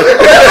Big Brother.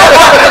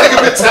 That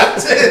nigga been top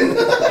 10.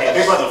 Hey,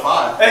 Big Brother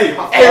 5. Hey,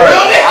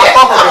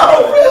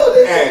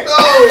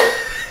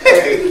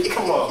 Hey,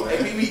 come on,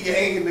 man. we be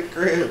gang in the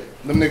crib.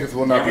 Them niggas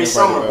will not Every be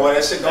summer, invited boy,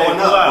 back. that shit going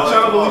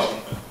up. Boy.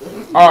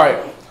 All right.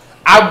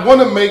 I want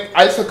to make.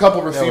 It's a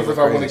couple was a receivers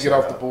I want to crazy get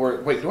off shot. the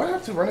board. Wait, do I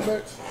have 2 running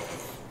backs?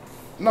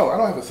 No, I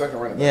don't have a second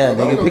running back. Yeah, I'm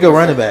gonna nigga, go pick get a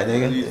running second.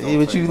 back, nigga.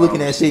 What you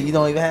looking at shit you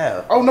don't even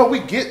have? Oh no, we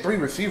get 3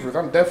 receivers.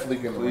 I'm definitely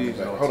getting a running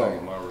back. Hold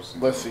on.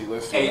 Let's see.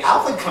 Hey,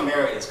 Alvin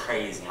Kamara is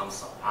crazy. I'm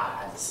sorry.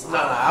 I just.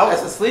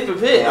 That's a sleeper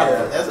pick.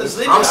 That's a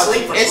sleeper. I'm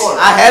sleeper.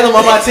 I had him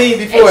on my team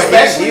before.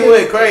 He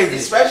went crazy.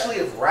 Especially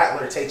if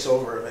Rattler takes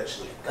over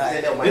eventually.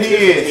 He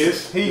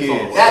is.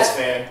 That's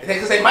fair.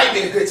 Because they might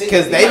be a good team.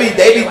 Because they be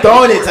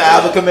throwing it to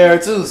Alvin Kamara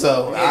too.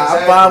 So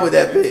I'm fine with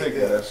that pick. Take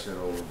that shit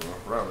over,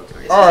 bro.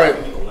 All right.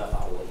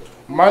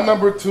 My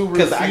number 2 receiver.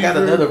 Because I got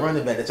another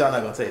running back that y'all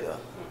not gonna take though.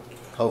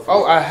 Hopefully.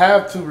 Oh, I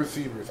have 2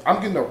 receivers. I'm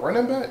getting a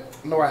running back?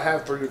 No, I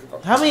have 3.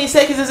 How many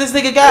seconds does this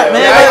nigga got,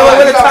 man? Yeah,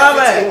 Where the you got time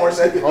 15 at? more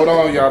seconds. Hold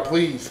on, y'all.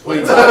 Please.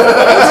 Actually,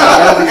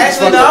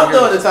 no, I'm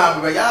doing the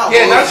timer, but y'all.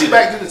 Yeah, now you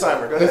back to the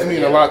timer. Go This ahead.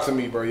 means a lot to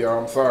me, bro, y'all.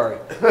 I'm sorry.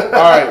 All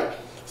right.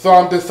 So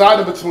I'm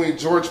deciding between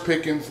George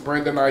Pickens,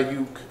 Brandon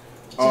Ayuk.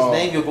 Just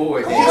name your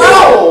board.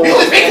 No! You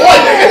just pick one,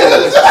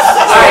 nigga.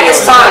 Alright,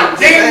 it's time.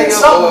 Ding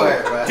something.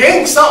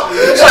 Ding something.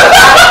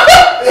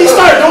 He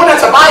started doing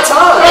that to buy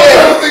time.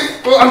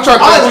 I'm trying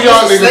to think who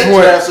y'all niggas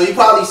want. So you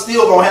probably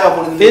still gonna have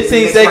one of them.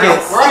 15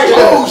 seconds. Right.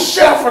 Oh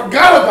shit! I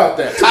forgot about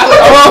that.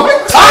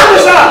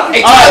 Timer's up.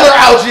 Hey, Tyler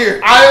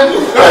Algier. I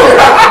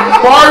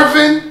am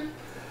Marvin.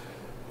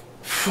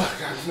 Fuck,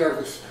 I was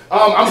nervous.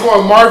 I'm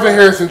going Marvin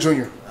Harrison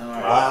Jr.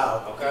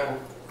 Wow. Okay.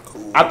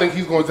 I think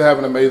he's going to have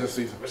an amazing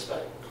season.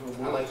 Respect.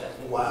 I like that.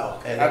 Wow.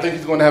 And I think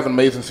he's going to have an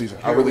amazing season.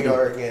 I here really we do.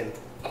 are again.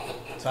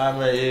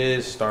 Timer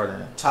is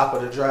starting. Top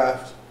of the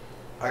draft.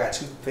 I got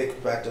 2 picks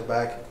back to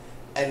back.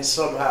 And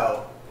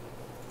somehow,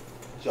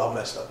 y'all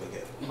messed up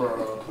again.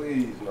 Bro,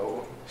 please,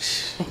 no.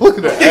 Look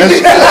at that.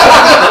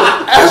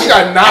 Ash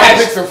got 9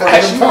 picks in front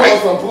of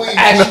him. Please,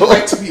 As no. you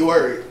like to be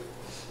worried.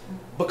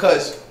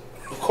 Because,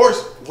 of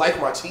course, like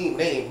my team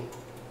name,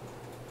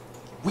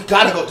 we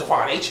got to go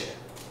Devon Achane.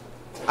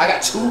 I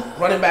got 2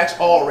 running backs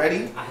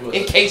already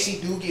in case he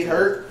do get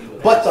hurt.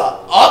 But the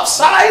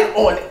upside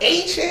on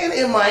Achane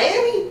in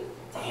Miami,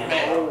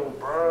 man,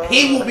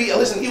 he will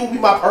be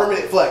my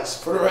permanent flex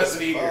for the rest of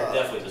the year.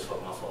 Definitely just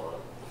fucked my phone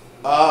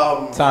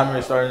up. Timer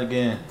is starting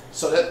again.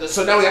 So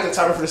now we got the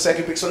timer for the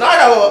second pick. So now I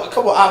got a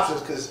couple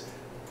options because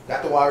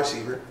got the wide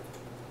receiver,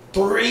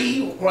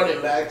 3 running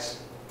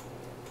backs.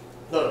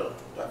 No,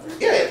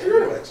 3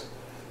 running backs.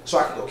 So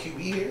I can go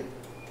QB here,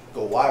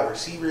 go wide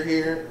receiver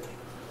here.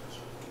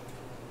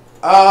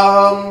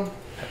 I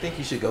think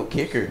you should go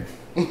kicker.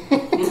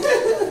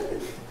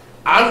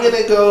 I'm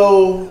gonna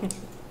go.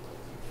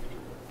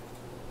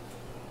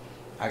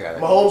 I got it.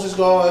 Mahomes is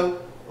gone.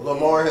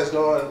 Lamar has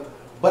gone.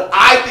 But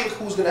I think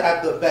who's gonna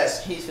have the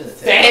best He's finna take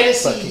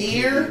fantasy fucking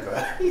year, QB,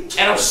 bro.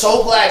 and I'm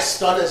so glad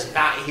Stunner's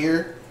not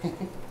here.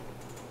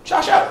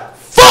 Josh Allen.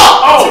 Fuck!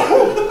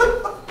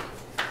 Oh!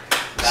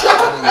 Josh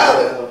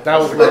Allen. That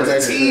was a Put great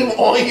the team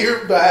on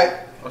your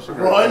back.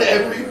 Run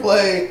every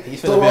play. He's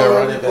finna be a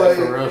running back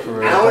for real, for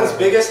real. Allen's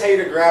biggest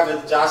hater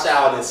grabbing Josh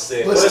Allen is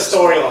sick. What a Listen,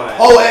 storyline.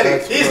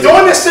 Poetic. He's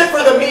doing this shit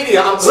for the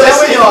media. I'm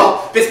telling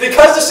y'all. It's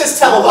because this shit's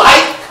televised.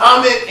 Like,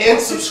 comment,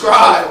 and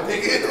subscribe,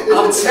 nigga.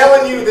 I'm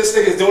telling you, this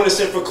nigga's doing this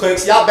shit for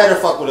clicks. Y'all better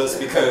fuck with us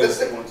because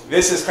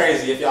this is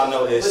crazy. If y'all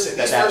know this, Listen,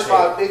 these first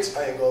 5 picks,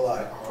 I ain't gonna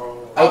lie.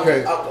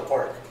 Okay. Out the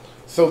park.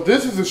 So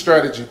this is a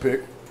strategy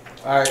pick.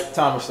 All right,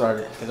 timer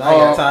started. Because I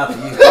ain't got time for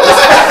you.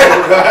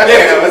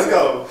 Yeah, let's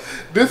go.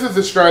 This is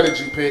a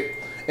strategy pick.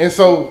 And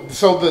so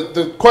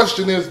the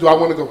question is, do I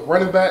want to go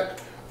running back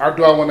or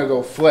do I want to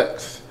go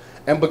flex?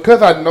 And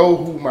because I know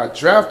who my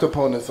draft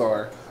opponents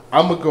are,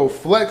 I'm going to go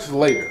flex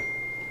later.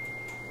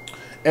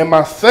 And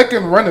my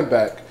second running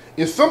back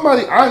is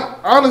somebody I'm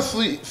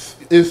honestly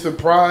is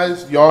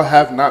surprised y'all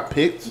have not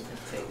picked.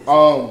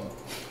 But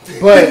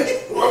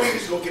Well, we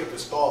just gonna get up and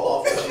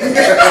stall off.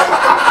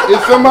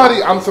 it's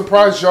somebody I'm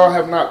surprised y'all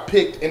have not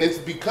picked, and it's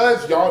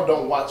because y'all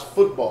don't watch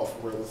football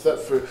for real,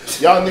 except for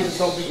y'all niggas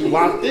don't be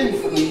locked in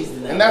for me,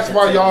 and that's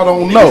why y'all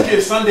don't know.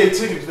 Get Sunday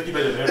tickets, you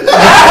better than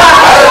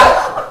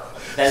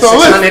So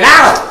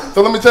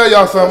let me tell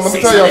y'all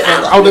something.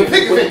 Oh, the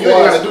pick is it. You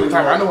ain't gotta do the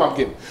timer. I know what I'm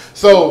getting.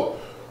 So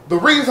the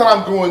reason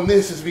I'm going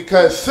this is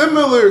because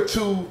similar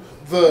to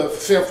the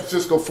San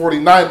Francisco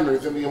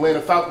 49ers and the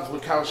Atlanta Falcons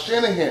with Kyle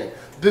Shanahan,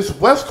 this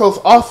West Coast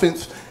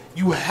offense,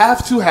 you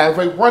have to have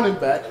a running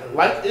back,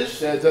 like Ish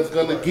says, that's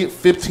going to get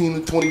 15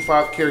 to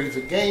 25 carries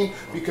a game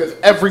because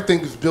everything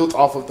is built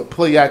off of the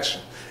play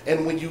action.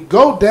 And when you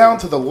go down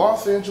to the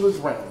Los Angeles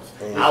Rams,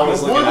 if you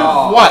would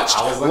have watched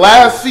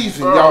last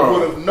season, y'all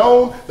would have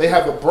known they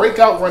have a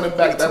breakout running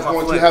back that's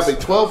going to have a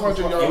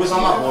 1,200 yard season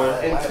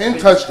and 10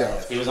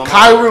 touchdowns.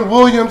 Kyron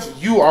Williams,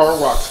 you are a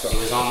rock star. He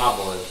was on my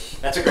board.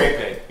 That's a great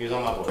pick. He was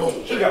on my board.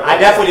 I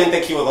definitely didn't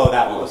think he would go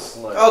that low.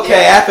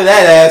 Okay, after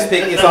that ass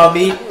pick, it's on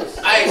me.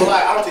 I ain't gonna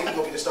lie, I don't think he's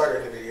gonna be the starter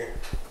at the end of the year.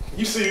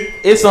 You see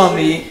it? It's on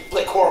me.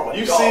 Blake Corum.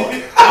 You see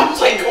it? I'm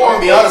Blake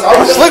Corum. To be honest,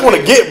 I'm slick when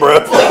to get,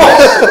 bro.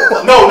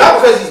 No, not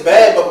because he's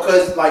bad, but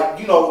because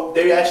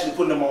they're actually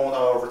putting him on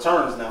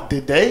returns now.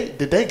 Did they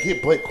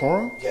get Blake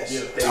Corum? Yes.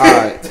 All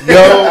right,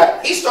 yo.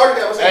 He started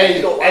that.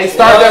 Hey,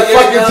 start that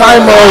fucking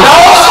time mode.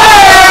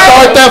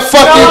 Start that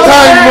fucking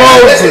time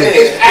mode.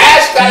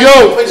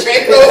 Yo,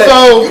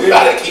 so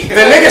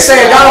the nigga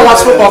saying y'all don't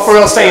watch football for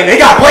real, saying they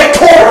got Blake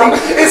Corum.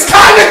 It's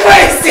kind of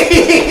crazy.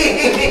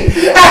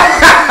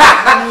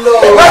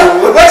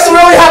 Let's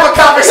really have a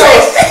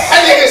conversation.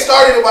 That nigga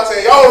started it by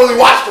saying y'all don't really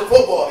watch the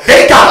football.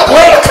 They got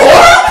Blake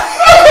Corum.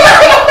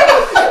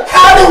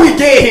 How did we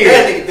get here?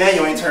 That nigga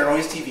Daniel ain't turned on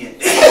his TV in.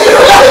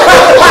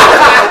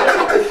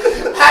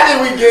 How did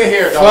we get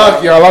here, dog?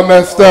 Fuck y'all, I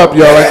messed up,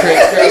 y'all. I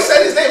can't. He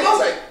said his name. I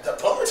was like, the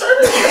punt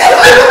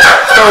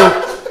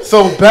returner.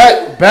 So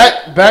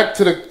back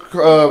to the.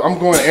 I'm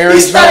going Aaron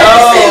Jones.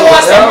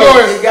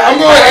 I'm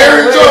going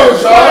Aaron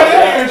Jones.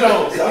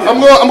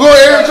 I'm going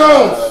Aaron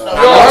Jones.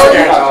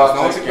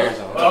 No one took Aaron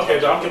Jones. Okay,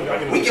 John,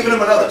 We giving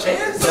him another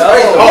chance? No,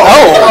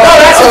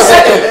 that's the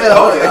second.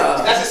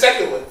 That's the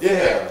second one.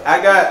 Yeah,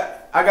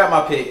 I got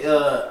my pick.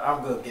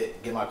 I'm gonna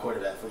get my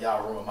quarterback for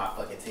y'all ruin my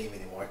fucking team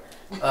anymore.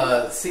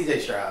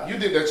 CJ Stroud. You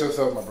did that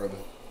yourself, my brother.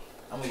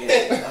 I'm gonna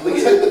get.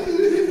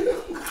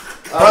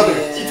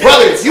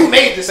 Brother, you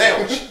made the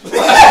sandwich.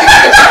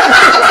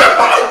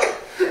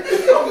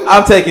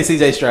 I'm taking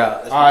CJ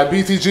Stroud. All right,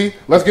 BTG.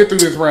 Let's get through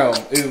this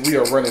round. We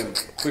are running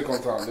quick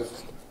on time.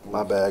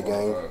 My bad,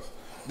 gang.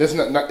 It's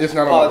not on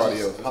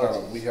nobody else.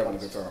 We having a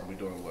good time. We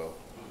doing well.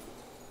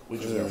 We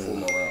just got 4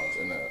 more rounds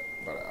and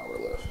about an hour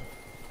left.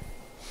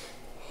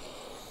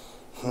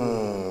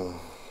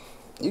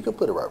 You can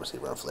put a wide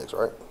receiver on flex,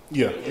 right?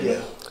 Yeah.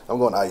 I'm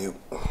going Ayuk.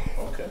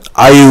 Okay.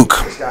 Ayuk.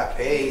 He's got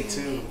paid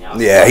too.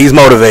 Yeah, he's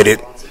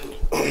motivated.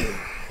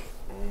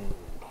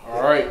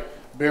 All right,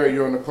 Barry,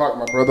 you're on the clock,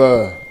 my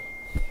brother.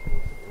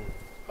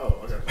 Oh,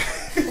 okay.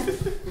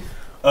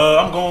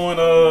 I'm going.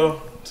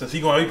 Since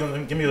he's gonna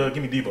give me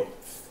Debo.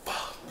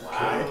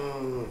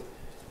 Wow.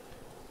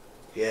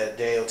 Yeah,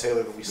 Daniel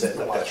Taylor gonna be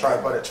setting up that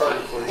tripod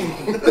target for you.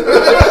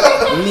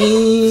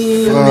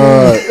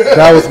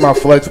 That was my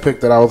flex pick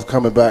that I was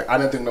coming back. I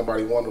didn't think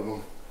nobody wanted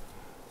him.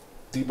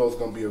 Debo's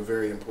gonna be a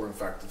very important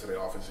factor to the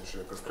offense this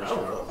year because I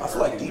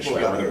feel like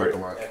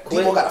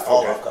Debo got a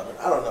fall off coming.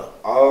 I don't know.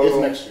 It's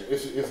next year.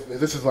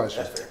 This is last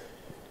year. That's fair.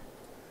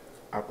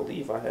 I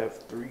believe I have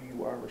 3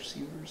 wide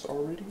receivers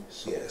already.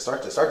 So, Yeah,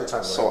 start the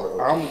time. so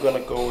I'm gonna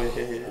go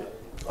ahead.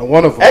 And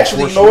one of them.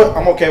 Actually, you know what?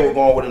 I'm okay with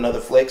going with another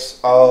flex.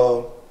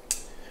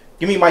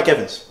 Give me Mike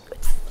Evans.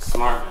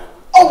 Smart man.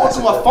 Oh, what's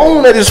my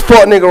phone at this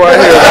fuck nigga right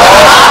here?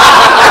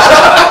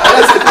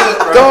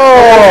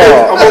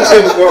 Dog. I'm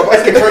okay with going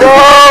Mike Evans.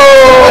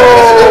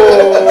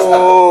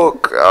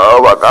 Oh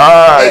my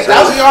God. Hey,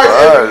 1,000 yards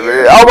every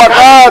year. Oh my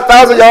God,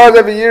 1,000 yards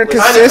every year.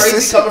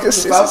 Consistency.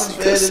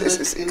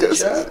 Consistency.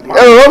 That's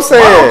what I'm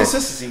saying.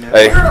 Consistency, man.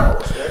 Hey.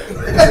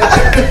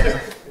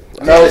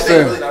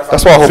 Nelson.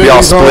 That's why I hope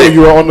y'all split.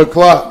 You are on the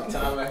clock.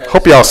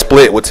 Hope y'all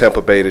split with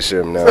Tampa Bay this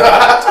year now.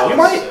 You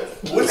might.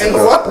 What's in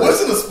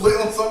the split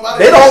on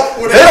somebody? They're the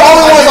only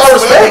ones I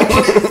respect.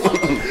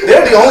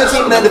 They're the only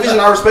team in that division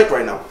I respect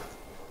right now.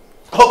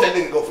 I hope that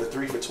nigga go for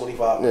 3 for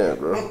 25. Yeah,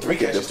 bro. 3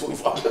 catches,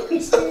 25.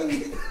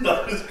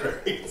 That is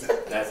crazy.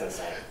 That's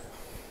insane.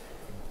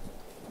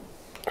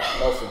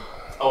 Nelson.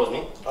 Oh, it's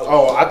me?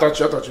 Oh, I thought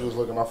you was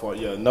looking. My fault.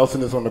 Yeah,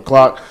 Nelson is on the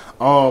clock.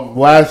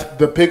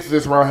 The picks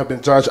this round have been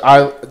Josh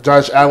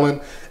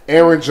Allen,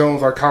 Aaron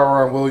Jones, or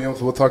Kyron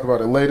Williams. We'll talk about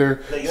it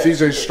later.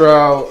 CJ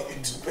Stroud,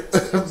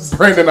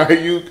 Brandon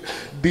Ayuk,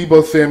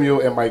 Debo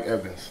Samuel, and Mike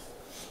Evans.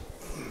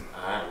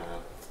 All right, man.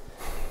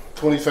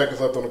 20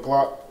 seconds left on the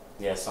clock.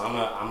 Yeah, so I'm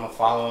gonna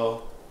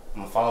follow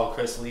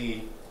Chris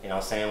Lee. You know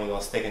what I'm saying? We're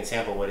gonna stick in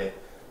Tampa with it.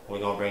 We're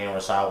gonna bring in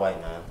Rashad White,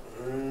 man.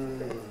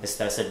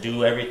 That's a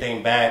do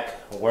everything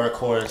back,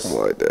 workhorse.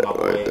 Like that,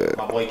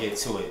 my boy get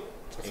to it.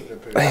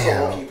 That's a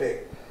low-key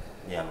pick.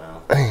 Yeah,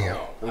 man.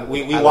 Damn.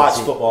 We watch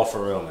football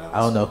for real, man. I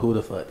don't know who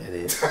the fuck that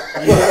is.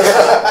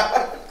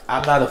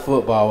 I'm not a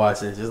football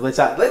watcher. Just let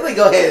me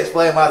go ahead and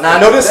explain my team. Nah,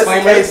 no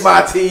disclaimers.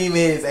 My team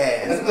is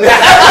ass. I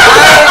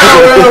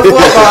ain't no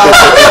football.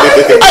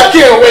 I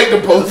can't wait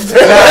to post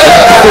that.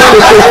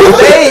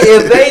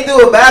 if they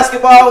do a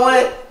basketball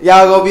one,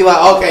 y'all gonna be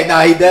like, okay,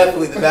 nah, he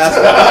definitely the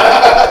basketball.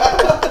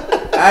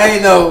 I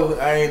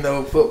ain't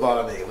no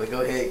football nigga. But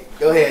go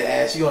ahead,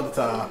 Ash. You on the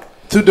time.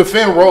 To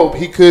defend Robe,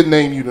 he could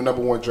name you the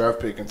 #1 draft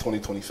pick in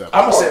 2027.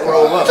 I'm gonna set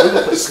Robe up. We're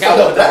gonna put Scout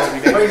on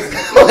that. Crazy.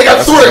 Like,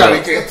 I swear God,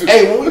 he can't do.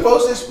 Hey, when we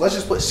post this, let's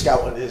just put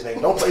Scout under his name.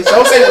 Don't say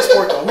what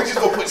sport though. We just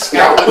gonna put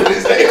Scout under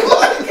his name.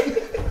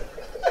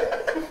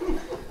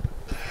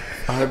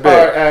 I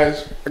bet.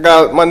 Ash. I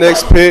got my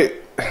next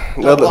pick.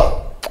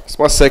 It's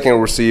my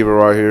second receiver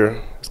right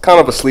here. It's kind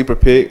of a sleeper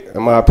pick,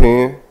 in my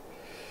opinion.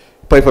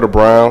 Play for the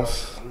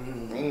Browns.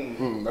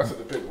 That's a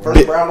good pick.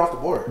 First Brown off the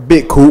board.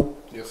 Big Coop.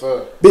 Yes,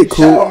 sir. Big Shout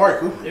Coop. out Mark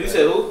Cooper. You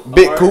said who?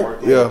 Big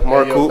Coop. Yeah,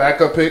 Mark Your Coop.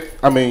 backup pick.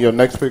 I mean, your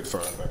next pick.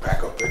 Sorry.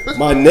 Backup pick.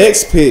 My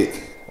next pick.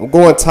 I'm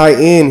going tight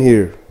end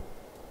here.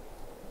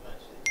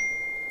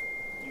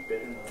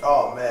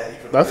 Oh man,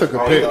 That's a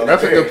good pick.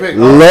 That's a good pick.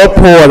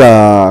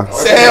 Laporta.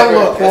 Sam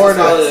That's a Laporta.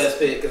 solid ass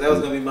pick because that was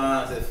gonna be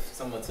mine if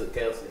someone took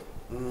Kelsey.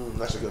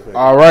 That's a good pick.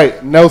 All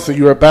right, Nelson,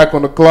 you are back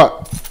on the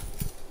clock.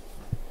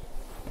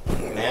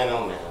 Man,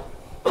 oh man.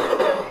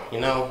 You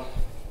know,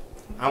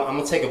 I'm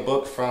gonna take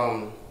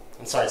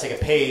take a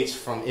page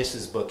from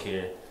Ish's book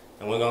here,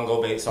 and we're gonna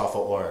go based off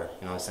of order.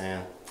 You know what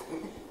I'm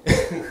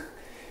saying?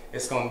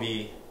 It's gonna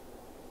be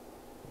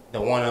the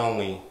one and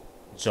only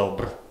Joe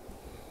Burrow.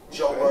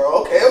 Joe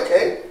Burrow.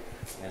 Okay.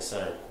 Yes,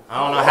 sir. I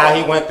don't know how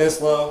he went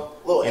this low.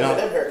 Little You know,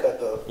 Eminem haircut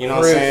though. you know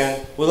what I'm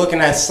saying? We're looking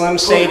at Slim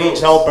Shady,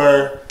 Joe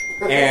Burrow,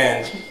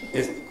 and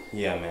it's,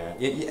 yeah, man.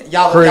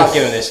 Y'all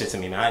giving this shit to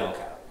me, man. I don't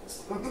care.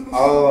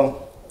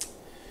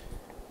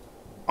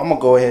 I'm gonna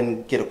go ahead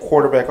and get a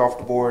quarterback off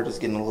the board. It's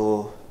getting a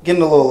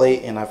little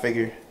late, and I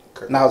figure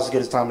now's as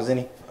good a time as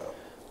any.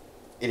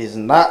 It is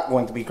not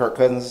going to be Kirk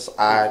Cousins.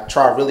 I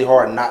try really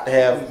hard not to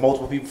have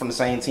multiple people from the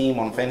same team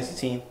on the fantasy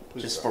team,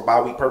 just for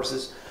bye week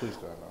purposes. Please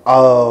God,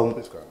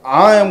 no.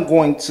 I am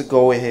going to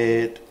go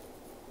ahead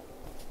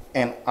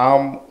and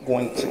I'm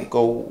going to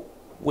go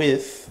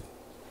with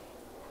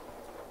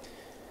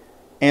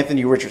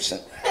Anthony Richardson.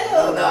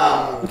 Hell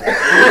no.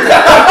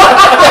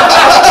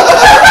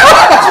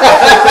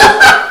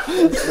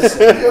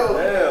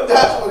 Yo,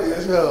 that's funny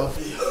as hell.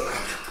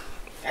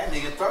 That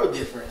nigga throw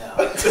different now.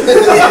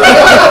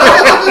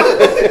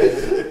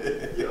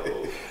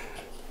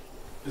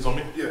 It's on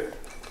me? Yeah.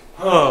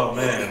 Oh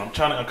man, I'm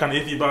kind of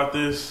iffy about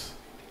this.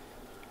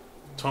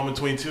 Torn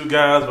between two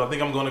guys, but I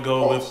think I'm gonna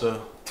go with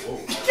the. There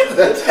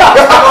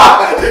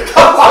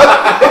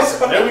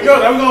we go.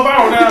 That was going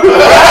viral now.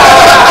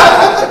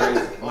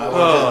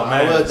 Oh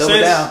man.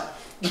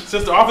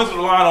 Since the offensive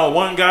line on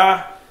one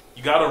guy,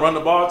 you gotta run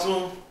the ball to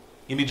him.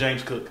 Give me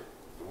James Cook.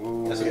 He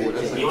was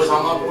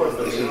on my board.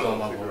 He was on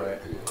my board,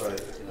 right?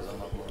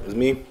 It's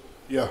me?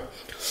 Yeah.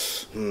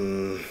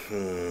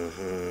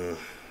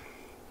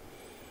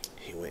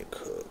 He went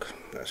Cook.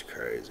 That's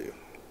crazy.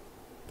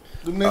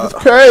 The nigga's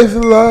crazy,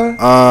 lie.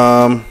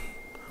 I'm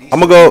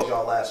gonna go.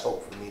 Y'all last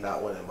hope for me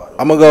not winning. By the way.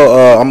 I'm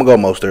gonna go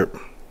Mostert.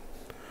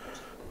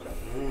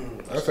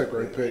 That's a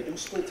great pick.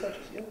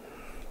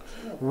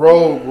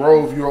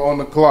 Rove, you're on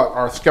the clock.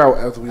 Our scout,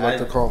 as we like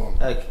to call him.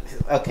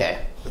 Okay,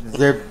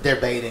 they're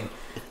baiting.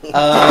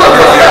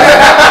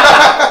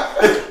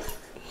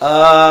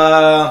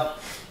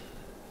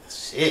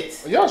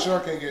 Shit. Y'all sure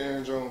I can't get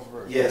Aaron Jones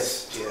first?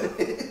 Yes.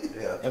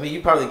 Yeah. I mean,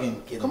 you probably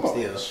can get Come them on.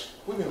 still.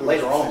 We can do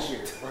Later this on. this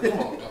year. Come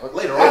on, dog.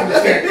 Later on.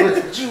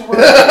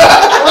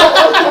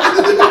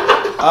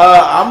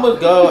 I'm gonna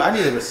go. I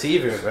need a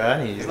receiver, bro.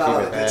 I need a It's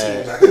not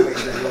receiver a good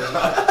team.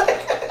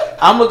 bad.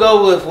 I'm gonna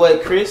go with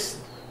what Chris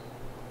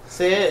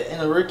said in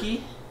a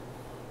rookie.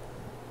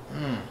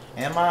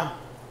 Am I?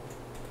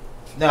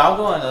 No, I'm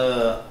going.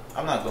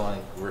 I'm not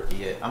going rookie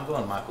yet. I'm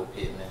going Michael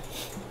Pittman.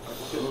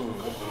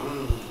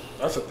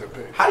 That's a good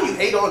pick. How do you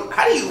hate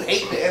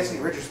the Anthony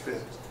Richardson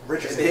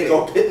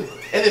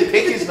and then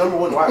pick his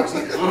 #1 wide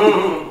receiver?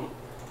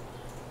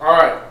 All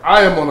right,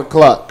 I am on the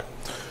clock.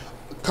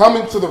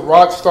 Coming to the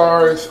Rock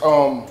Stars.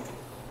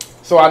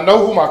 So I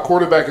know who my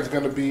quarterback is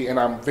going to be, and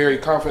I'm very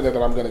confident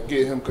that I'm going to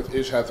get him because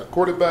Ish has a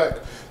quarterback.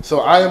 So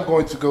I am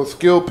going to go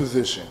skill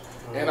position.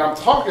 And I'm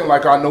talking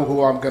like I know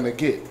who I'm going to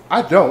get.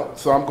 I don't,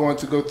 so I'm going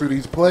to go through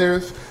these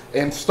players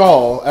and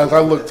stall as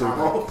I look through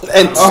them.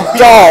 And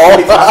stall.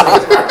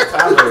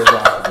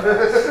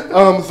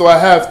 So I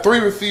have 3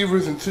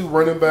 receivers and 2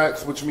 running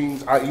backs, which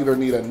means I either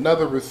need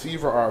another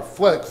receiver or a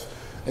flex.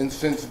 And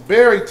since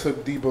Barry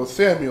took Deebo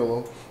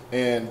Samuel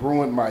and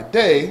ruined my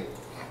day,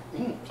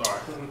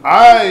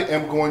 I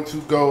am going to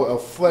go a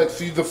flex.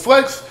 See, the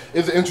flex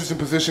is an interesting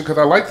position because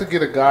I like to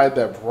get a guy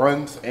that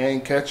runs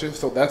and catches,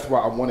 so that's why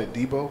I wanted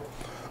Deebo.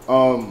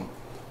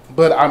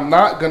 But I'm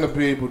not going to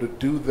be able to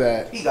do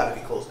that. He got to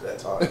be close to that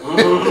target.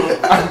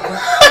 I'm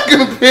not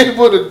going to be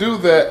able to do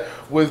that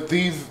with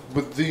this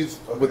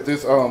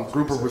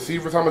group of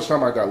receivers. How much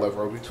time I got left,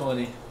 Roby?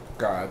 20.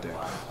 God damn.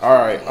 All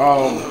right.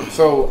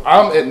 So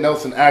I'm at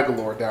Nelson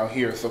Aguilar down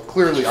here. So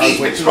clearly I was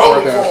way too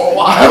far down.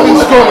 I've been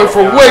scrolling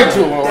for way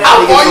too long.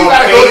 How far you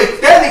gotta go?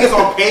 That nigga's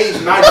on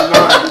page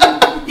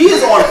 99. He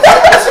is on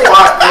the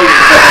spot page.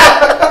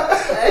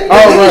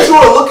 All right. You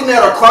are looking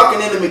at or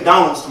clocking into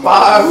McDonald's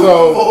tomorrow. 5,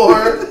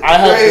 4. I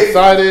have 3,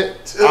 decided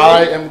 2.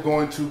 I am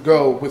going to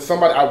go with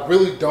somebody I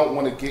really don't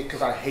want to get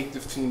because I hate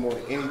this team more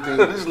than anything.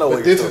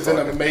 But this is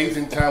an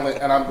amazing talent,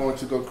 and I'm going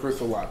to go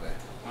Chris Olave.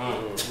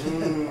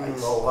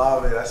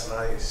 Olave, that's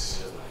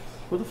nice.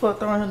 Who the fuck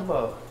throwing him the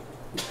ball?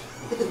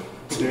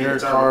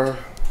 Derek Carr.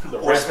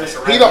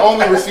 He He the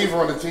only receiver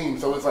on the team,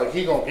 so it's like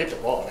he gonna get the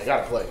ball. They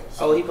gotta play.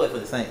 Oh, he played for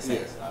the Saints.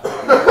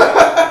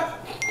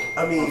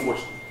 I mean,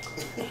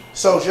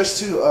 so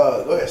just to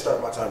go ahead and start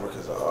my timer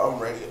because I'm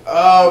ready.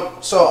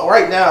 So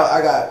right now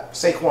I got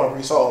Saquon,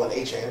 Brees Hall, and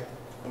Achane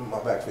in my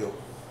backfield.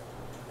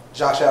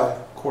 Josh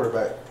Allen,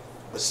 quarterback,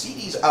 but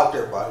CD's out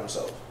there by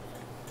himself.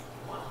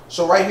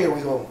 So right here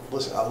we gonna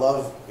listen. I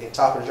love in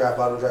top of the draft,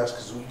 bottom of the drafts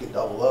because we can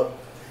double up.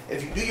 And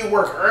if you do your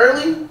work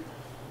early,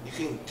 you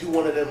can do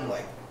one of them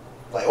like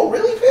oh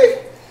really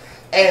pick.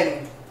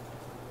 And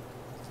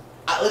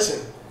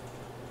listen.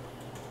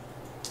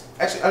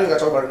 Actually, I don't even gotta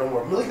talk about it no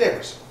more. Malik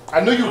Neighbors. I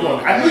knew you were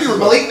going. I knew you were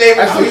Malik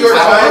Neighbors, New York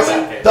Giants.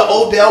 The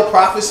Odell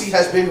prophecy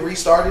has been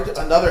restarted.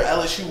 Another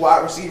LSU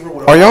wide receiver.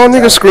 With Are y'all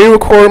niggas screen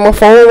recording my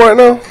phone right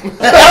now?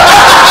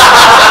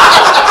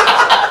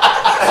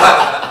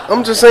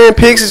 I'm just saying,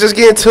 Pigs is just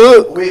getting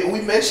took.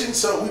 We mentioned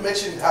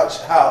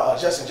how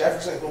Justin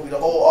Jefferson is going to be the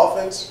whole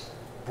offense.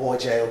 Boy,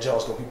 J.O.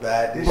 Jones going to be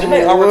bad this year.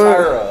 Didn't they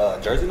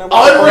unretire jersey number?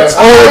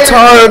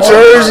 Unretired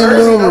jersey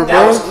number,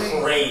 bro.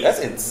 That's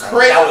insane.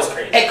 That was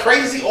crazy. And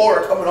crazy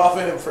aura coming off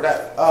of him for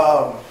that.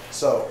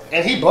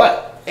 And he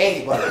black.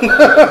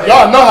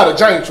 Y'all know how the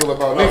Giants feel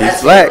about niggas.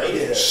 He's black.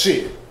 Yeah.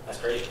 Shit. That's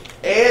crazy.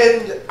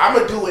 And I'm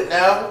going to do it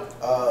now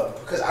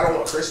because I don't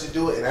want Chris to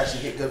do it and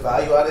actually get good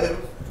value out of him.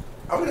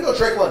 I'm going to go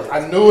Drake London.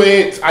 I knew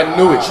it.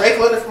 Drake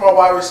London for my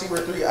wide receiver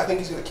 3. I think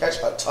he's going to catch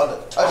a ton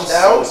of touchdowns.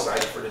 I'm so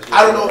excited for this.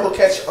 I don't know if he'll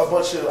catch a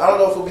bunch of. I don't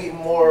know if he'll be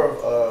more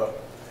of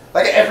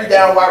like an every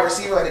down wide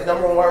receiver, like a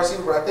number 1 wide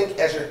receiver. But I think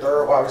as your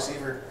 3rd wide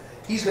receiver,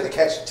 he's going to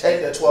catch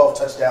 10 to 12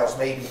 touchdowns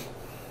maybe.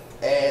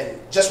 And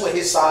just with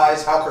his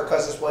size, how Kirk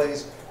Cousins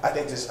plays, I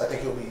think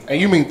he'll be. And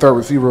you mean 3rd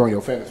receiver on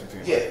your fantasy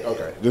team? Yeah.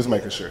 Okay, just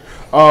making sure.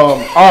 All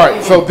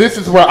right, so this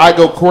is where I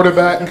go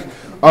quarterback.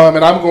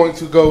 And I'm going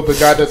to go the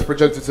guy that's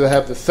projected to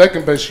have the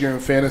 2nd best year in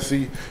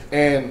fantasy.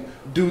 And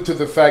due to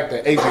the fact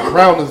that A.J.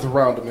 Brown is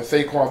around him and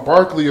Saquon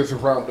Barkley is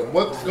around him,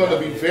 what's going to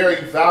be very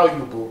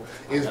valuable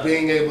is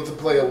being able to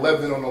play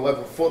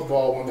 11-on-11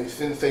 football when they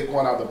send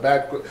Saquon out the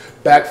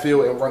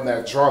backfield and run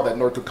that draw that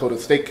North Dakota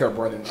State kept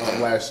running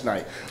last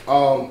night.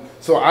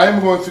 So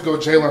I'm going to go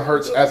Jalen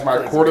Hurts as my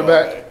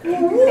quarterback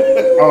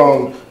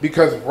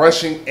because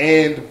rushing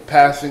and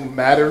passing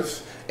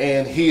matters.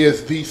 And he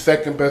is the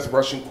 2nd best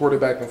rushing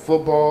quarterback in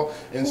football.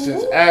 And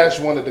since Ash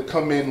wanted to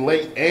come in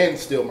late and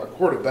steal my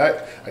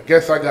quarterback, I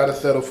guess I got to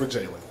settle for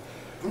Jalen.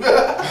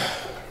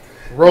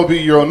 Roby,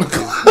 you're on the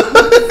clock.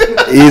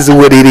 Is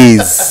what it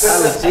is.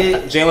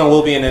 Jalen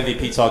will be in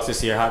MVP talks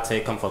this year. Hot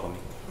take, come fuck with me.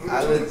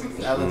 I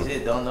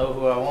legit don't know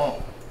who I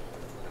want.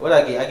 What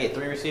I get? I get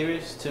 3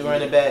 receivers, 2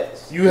 running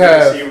backs. You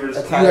have receivers.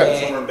 A tight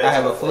end. I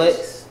have a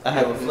flex. I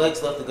have a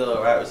flex left to go,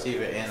 a right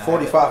receiver, and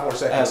 45 more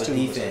seconds. I have a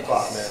defense.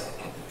 Clock, man.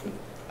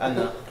 I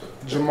know.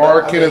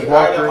 Jamar, Kenneth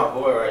Walker,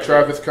 right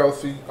Travis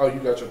Kelce. Oh, you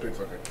got your picks.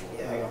 Okay.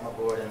 Yeah, I got my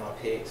board and my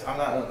picks. I'm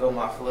not gonna go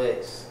my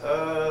flex.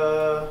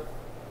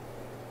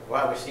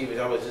 Wide receivers.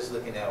 I was just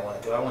looking at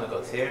one. Do I want to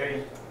go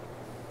Terry?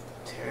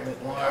 Terry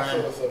McLaurin. I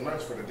feel it's so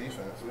nice for the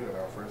defense. We got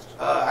out first.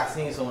 I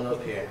seen someone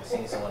up here.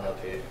 And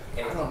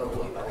I don't know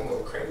who I think go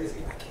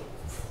crazy.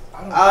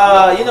 I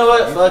can't. You know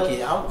what? Fuck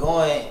it. I'm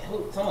going.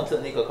 Someone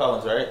took Nico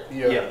Collins, right?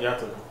 Yeah, I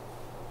took him.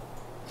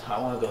 Do I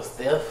want to go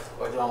Steph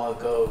or do I want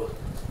to go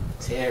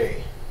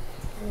Terry?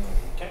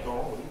 Can't go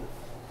wrong with you.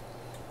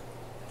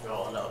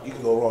 No, you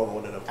can go wrong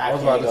with one of them. I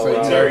was about to say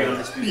Terry.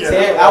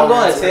 Terry. I'm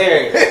going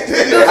Terry. I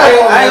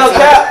ain't gonna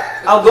cap.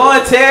 I'm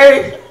going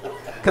Terry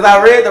because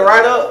I read the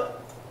write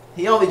up.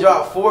 He only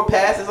dropped 4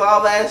 passes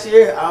all last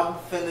year. I'm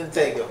finna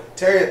take him.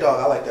 Terry a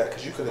dog, I like that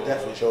because you could have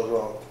definitely chose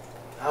wrong.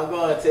 I'm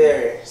going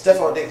Terry.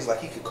 Stephon Diggs is like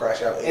he could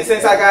crash out. And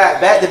since I got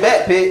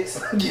back-to-back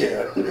picks,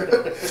 Yeah.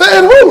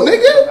 Saying who,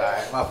 nigga?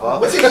 alright, my fault.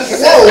 When did he get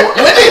that?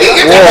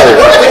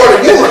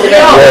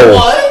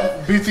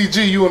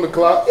 BTG, you on the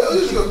clock. Yo, you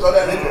just gonna throw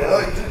that in.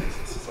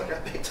 Since I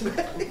got back to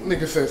back.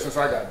 Nigga said since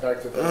I got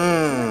back to the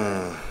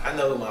I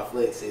know who my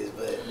flex is,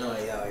 but no,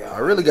 y'all. I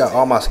really got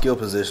all my skill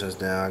positions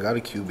down. I got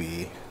a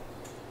QB.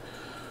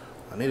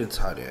 I need a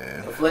tight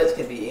end. A flex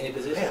can be any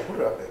position. Damn, put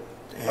it up there.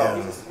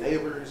 Damn. He's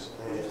neighbors.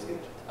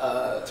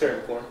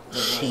 Terry McLaurin.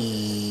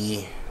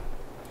 She.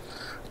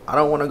 I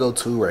don't want to go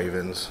 2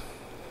 Ravens.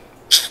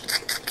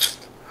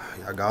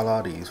 I got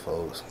all these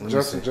folks. Let me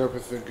Justin see.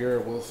 Jefferson,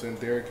 Garrett Wilson,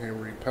 Derrick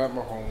Henry, Pat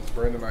Mahomes,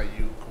 Brandon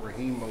Ayuk,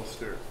 Raheem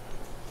Mostert.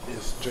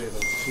 is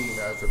Jalen's team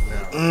as of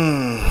now?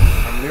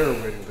 I'm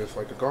narrating this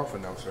like a golf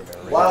announcer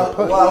now.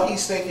 While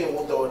he's thinking,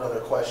 we'll throw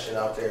another question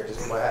out there.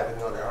 Just might have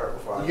it on their heart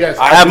before. Yes,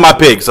 I have my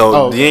pick, so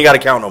okay. you ain't got to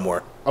count no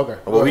more. Okay.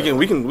 Well,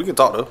 we can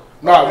talk though.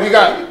 Nah,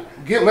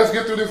 let's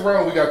get through this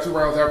round. We got 2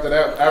 rounds after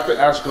that. After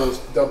Ash goes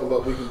double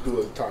up, we can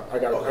do a top.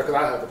 Because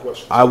I have a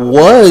question. I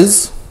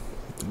was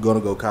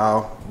gonna go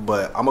Kyle,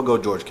 but I'm gonna go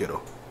George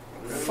Kittle.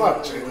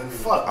 Fuck Jalen.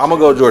 Fuck. I'm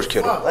gonna go George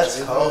Kittle.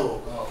 Let's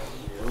go.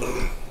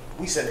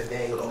 We said it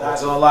dang. Not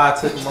gonna lie, I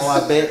took him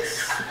on my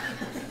bets.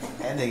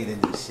 That nigga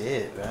didn't do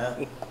shit, bro.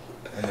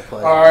 In the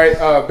play. All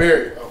right,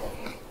 Barry.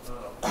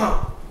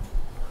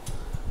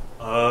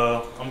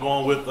 I'm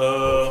going with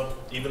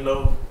even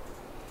though,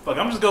 fuck,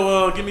 I'm just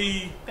go give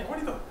me. Hey, where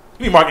do you go?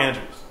 Give me Mark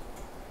Andrews.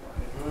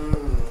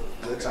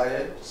 Good tight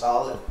end,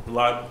 solid.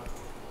 Reliable.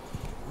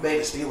 Made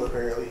a steal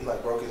apparently. He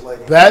like broke his leg.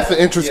 That's an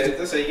interesting. Yeah,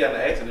 they say he got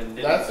in an accident.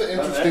 That's an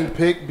interesting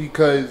pick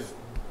because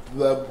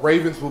the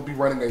Ravens will be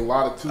running a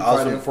lot of 2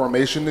 tight end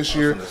formation this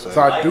year.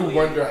 So I do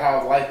wonder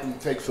how likely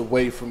it takes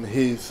away from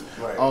his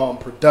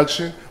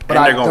production. But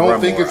I don't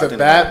think it's a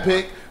bad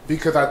pick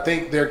because I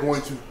think they're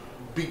going to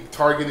be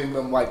targeting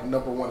them like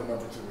number 1 and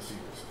number 2 receivers.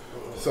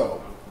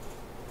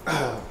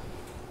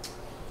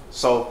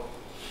 So,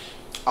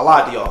 I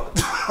lied to y'all.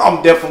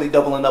 I'm definitely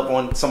doubling up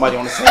on somebody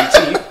on the same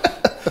team.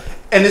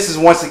 And this is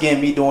once again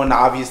me doing the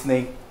obvious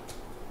thing.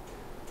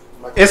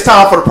 It's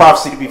time for the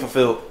prophecy to be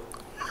fulfilled.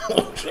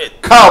 Oh,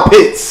 shit. Kyle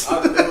Pitts.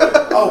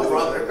 Oh,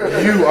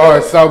 brother. You are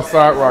a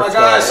Southside rock Oh my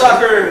God,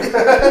 star. soccer.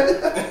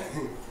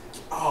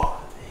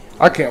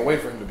 I can't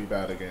wait for him to be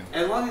bad again.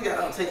 As long as y'all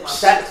don't take my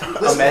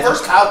Listen,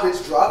 first Kyle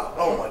Pitts drop.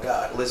 Oh my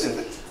God.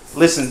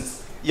 Listen.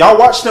 Y'all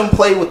watched them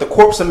play with the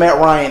corpse of Matt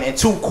Ryan and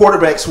 2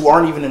 quarterbacks who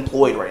aren't even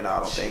employed right now, I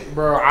don't think.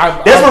 Bro,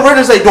 Desmond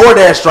Ritter's a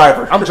DoorDash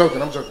driver. I'm joking.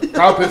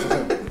 Kyle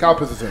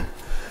Pitts is him.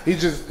 He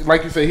just,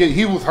 like you said,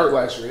 he was hurt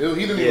last year.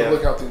 He didn't even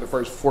look healthy in the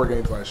first 4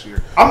 games last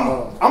year.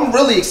 I'm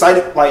really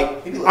excited.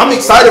 Like, I'm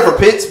excited for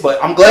Pitts,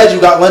 but I'm glad you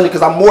got London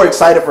because I'm more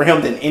excited for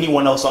him than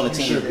anyone else on the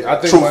team. I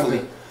think truthfully.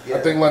 London.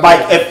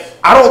 Like,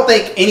 I don't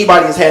think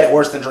anybody has had it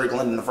worse than Drake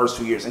London in the first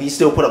 2 years, and he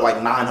still put up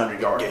like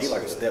 900 yards. Yeah, he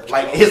like a step.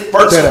 Like his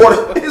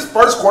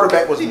first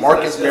quarterback was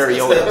Marcus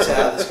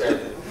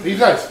Mariota. He's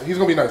nice. He's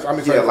gonna be nice. I'm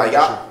excited. Yeah, like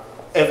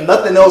if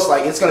nothing else,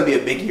 like it's gonna be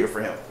a big year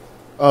for him.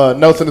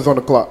 Nelson is on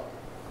the clock.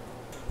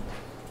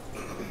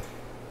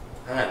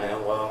 All right,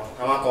 man. Well,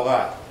 I'm not gonna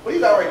lie. What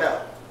you got right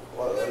now?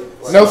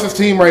 Nelson's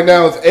team right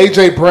now is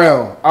A.J.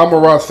 Brown,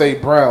 Amon-Ra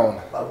St. Brown,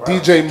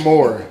 DJ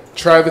Moore,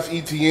 Travis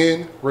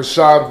Etienne,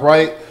 Rashad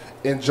Wright,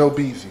 and Joe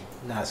Beasley.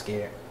 Not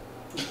scared.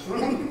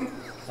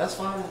 That's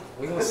fine.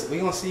 We gonna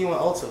see you in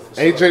ULTA. For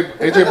sure.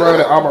 AJ Brown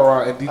and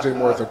Amon-Ra and DJ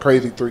Moore is a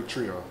crazy 3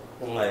 trio.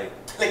 Like,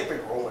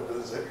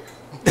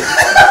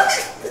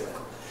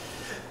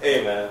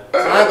 Hey man. So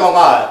I ain't gonna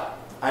lie.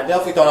 I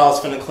definitely thought I was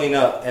finna clean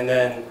up, and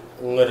then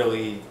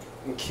literally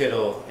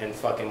Kittle and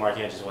fucking Mark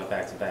Andrews went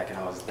back to back, and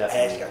I was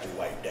definitely. Ash got you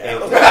wiped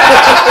down.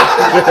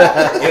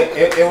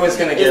 It was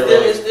gonna get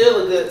really. It's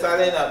still a good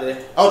tight end out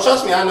there. Oh,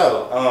 trust me, I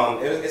know.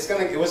 It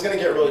was gonna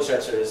get really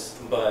treacherous,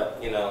 but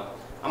you know,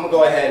 I'm gonna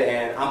go ahead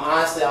and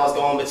I was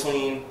going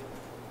between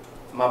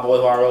my boy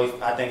who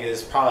I think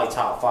is probably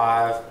top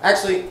 5.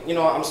 Actually, you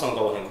know what? I'm just gonna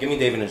go with him. Give me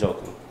David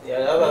Njoku. Yeah,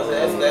 I was about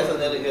to say that's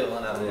another good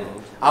one out there.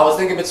 I was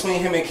thinking between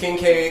him and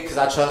Kincaid because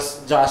I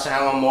trust Josh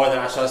Allen more than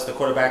I trust the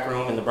quarterback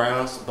room in the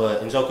Browns.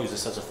 But Njoku's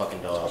just such a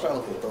fucking dog.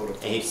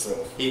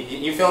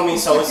 You feel me?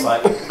 So it's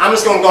like I'm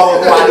just gonna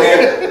go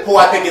with who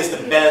I think is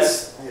the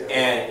best,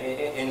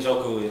 and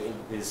Njoku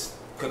is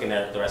cooking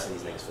the rest of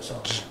these niggas for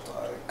sure.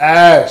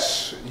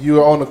 Ash,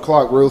 you are on the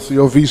clock. Real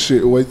COV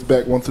shit. Waits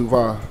back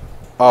 125.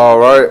 All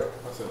right.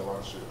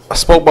 I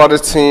spoke about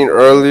this team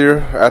earlier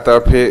after I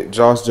picked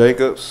Josh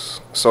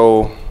Jacobs.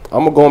 So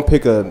I'm going to go and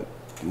pick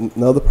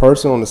another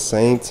person on the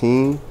same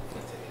team.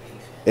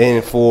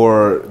 And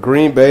for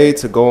Green Bay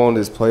to go on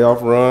this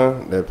playoff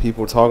run that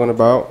people are talking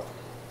about,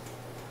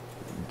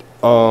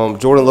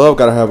 Jordan Love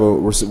got to have a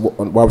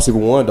wide receiver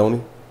 1, don't he?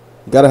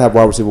 You got to have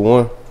wide receiver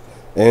 1.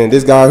 And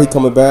this guy, he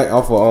coming back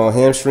off a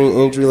hamstring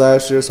injury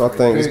last year, so I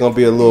think it's going to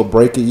be a little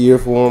break-it year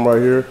for him right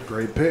here.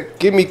 Great pick.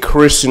 Give me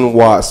Christian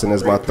Watson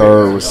as my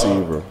third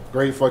receiver.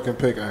 Great fucking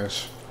pick,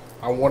 Ash.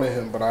 I wanted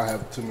him, but I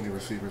have too many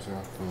receivers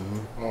now.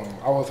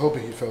 I was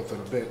hoping he fell to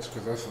the bench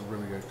because that's a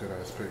really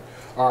good-ass pick.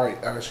 All right,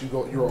 Ash,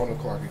 you're on the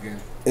clock again.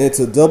 And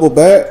to double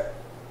back,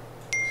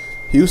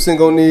 Houston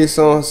going to need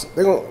some –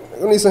 they're going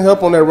to need some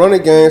help on that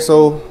running game,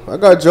 so I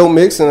got Joe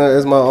Mixon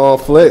as my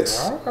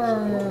flex.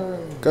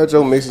 Got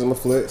Joe Mixon as my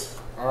flex.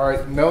 All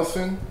right,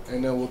 Nelson,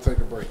 and then we'll take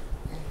a break.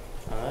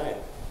 All right.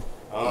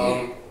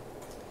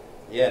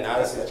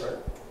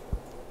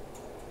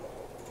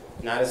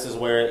 Now this is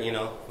where, you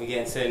know, we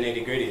get into the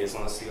nitty gritty. Just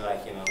want to see,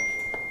 like, you know,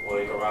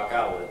 what we can rock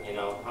out with. You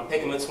know, I'm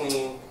picking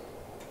between.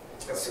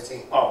 That's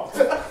 15. Oh.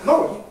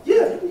 No,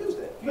 yeah, you can use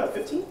that. You got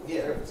 15?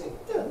 Yeah, 15.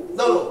 Yeah.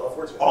 No,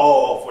 14.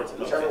 Oh, 14.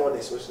 Whichever Okay. one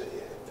they switched it,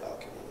 yeah.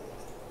 Okay.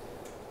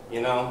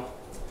 You know,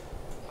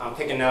 I'm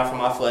picking now for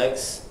my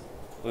flex.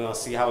 We're going to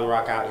see how we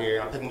rock out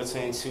here. I'm picking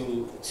between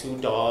two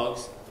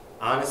dogs.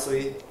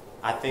 Honestly,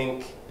 I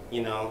think,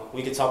 you know,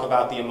 we could talk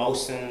about the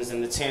emotions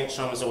and the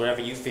tantrums or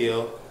whatever you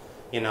feel,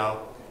 you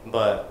know,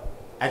 but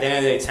at the end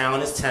of the day,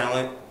 talent is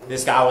talent.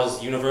 This guy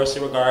was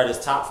universally regarded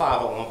as top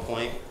 5 at one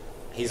point.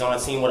 He's on a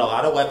team with a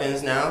lot of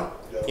weapons now,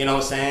 you know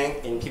what I'm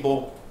saying? And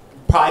people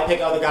probably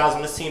pick other guys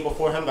on this team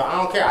before him, but I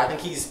don't care. I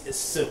think he's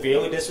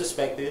severely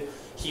disrespected.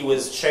 He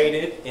was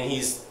traded, and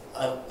he's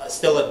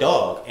still a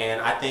dog,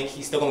 and I think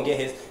he's still going to get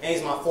his, and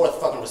he's my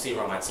 4th fucking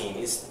receiver on my team.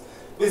 He's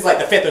like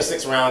the 5th or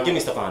 6th round. Give me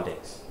Stephon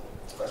Diggs.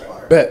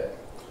 Bet.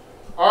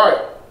 All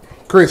right,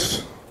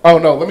 Chris. Oh,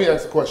 no, let me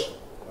ask a question.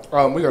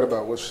 We got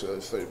about, what should I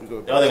say? The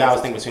other guy I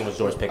was thinking between was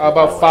George Pickens.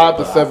 About 5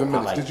 to 7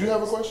 minutes. Did you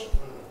have a question?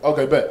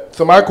 Okay, bet.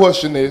 So my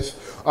question is,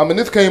 and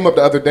this came up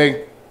the other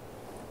day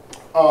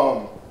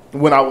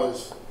when I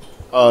was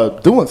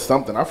doing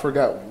something. I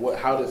forgot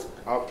how this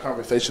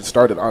conversation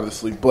started,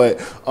 honestly. But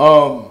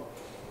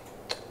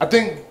I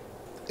think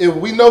if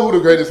we know who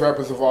the greatest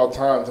rappers of all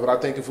times, but I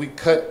think if we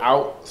cut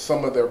out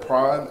some of their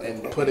prime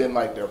and put in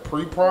like their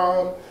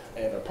pre-prime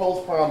and their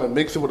post-prime and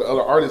mix it with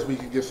other artists, we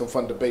could get some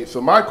fun debate.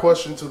 So my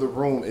question to the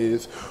room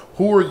is,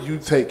 who are you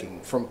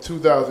taking from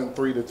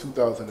 2003 to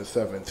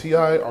 2007,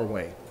 T.I. or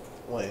Wayne?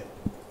 Wayne.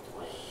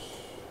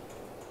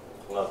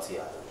 Love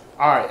T.I.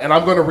 All right, and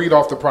I'm going to read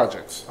off the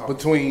projects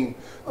between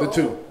the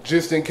two,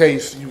 just in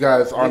case you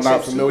guys are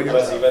not familiar.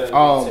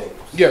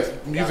 Yes,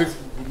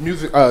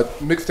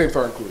 mixtapes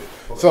are included.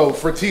 So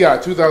for T.I.,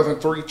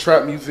 2003,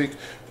 Trap Music,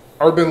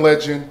 Urban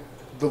Legend,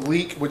 The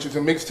Leak, which is a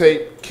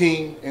mixtape,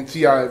 King, and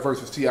T.I.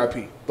 versus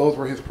T.I.P. Those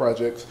were his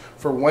projects.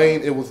 For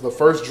Wayne, it was The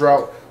First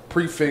Drought,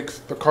 Prefix,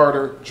 The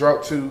Carter,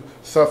 Drought 2,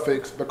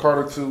 Suffix, The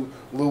Carter 2,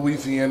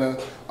 Louisiana,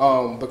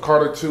 The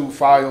Carter 2,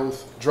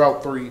 Files,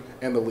 Drought 3,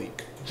 and The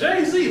Leak.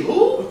 Jay-Z,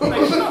 who?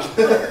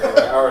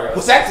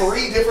 Was that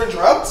 3 different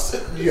droughts?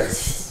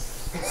 Yes.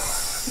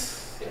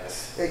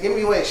 Hey, give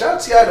me Wayne. Shout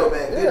out T.I. though,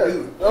 man.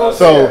 Good dude.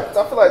 So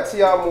I feel like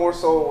T.I. more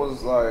so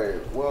was like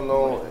well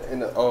known in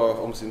the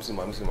let me see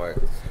my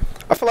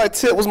I feel like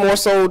Tip was more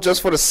so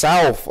just for the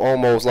South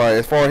almost, like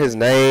as far as his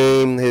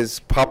name, his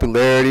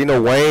popularity. You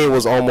know, Wayne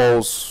was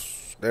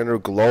almost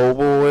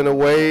global in a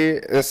way,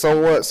 and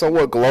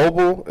somewhat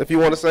global, if you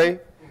want to say.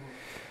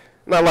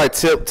 Not like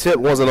Tip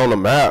wasn't on the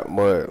map,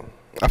 but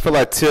I feel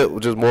like Tip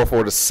was just more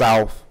for the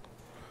South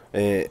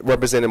and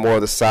represented more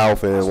of the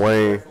South, and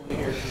Wayne. I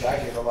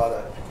get a lot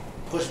of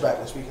pushback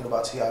when speaking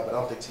about T.I., but I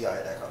don't think T.I.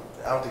 in that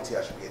I don't think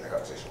T.I. should be in that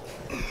conversation.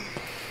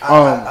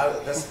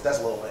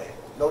 That's Lil Wayne.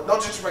 No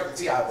disrespect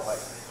to T.I., but like.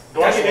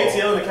 Do I get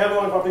ATL in the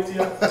catalog if I pick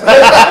T.I.?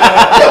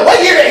 Yeah,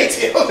 what year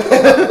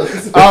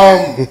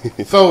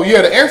ATL? So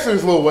yeah, the answer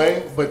is Lil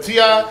Wayne, but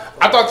T.I.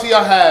 I thought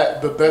T.I.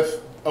 had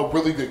a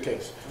really good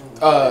case.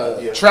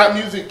 Trap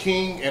Music,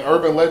 King, and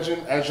Urban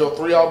Legend as your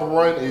 3-album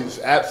run is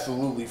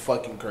absolutely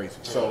fucking crazy.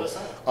 So,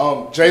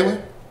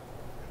 Jalen,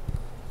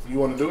 you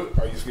want to do it?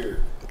 Or are you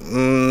scared?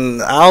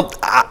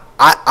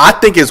 I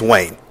think it's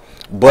Wayne,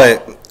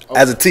 but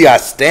as a T.I.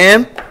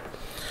 stan,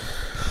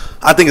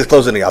 I think it's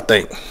closer than y'all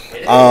think.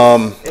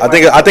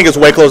 I think it's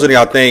way closer than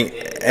y'all think,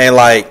 and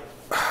like,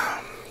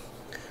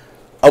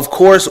 of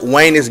course,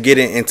 Wayne is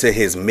getting into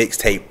his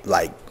mixtape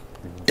like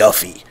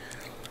Duffy.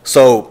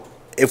 So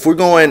if we're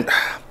going,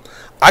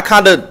 I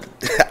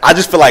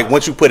just feel like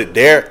once you put it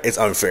there, it's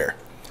unfair.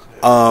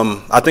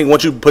 I think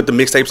once you put the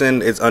mixtapes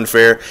in, it's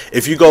unfair.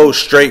 If you go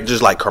straight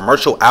just like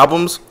commercial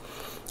albums,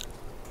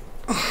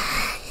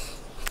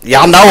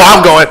 y'all know where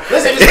I'm going.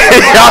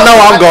 Y'all know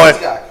where I'm going.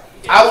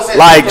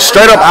 Like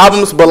straight up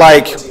albums, but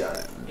like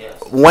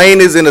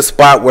Wayne is in a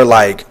spot where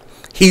like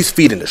he's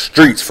feeding the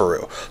streets for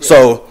real.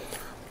 So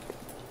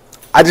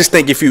I just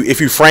think if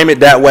you frame it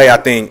that way, I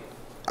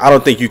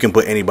don't think you can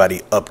put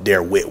anybody up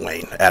there with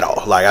Wayne at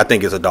all. Like I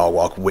think it's a dog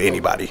walk with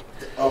anybody.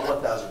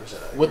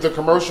 1,000%. With the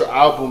commercial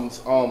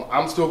albums,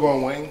 I'm still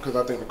going Wayne because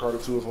I think the Carter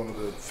 2 is one of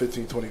the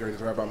 15, 20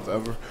 greatest rap albums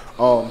ever.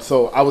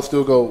 So I would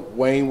still go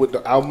Wayne with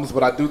the albums,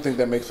 but I do think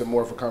that makes it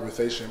more of a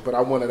conversation. But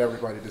I wanted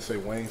everybody to say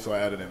Wayne, so I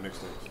added in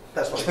mixtapes.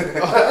 That's fine. And we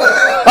do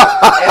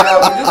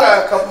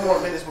got a couple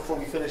more minutes before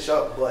we finish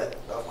up, but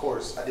of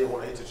course, I did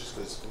want to hit it just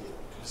because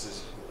this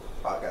is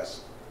a podcast.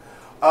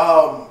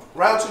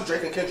 Round 2,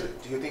 Drake and Kendrick.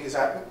 Do you think it's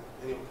happening?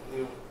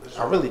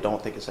 I really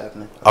don't think it's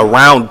happening.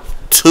 Round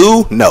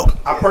 2? No.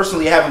 I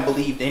personally haven't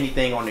believed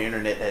anything on the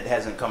internet that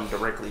hasn't come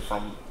directly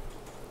from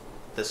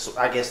the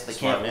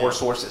camp or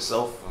source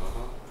itself.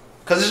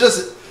 Because it's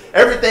just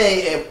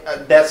everything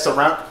that's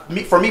surround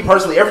me. For me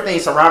personally, everything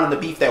surrounding the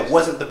beef that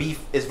wasn't the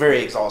beef is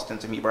very exhausting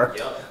to me, bro.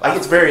 Yep. Like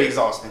it's very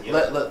exhausting.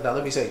 Now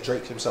let me say,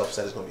 Drake himself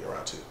said it's gonna be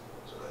around 2.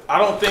 I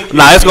don't think.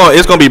 Nah, it's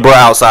gonna be bro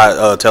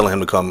outside telling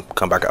him to come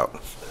back out.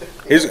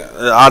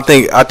 I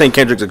think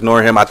Kendrick's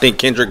ignoring him. I think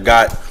Kendrick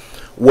got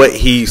what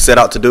he set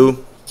out to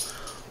do.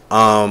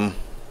 I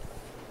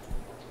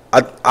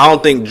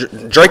don't think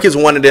Drake is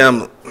one of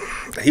them.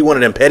 He one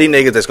of them petty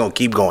niggas that's gonna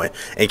keep going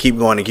and keep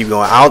going and keep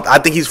going. I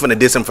think he's gonna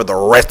diss him for the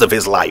rest of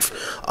his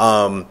life.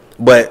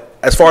 But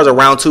as far as a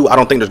round 2, I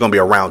don't think there's gonna be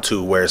a round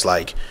 2 where it's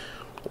like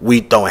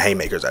we throwing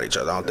haymakers at each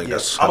other. I don't think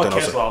that's. I'm gonna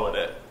cancel all of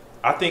that.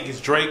 I think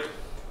it's Drake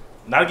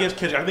Not against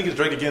Kendrick. I think it's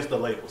Drake against the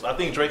labels. I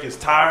think Drake is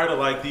tired of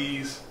like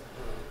these.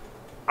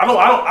 I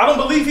don't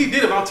believe he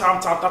did it.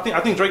 I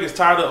think Drake is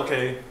tired of.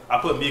 Okay, I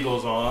put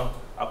Migos on.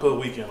 I put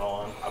Weeknd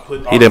on.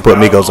 He didn't put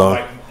Migos on.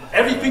 Like,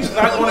 every feature's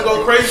not going to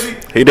go crazy.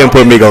 He didn't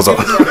put Migos on.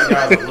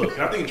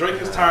 And I think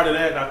Drake is tired of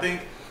that. And I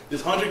think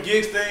this 100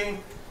 gigs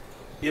thing,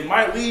 it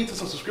might lead to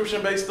some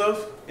subscription-based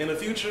stuff in the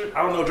future.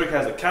 I don't know if Drake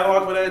has a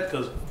catalog for that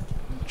because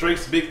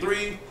Drake's big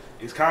three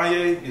is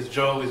Kanye, is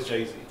Joe, is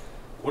Jay-Z.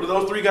 What have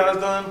those three guys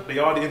done? They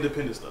all the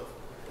independent stuff.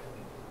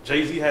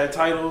 Jay-Z had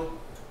Tidal.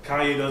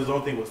 Kanye does his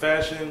own thing with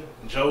fashion.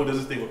 Joe does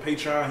his thing with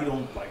Patreon. He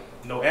don't like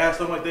no ads,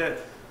 stuff like that.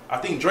 I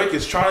think Drake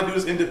is trying to do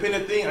this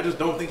independent thing. I just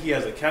don't think he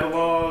has a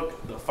catalog,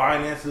 the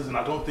finances, and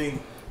I don't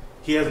think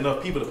he has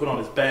enough people to put on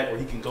his back where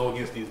he can go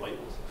against these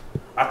labels.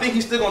 I think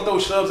he's still gonna throw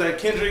shoves at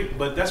Kendrick,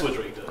 but that's what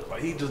Drake does.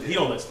 Like he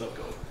don't let stuff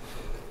go.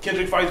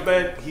 Kendrick fights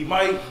back, he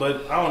might,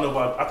 but I don't know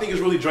about. I think it's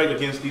really Drake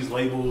against these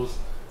labels,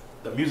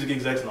 the music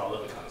execs, and all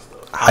that kind of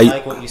stuff. I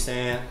like what you're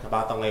saying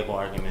about the label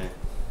argument.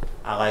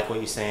 I like what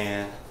you're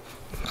saying,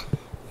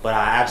 but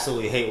I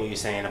absolutely hate what you're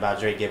saying about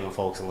Drake giving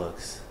folks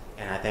looks.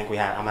 And I think I'm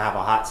gonna have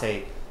a hot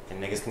take,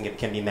 and niggas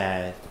can be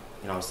mad.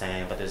 You know what I'm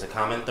saying? But there's a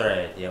common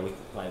thread. Yeah, we're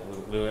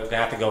gonna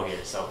have to go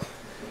here. So,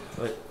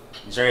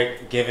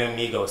 Drake giving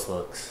Migos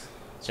looks.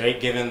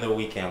 Drake giving the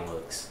Weeknd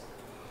looks.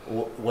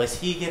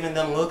 Was he giving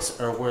them looks,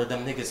 or were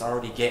them niggas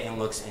already getting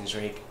looks and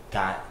Drake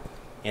got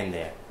in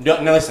there? No,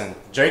 listen.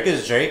 Drake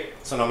is Drake,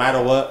 so no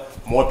matter what,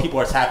 more people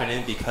are tapping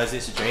in because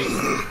it's Drake.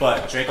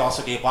 But Drake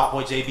also gave Black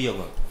Boy JB a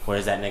look. Where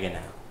is that nigga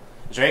now?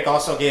 Drake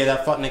also gave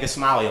that fuck nigga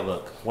Smiley a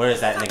look. Where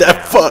is that nigga now?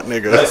 That fuck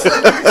nigga. Listen,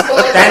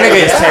 that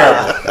nigga is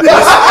terrible.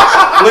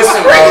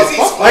 Listen,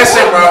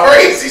 bro.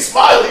 Crazy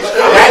Smiley.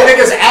 That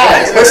nigga's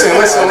ass.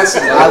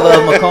 Listen. I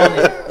love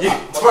McConaughey.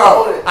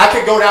 Bro, I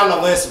could go down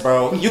the list,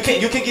 bro. You can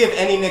give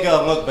any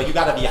nigga a look, but you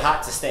gotta be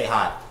hot to stay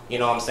hot. You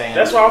know what I'm saying?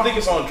 That's why I think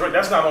it's on Drake.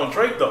 That's not on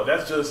Drake though.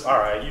 That's just all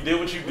right. You did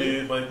what you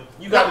did, but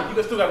you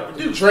still gotta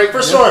produce. Drake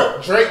for sure.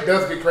 Drake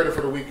does get credit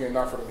for the Weeknd,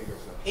 not for the Migos.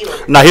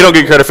 Nah, he don't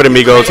get credit for the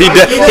Migos. He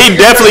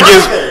definitely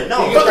gives.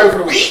 No, He gets credit for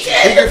the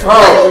Weeknd.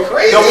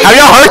 Have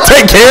y'all heard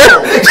Take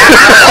Care?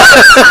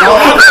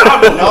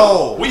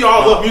 No, we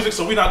all love music,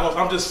 so we not gonna.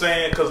 I'm just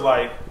saying because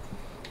like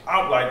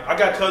I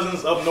got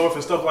cousins up north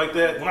and stuff like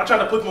that. When I tried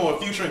to put them on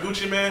Future and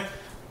Gucci Mane,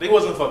 they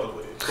wasn't fucking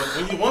with it.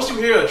 But once you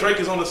hear a Drake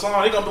is on the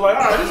song, they gonna be like,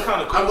 all right, it's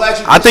kind of cool. I'm glad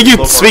you. I think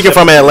you speaking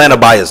from an Atlanta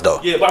bias though.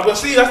 Yeah, but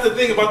see, that's the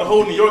thing about the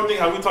whole New York thing.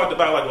 How we talked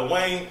about like Lil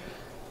Wayne.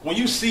 When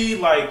you see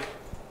like.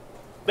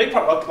 They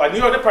probably like New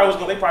York. They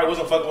probably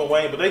wasn't fucking with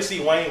Wayne, but they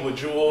see Wayne with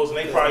Jules, and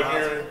they probably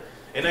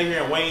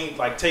hearing Wayne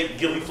like take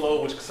Gilly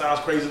Flow, which sounds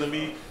crazy to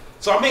me.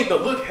 So I think the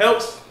look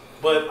helps,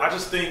 but I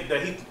just think that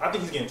I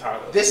think he's getting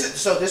tired of it.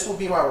 This will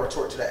be my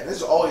retort to that, and this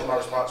is always my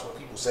response when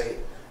people say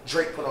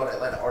Drake put on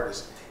Atlanta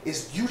artists.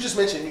 Is you just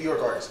mentioned New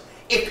York artists.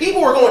 If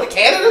people were going to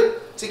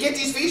Canada to get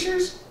these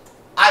features,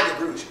 I'd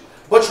agree with you.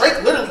 But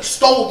Drake literally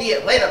stole the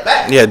Atlanta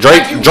back. Yeah,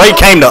 Drake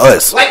came to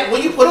us. Like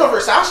when you put on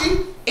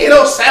Versace. It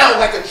don't sound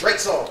like a Drake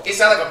song. It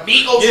sounds like a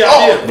Migos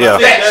song. Yeah.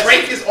 That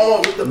Drake is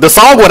on with the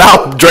song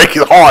without Drake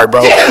is hard,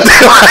 bro. Yeah.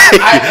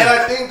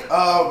 I think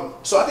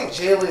so. I think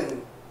Jalen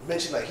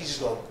mentioned like he's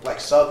just gonna like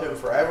sub him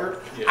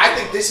forever. Yeah. I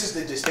think this is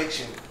the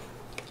distinction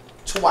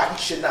to why he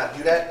should not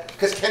do that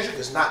because Kendrick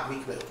is not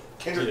Meek Mill.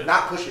 Kendrick is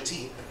not Pusha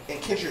T,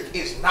 and Kendrick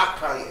is not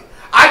Kanye.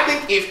 I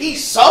think if he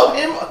subbed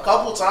him a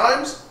couple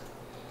times,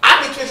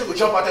 I think Kendrick would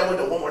jump out that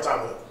window one more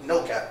time with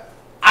no cap.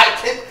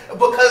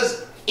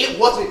 Because it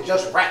wasn't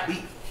just rap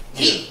beat.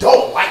 He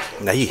don't like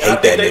him. Now he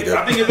hate that nigga.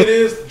 I think if it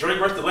is Drake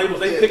versus the labels,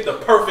 they picked the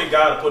perfect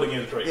guy to put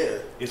against Drake. Yeah,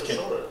 it's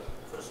Kendrick.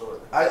 For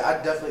sure.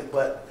 I definitely,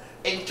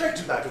 and Drake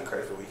do not get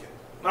credit for Weeknd.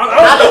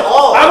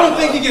 I don't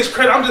think he gets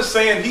credit. I'm just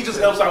saying he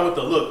just helps out with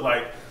the look.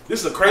 Like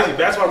this is a crazy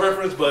basketball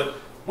reference, but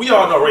we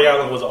all know Ray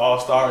Allen was an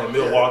all-star in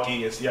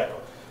Milwaukee and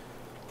Seattle.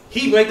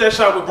 He made that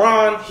shot with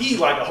Bron. He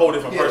like a whole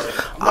different person.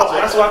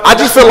 That's why I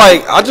just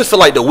feel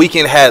like the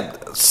Weeknd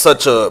had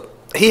such a.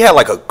 He had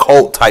like a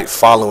cult type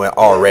following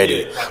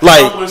already,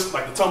 like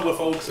the Tumblr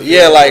folks.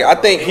 Yeah, like I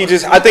think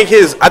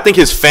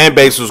his fan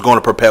base was going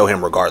to propel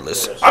him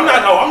regardless. I'm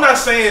not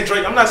saying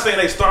Drake. I'm not saying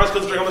they stars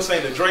because Drake. I'm just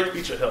saying the Drake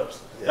feature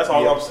helps. That's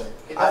all I'm saying.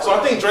 So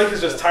I think Drake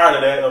is just tired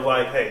of that. Of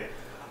like, hey,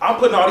 I'm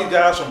putting all these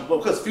guys from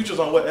because Future's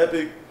on what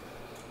Epic,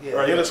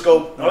 or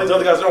Interscope. All these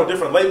other guys are on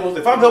different labels.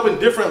 If I'm helping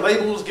different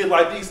labels get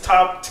like these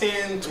top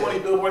 10, 20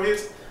 Billboard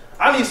hits.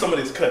 I need some of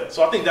this cut,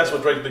 so I think that's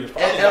what Drake's biggest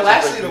problem. And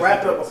lastly, to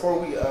wrap it up before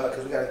we,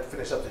 because we got to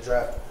finish up the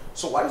draft.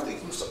 So why do you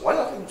think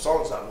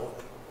songs not moving?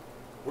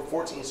 We're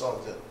 14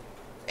 songs in,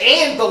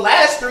 and the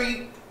last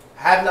 3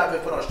 have not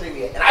been put on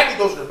streaming yet, and I think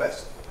those are the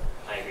best.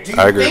 Do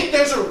you think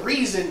there's a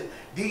reason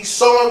these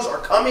songs are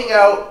coming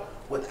out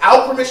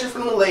without permission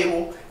from the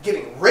label,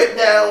 getting ripped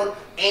down,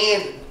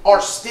 and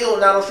are still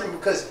not on streaming?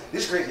 Because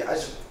this is crazy. I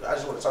just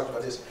want to talk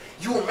about this.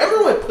 You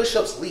remember when Push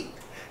Ups leaked,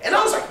 and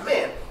I was like,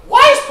 man.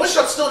 Why is Push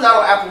Up still not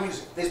on Apple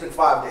Music? It's been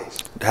 5 days.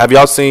 Have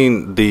y'all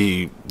seen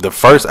the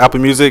first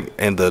Apple Music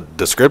and the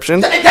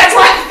description? That's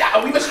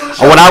right. We mentioned on the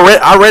show. When I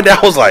read that,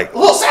 I was like, a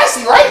little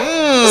sassy, right?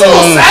 It's a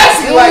little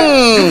sassy. Like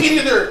you can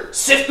either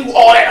sift through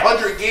all that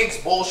 100 gigs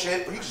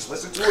bullshit, or you just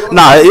listen to it.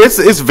 Nah,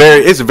 it's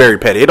very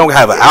petty. It don't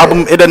have an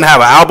album. It doesn't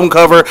have an album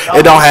cover.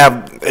 It don't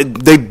have.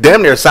 They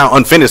damn near sound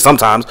unfinished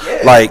sometimes.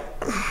 Yeah. Like,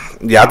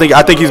 yeah,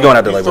 I think he's going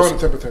out the labels. Throwing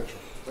temper tantrum.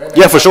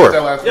 Yeah, for sure.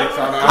 I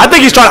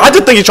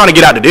just think he's trying to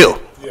get out the deal.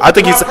 I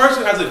think he's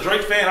personally, as a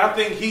Drake fan, I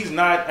think he's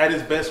not at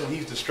his best when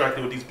he's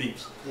distracted with these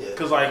beats.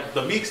 Because like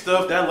the Meek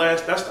stuff,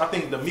 I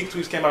think the Meek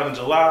tweets came out in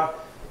July.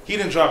 He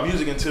didn't drop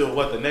music until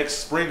the next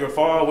spring or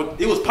fall.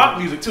 It was pop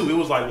music too. It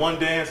was like One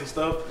Dance and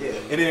stuff. Yeah.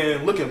 And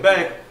then looking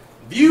back,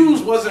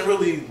 Views wasn't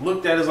really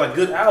looked at as like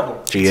good album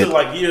until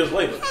like years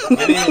later. And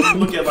then when you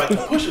look at like the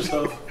Pusha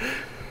stuff,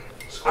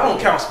 I don't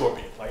count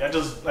Scorpion. Like I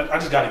just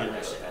gotta get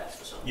rid of it.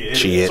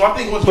 Yeah. So I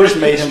think once Push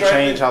made him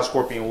change how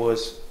Scorpion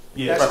was.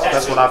 Yeah,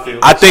 that's what I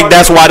feel. I think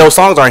that's why those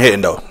songs aren't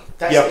hitting though.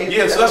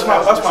 Yeah. So that's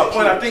my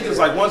point. I think it's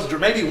like once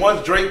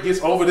Drake gets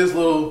over this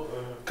little,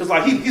 because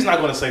like he's not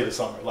going to say this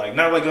summer. Like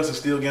Not Like Us is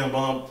still getting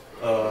bumped.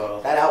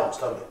 That album's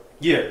coming.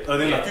 Yeah.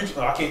 Then the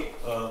future,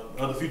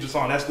 another Future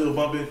song that's still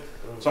bumping.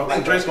 So I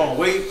think Drake's gonna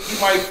wait.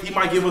 He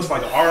might give us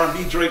like an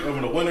R&B Drake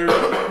over the winter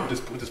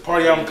with this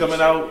party album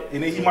coming out,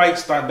 and then he might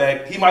start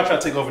back. He might try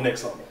to take over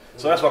next summer.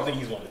 So that's what I think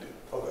he's gonna do.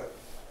 Okay.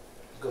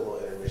 Good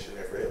little intermission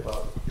there for hip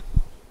hop.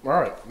 All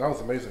right, that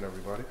was amazing,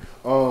 everybody.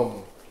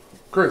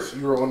 Chris,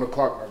 you were on the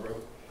clock, my brother.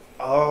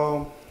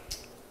 I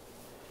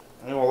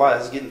ain't gonna lie,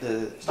 it's getting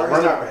the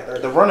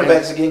running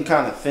backs are getting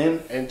kind of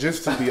thin. And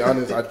just to be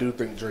honest, I do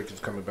think Drake is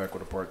coming back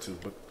with a part 2.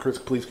 But Chris,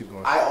 please keep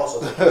going. I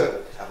also think he's going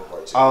to have a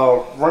part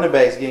 2. Running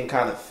backs getting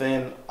kind of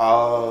thin.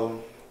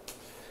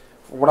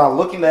 What I'm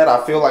looking at,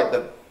 I feel like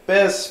the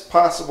best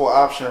possible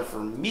option for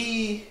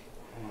me.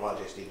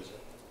 Monte Stevenson.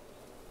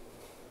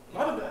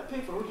 Not a bad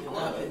pick for rookie.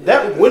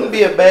 That wouldn't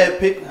be a bad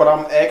pick, but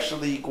I'm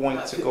actually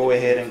going to go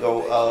ahead and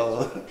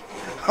go.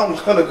 I'm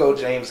gonna go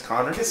James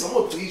Conner. Can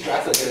someone please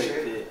draft a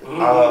trade?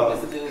 That's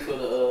the dude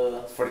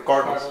for the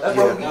Cardinals. That's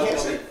what he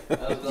cancer.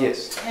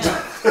 Yes.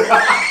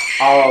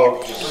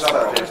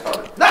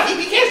 Nah, he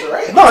beat cancer,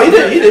 right? No, he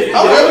did.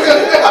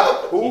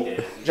 Who?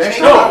 James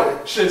Conner.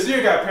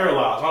 Shazier got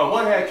paralyzed.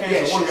 One had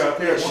cancer, one got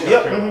paralyzed.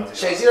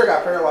 Shazier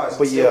got paralyzed.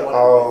 But yeah,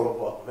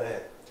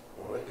 man.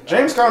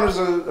 James Conner's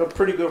a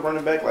pretty good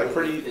running back, like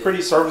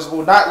pretty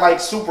serviceable. Not like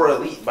super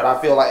elite, but I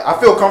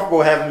feel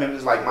comfortable having him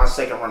as like my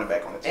second running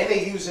back on the team. And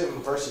they use him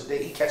versus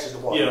he catches the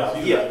ball.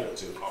 Yeah.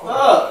 Too.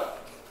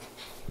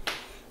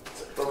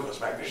 Throw me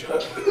smack this shit.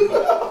 That's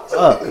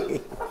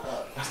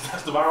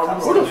the viral.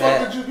 Who the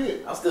fuck did you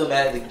get? I'm still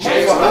mad at the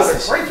James Conner.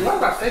 Crazy. Why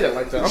did I say that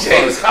like that? I'm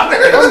James sorry.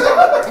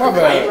 Conner. My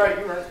bad.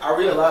 You're right. Are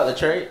we allowed to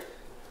trade?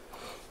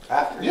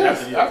 After, yeah.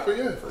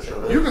 For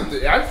sure. You can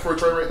ask for a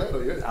trade right now,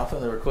 though, yeah. I'm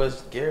finna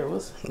request Garrett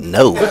Wilson.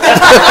 No. Whoever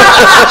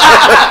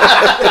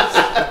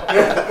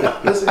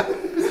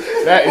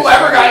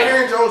got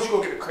Aaron Jones, you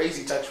gonna get a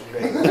crazy touch from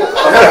him.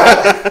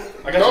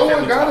 No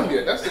one got him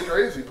yet. That's the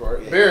crazy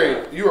part.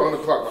 Barry, you were on the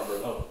clock, my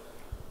brother. All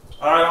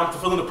right, I'm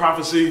fulfilling the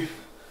prophecy.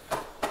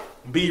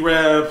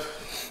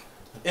 B-Rev,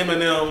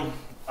 Eminem.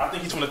 I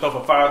think he's going to throw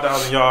for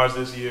 5,000 yards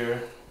this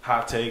year.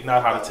 Hot take,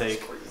 not hot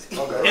take.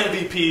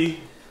 MVP.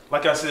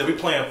 Like I said, we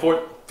playing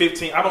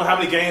 15. I don't know how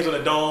many games in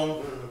the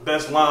Dome.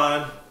 Best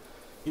line.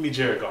 Give me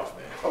Jared Goff,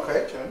 man.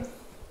 Okay.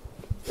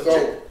 If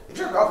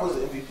Jared Goff was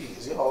the MVP,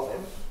 is he a Hall of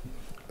Famer?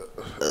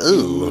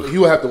 Ooh. He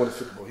would have to win the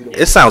Super Bowl.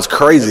 It sounds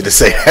crazy to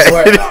say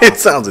that. It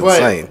sounds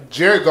insane.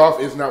 Jared Goff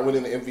is not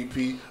winning the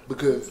MVP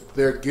because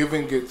they're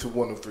giving it to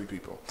one of 3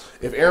 people.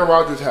 If Aaron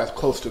Rodgers has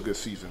close to a good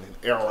season,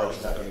 Aaron Rodgers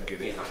is not going to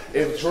get it.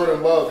 If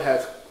Jordan Love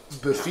has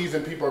the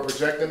season people are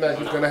projecting that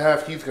he's going to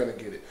have, he's going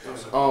to get it.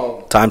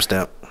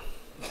 Timestamp.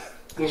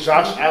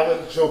 Josh Allen,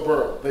 Joe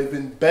Burrow. They've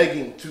been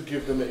begging to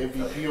give them an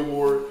MVP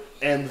award.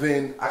 And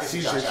then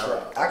CJ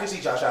Stroud. I can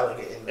see Josh Allen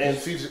getting and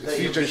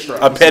CJ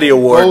Stroud. A petty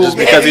award just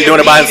because he's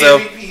doing it by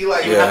himself. MVP,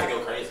 like, you have to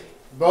go crazy.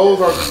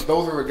 Those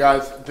are the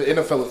guys. The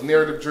NFL is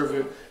narrative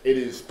driven. It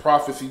is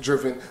prophecy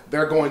driven.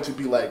 They're going to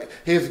be like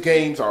his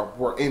games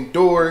were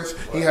indoors.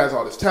 Right. He has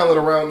all this talent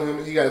around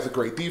him. He has a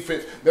great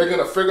defense. They're going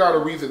to figure out a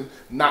reason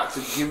not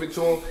to give it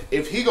to him.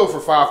 If he go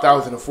for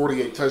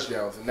 5,048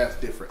 touchdowns, and that's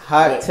different.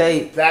 Hot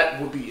take. That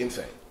would be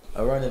insane.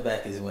 A running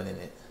back is winning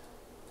it.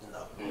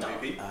 No.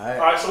 All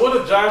right. So what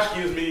if Josh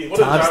gives me? What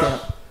if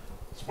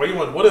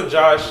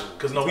Josh?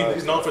 Because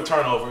he's known for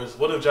turnovers.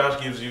 What if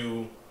Josh gives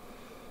you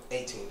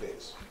 18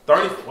 picks?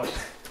 30.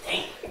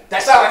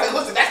 That sounds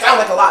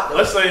like a lot. Though.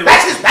 Let's say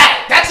that's his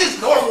bag. That's his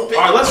normal pick.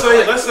 All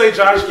right. Let's say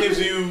Josh gives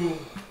you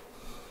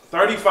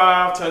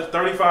 35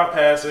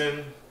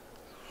 passing,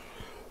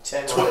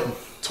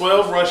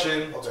 12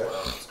 rushing. Okay.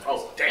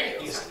 Oh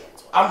damn!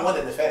 I'm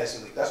winning the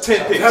fantasy league. That's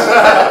 10 picks.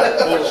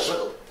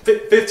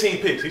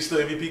 15 picks. He's still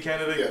MVP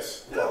candidate?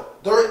 Yes. No.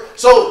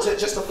 So,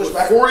 just to push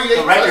back. 48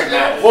 the record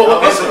now.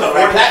 That's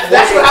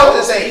what I was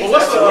going to say. Well,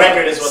 what's the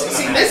record is what's going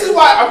to happen. This is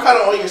why I'm kind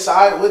of on your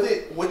side with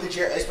the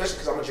Jared, especially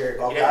because I'm a Jared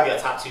Goff guy. Be a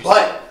top 2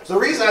 but the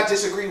reason I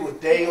disagree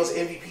with Daniel's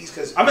MVPs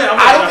because I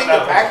don't think the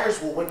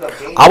Packers will win enough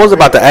games. I was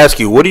about to ask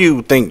you, what do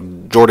you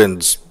think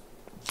Jordan's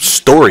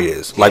story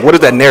is? Like, what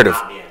is that narrative?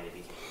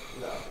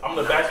 I'm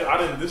the back. I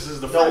didn't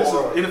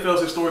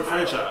NFL's historic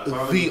franchise.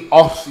 The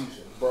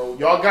offseason, bro.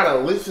 Y'all gotta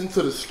listen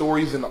to the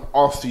stories in the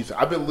offseason.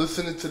 I've been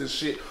listening to this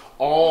shit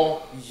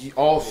all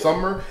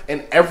summer,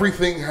 and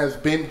everything has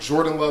been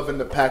Jordan Love and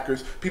the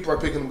Packers. People are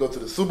picking them to go to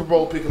the Super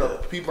Bowl.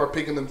 People are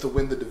picking them to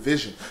win the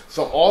division.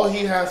 So all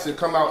he has to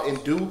come out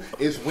and do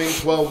is win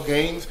 12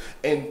 games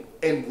and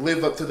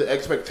live up to the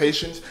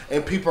expectations,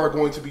 and people are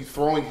going to be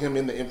throwing him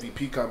in the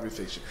MVP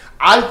conversation.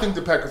 I think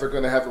the Packers are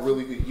going to have a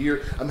really good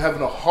year. I'm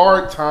having a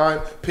hard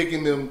time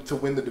picking them to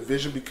win the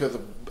division because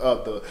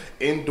of the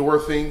indoor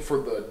thing for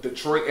the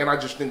Detroit, and I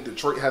just think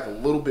Detroit has a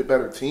little bit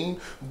better team,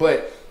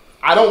 but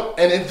I don't,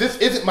 and this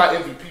isn't my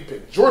MVP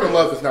pick. Jordan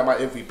Love is not my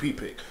MVP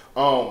pick.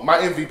 My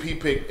MVP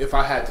pick, if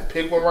I had to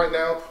pick one right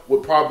now,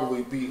 would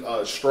probably be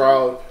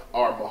Stroud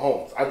or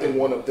Mahomes. I think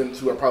one of them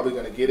two are probably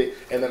going to get it.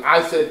 And then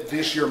I said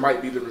this year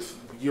might be the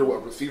year where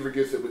a receiver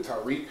gets it with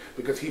Tyreek,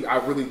 because I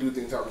really do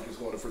think Tyreek is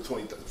going for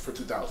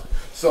 2,000.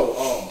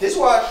 So this is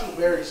why I shoot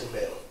Barry some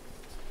bail,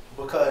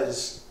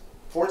 because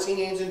 14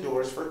 games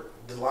indoors for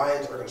the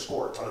Lions are going to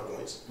score a ton of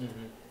points.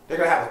 Mm-hmm. They're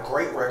going to have a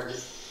great record.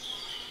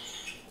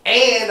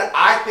 And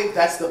I think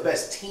that's the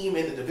best team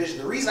in the division.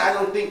 The reason I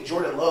don't think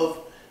Jordan Love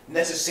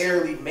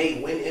necessarily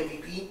may win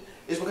MVP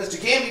is because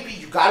to get MVP,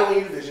 you got to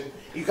win your division.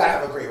 You got to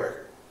have a great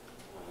record.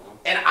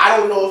 And I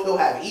don't know if he'll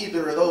have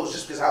either of those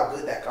just because how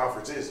good that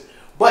conference is.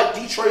 But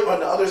Detroit on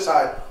the other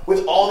side,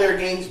 with all their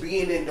games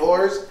being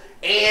indoors,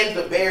 and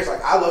the Bears,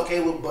 like, I love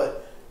Caleb,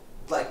 but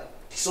like,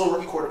 he's still a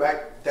rookie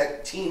quarterback.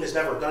 That team has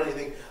never done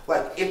anything.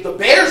 Like, if the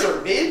Bears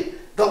are mid,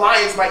 the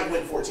Lions might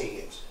win 14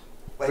 games.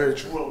 Like, very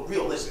true.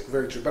 Realistic.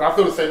 Very true. But I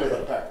feel the same way about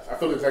the Packers. I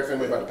feel the exact same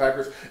way about the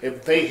Packers.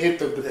 If they hit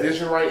the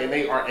division right and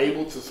they are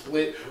able to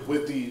split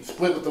with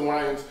the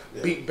Lions,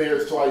 beat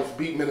Bears twice,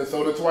 beat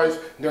Minnesota twice,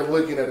 they're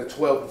looking at a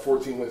 12 to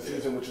 14 win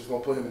season, which is going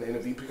to put him in the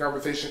MVP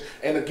conversation.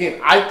 And again,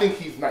 I think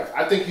he's nice.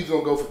 I think he's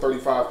going to go for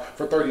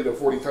 30 to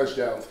 40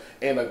 touchdowns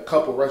and a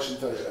couple rushing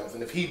touchdowns.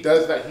 And if he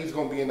does that, he's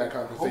going to be in that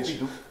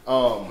conversation.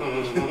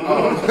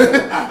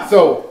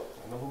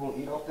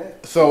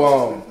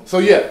 So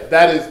yeah,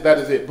 that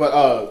is it.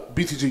 But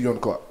BTG, you on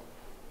the clock.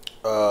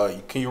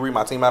 Can you read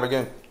my team out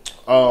again?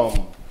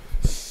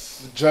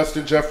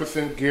 Justin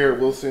Jefferson, Garrett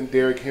Wilson,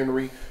 Derrick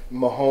Henry,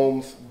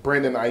 Mahomes,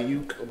 Brandon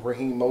Ayuk,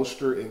 Raheem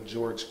Mostert, and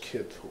George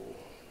Kittle.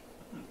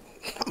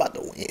 I'm about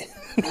to win.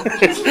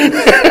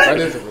 That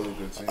is a really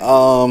good team.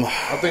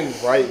 I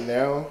think right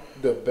now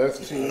the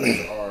best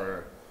teams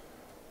are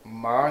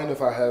mine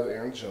if I have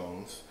Aaron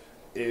Jones,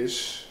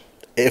 Ish.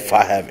 If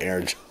I have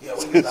Aaron Jones. Yeah,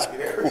 we can stop you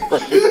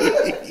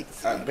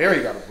there.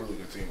 Barry got a really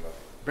good team, though.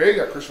 Barry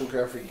got Christian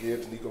McCaffrey,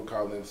 Gibbs, Nico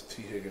Collins,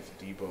 T. Higgins,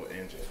 Debo,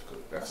 and James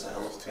Cook. That's the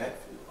best team.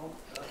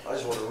 I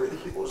just want to read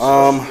people.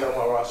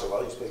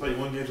 Play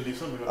one game to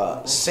December.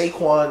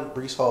 Saquon,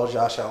 Breece Hall,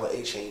 Josh Allen,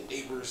 A-Chain,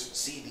 Neighbors,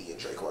 CD, and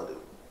Drake London.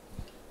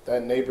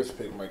 That Neighbors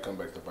pick might come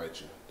back to bite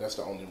you. That's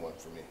the only one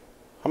for me.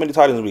 How many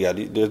tight ends we got?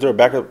 Is there a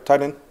backup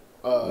tight end?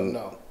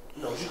 No.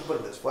 No, you can put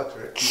him as flex,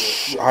 right?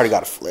 I already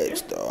got a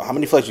flex, though. How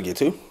many flex you get,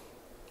 2?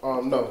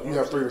 No, you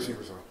have 3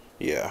 receivers on.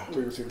 Yeah.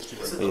 3 receivers,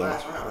 2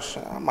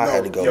 I might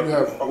have to go.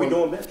 Are we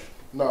doing bench?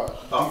 No,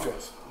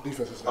 defense.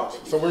 Defense is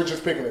next. So we're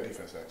just picking a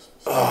defense next.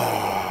 So.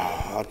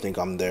 I think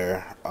I'm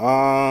there.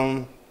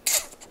 I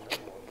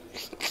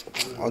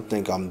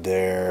think I'm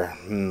there.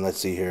 Let's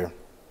see here.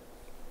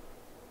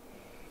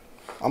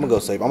 I'm gonna go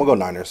safe. I'm gonna go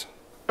Niners.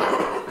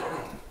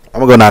 I'm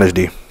gonna go Niners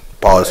D.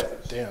 Pause.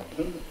 Damn.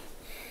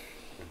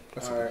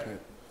 That's a good pick.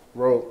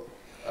 Roll.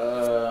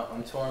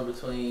 I'm torn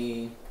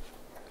between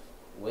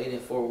waiting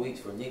 4 weeks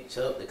for Nick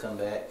Chubb to come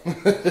back.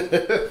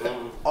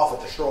 Off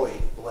a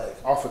destroyed leg.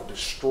 Off a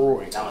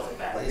destroyed. That was a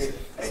bad.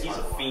 He's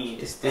a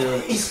fiend. It's still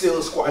He's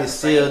still squatting. It's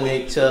still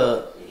Nick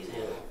Chubb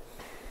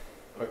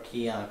or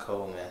Keon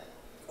Coleman.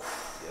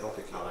 Yeah, don't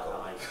pick him.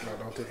 No,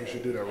 don't think you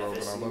should do that, Rob,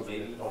 but I love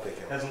you. Don't pick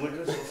him. Hasn't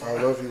looked good. I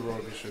love you,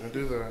 Rob. You shouldn't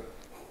do that.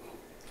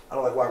 I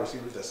don't like wide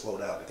receivers that slow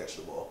down to catch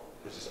the ball.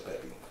 It's just a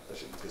pet peeve. That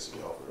should be pissing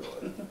me off real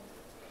life.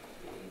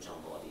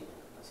 Jump ball either.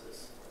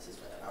 That's his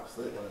bad. I'm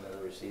slipping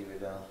another receiver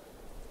down.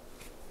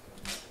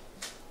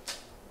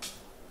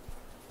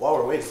 While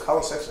we're waiting,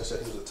 Colin Sexton said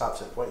he was a top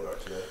 10 point guard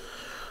today.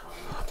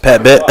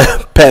 Pat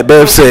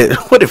Bev said,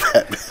 what did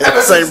Pat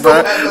Bev say,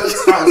 bro?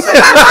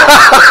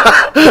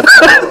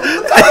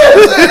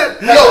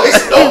 No,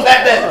 it's no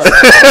Pat Bev.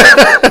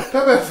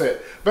 Pat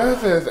Bev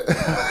said,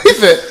 he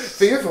said,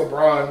 see, it's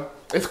LeBron,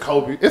 it's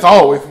Kobe, it's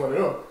always one of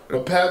them.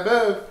 But Pat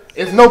Bev,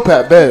 it's no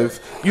Pat Bev.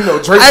 You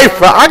know, Drake. Hey,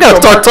 bro, I gotta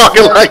start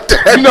talking like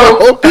that. You know,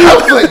 I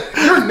was like,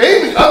 you're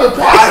naming other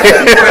Pat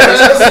Bev.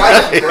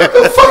 What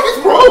the fuck is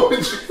wrong with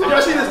you? Did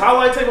y'all see this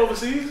highlight tape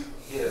overseas?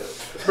 Yeah.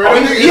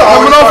 Bro, he's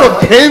coming off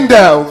of pin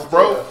downs,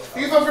 bro.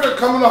 He's over there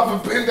coming off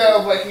of pin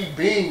downs like he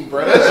being,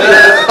 bro. That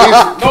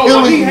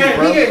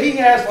shit he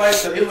has like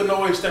the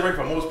Illinois state record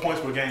for most points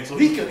per game, so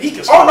he can.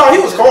 Oh no, he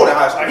was cold in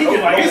high school. Like, he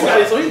can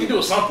like so he can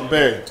do something.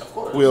 Barry,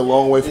 we're a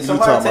long way from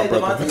Utah, my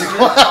brother.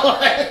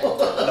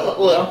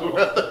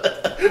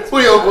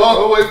 We're a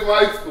long way from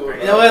high school.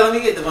 You know what? Let me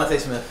get Devontae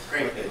Smith.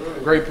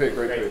 Great pick.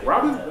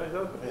 Robin?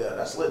 Yeah,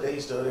 that's lit that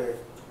he's still there.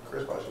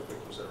 Chris probably should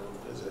pick himself.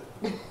 Is it?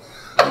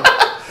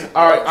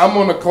 All right, I'm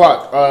on the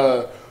clock.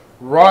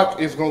 Rock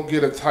is gonna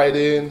get a tight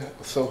end.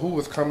 So who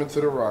is coming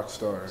to the Rock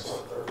Stars?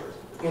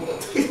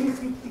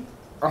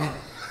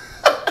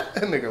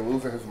 That nigga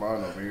losing his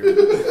mind over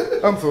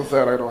here. I'm so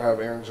sad I don't have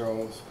Aaron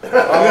Jones.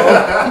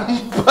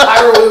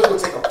 Tyron Williams gonna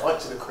take a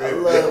punch in the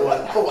crib. I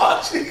love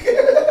watching.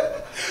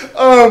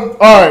 All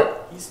right.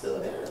 He's still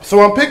there.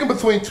 So I'm picking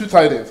between two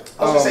tight ends.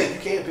 I was gonna say you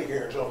can't pick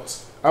Aaron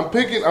Jones. I'm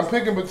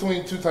picking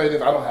between two tight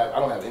ends. I don't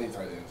have any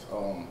tight ends.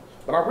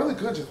 But I really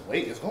could just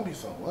wait. It's gonna be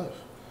some left.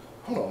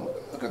 Hold on.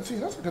 Look at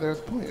that's a good ass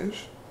point,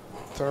 ish.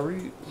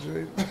 Tyree,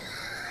 Jay.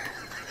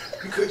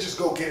 You could just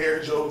go get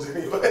Aaron Jones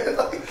anyway.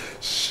 Like,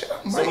 shit.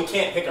 So we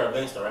can't pick our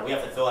bench though, right? We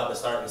have to fill out the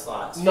starting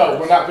slots. No,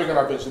 we're not picking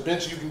our bench. The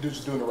bench you can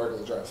just do in the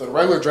regular draft. So the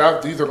regular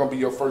draft, these are gonna be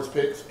your first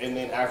picks, and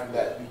then after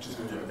that, you just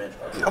do the bench.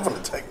 I'm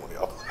gonna take one,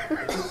 y'all.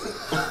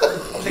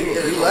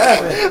 You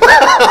laughing?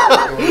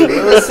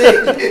 Real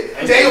sick.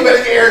 Daniel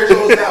better get Aaron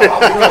Jones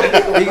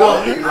now. He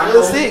going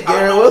real sick.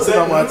 Garrett Wilson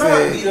on my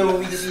team. You know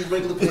we just use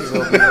regular picks.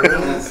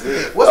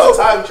 What's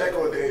the time check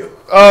on Daniel?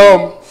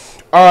 All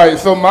right.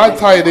 So my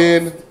tight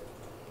end,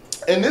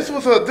 and this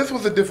was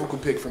a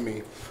difficult pick for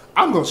me.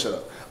 I'm gonna shut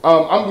up.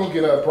 I'm gonna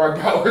get Brock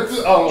Bowers.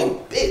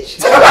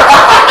 Bitch.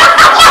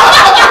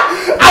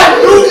 I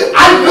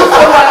knew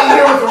somebody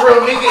here was a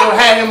real nigga and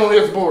had him on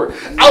his board.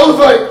 I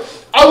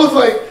was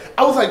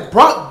like,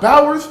 Brock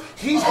Bowers,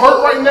 he's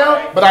hurt right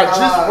now, but I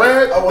just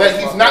read that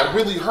he's not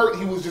really hurt.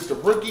 He was just a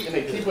rookie, and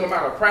they're keeping him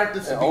out of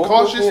practice and be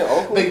cautious.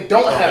 They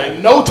don't have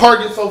no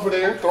targets over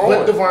there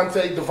with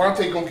Devontae.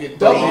 Devontae gonna get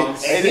doubled,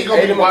 and he's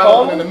gonna be wide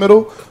open in the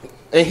middle.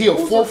 And he a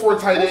 4-4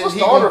 tight end. Who's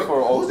the starter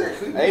for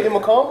Oakland? Aiden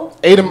McCollum?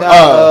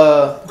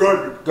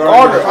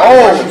 Gardner.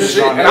 Oh,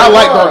 shit. And I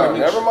like Gardner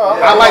Minshew. Never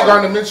mind. I like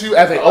Gardner Minshew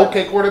as an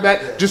okay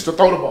quarterback just to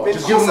throw the ball.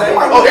 Just give him the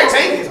ball. Oh, they're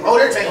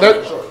taking.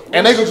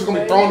 And they're just going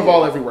to be throwing the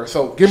ball everywhere.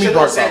 So give me Shut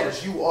Brock up, Bowers.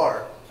 Sanders. You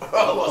are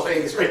Las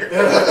Vegas Raiders.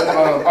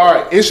 All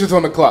right, issues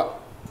on the clock.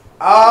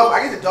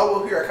 I get to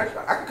double up here.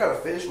 I can kind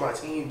of finish my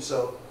team.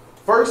 So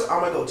first, I'm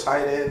gonna go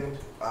tight end.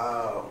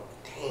 Damn,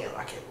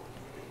 I can't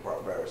believe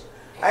Brock Bowers.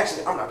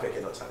 Actually, I'm not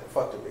picking no tight end.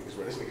 Fuck the biggest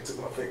bro. This nigga took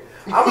my pick.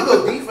 I'm gonna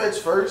go defense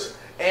first,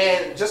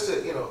 and just to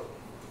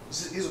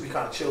these will be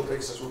kind of chill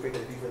picks since we're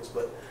picking the defense.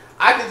 But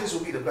I think this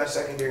will be the best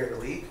secondary in the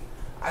league.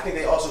 I think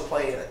they also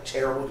play in a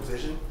terrible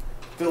division,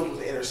 filled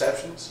with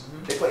interceptions.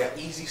 They play an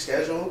easy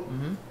schedule,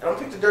 and I'm gonna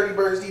pick the Dirty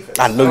Birds defense.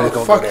 I knew you was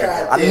gonna go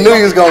there. I knew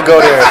you was gonna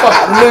go there.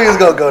 I knew you was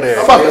gonna go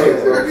there. Fuck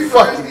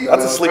you.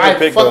 That's a sleeper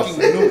pick, though. I fucking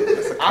knew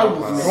it. I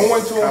was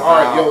going to him. All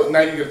right, yo,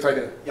 now you get a tight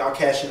end. Y'all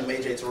cashing the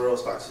AJ Terrell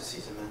stocks this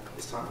season, man.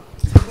 It's time.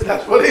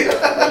 That's what it is.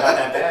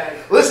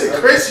 Listen,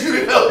 Chris,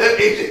 you know that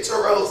AJ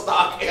Terrell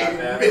stock ain't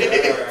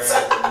minutes.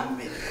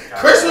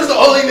 Chris was the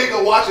only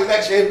nigga watching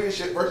that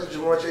championship versus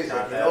Jamar Chase.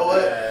 Like, you know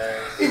what?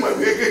 He might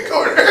be a good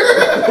corner.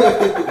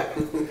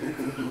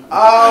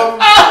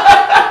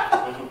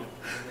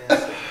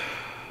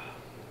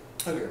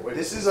 Okay, wait.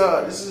 This is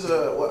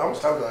what? How much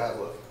time do I have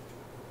left?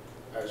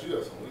 As you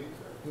got some weed.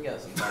 You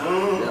got some time.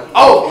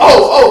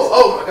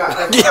 Oh my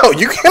God. Yo,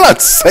 you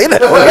cannot say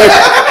that. I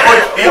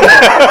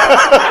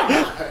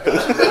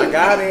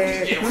got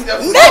it.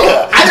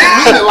 Nigga, I didn't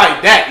mean it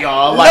like that,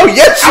 y'all. Like, No,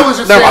 yes, I was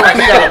just saying like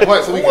he got a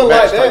butt so we can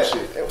match type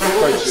shit.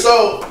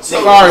 So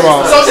Sorry,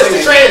 Mom. So just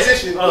to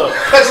transition.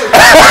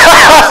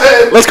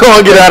 Let's go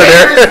and get out of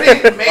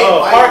there.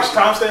 Mark's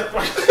timestamp.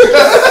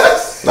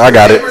 I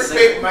got it.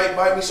 Neighbors might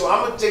bite me, so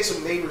I'm gonna take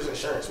some neighbors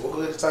insurance. We'll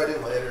go to the tight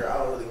end later. I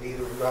don't really need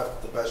it. We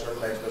got the best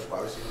running backs, best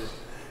wide receivers,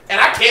 and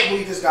I can't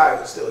believe this guy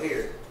is still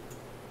here.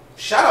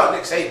 Shout out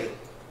Nick Saban.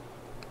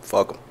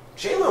 Fuck him.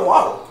 Jalen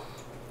Waddle.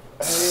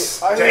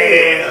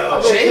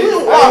 Damn.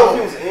 Jalen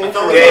Waddle. I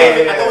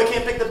thought we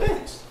can't pick the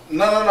bench.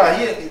 No. Hold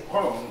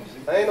on.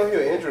 I ain't know he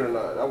was injured or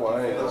not. That's why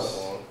I ain't know.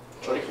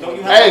 Don't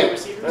you have Hey, a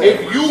receiver?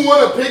 if you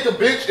want to pick a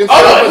bench instead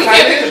no, of we a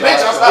tight can't pick end, the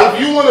bench. I'll if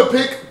you want to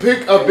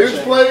pick a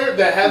bench player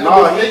that has a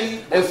good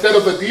pick instead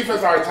of a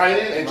defense or a tight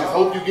end and just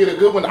hope you get a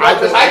good one, I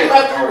do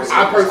have three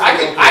receivers.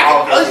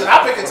 Listen,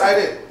 I'll pick a tight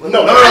end.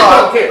 No,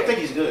 I don't care. I think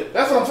he's good.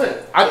 That's what I'm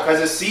saying. Because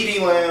it's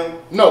CeeDee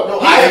Lamb. No,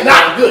 he's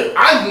not good.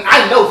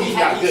 I know he's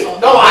not good.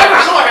 No, I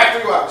know I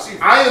have 3 wide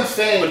receivers. I am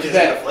saying But is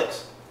that. he a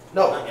flex?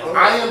 No,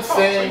 I am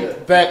saying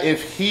that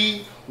if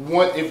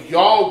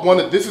y'all want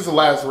to, this is the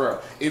last round.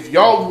 If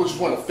y'all just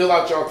want to fill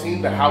out y'all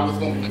team, that how it's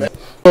gonna be better.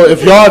 So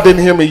if y'all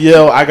didn't hear me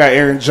yell, I got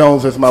Aaron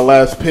Jones as my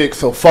last pick.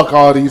 So fuck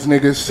all these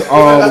niggas.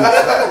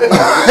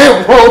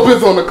 Rope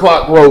is on the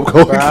clock. Rope,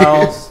 go again.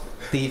 Browns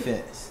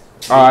defense.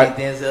 All right.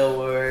 Denzel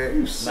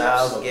Ward,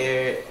 Myles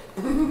Garrett.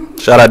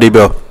 Shout out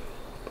D-Bill.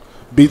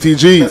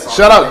 BTG.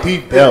 Shout out D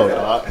Bell,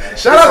 dog.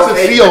 Shout out to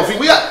COV.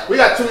 We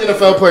got 2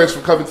 NFL players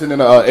from Covington and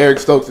Eric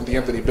Stokes and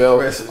D'Anthony Bell.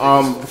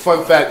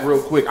 Fun fact,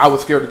 real quick, I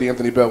was scared of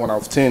D'Anthony Bell when I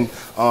was 10.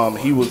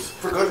 He was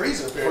for good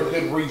reason. For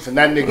good reason.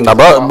 That nigga. Nah,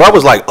 bro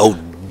was like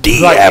OD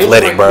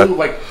athletic, bro.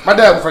 Like my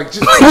dad was like,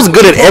 just he was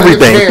good at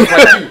everything.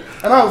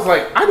 And I was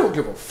like, I don't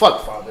give a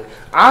fuck, father.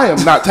 I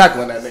am not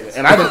tackling that nigga.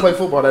 And I didn't play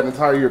football that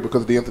entire year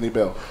because of D'Anthony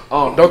Bell.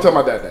 Don't tell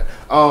my dad that.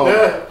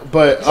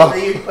 But so the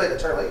year you played the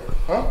turn late?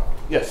 Huh?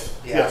 Yes.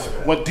 Yeah, Yes.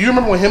 When, do you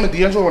remember when him and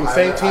D'Angelo were on the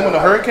same team on the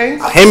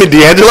Hurricanes? Him and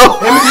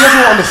D'Angelo? Him and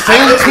D'Angelo on the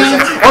same team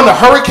on the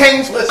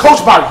Hurricanes,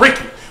 coached by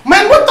Ricky.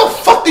 Man, what the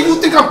fuck do you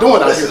think I'm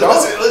doing out here,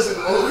 dog? Listen.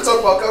 When we talk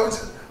about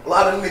coverages, a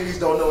lot of niggas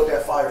don't know what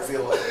that fire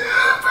feel like.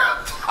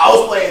 I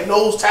was playing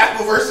nose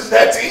tackle versus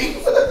that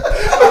team.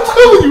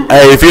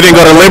 Hey, if you didn't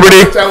go to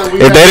Liberty,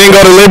 if they didn't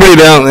go to Liberty,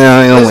 then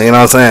you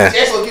know what I'm saying.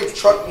 D'Angelo gives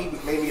truck me,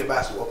 made me a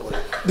basketball player.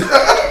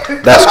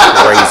 That's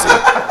crazy.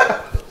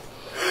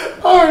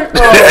 All right.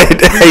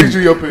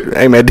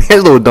 Hey, man,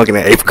 D'Angelo was dunking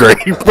in 8th grade,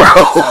 bro.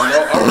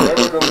 I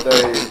remember them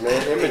days,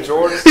 man. Him and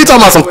Jordan. He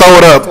talking about some throw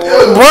it up,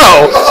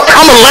 bro.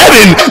 I'm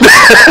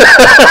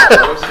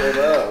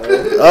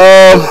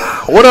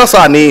 11. What else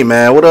I need,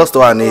 man? What else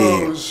do I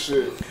need? Oh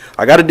shit.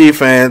 I got a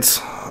defense.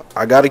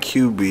 I got a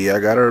QB. I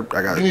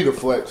got. You need a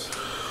flex.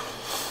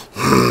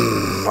 All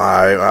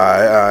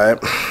right.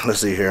 Let's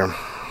see here.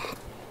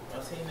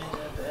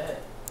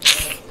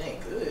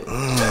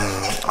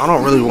 I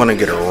don't really want to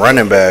get a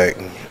running back.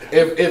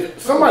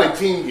 If somebody's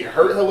team get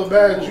hurt hella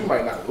bad, you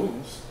might not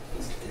lose.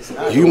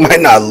 You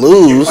might not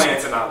lose.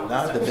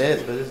 Not the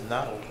best, but it's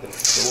not.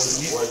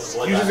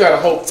 You just gotta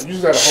hope. You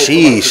just gotta hope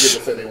somebody forget to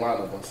set their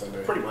lineup on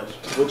Sunday. Pretty much.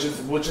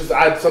 Which is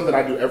something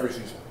I do every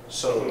season.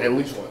 So at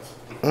least once.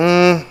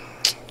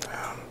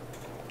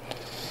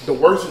 The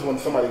worst is when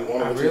somebody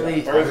wanted to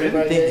really Thursday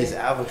night think game, it's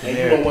Alvin and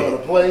Kamara. you don't want them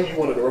to play. You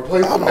wanted to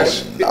replace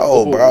them.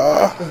 No,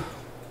 bro.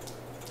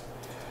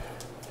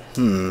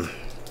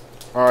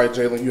 All right,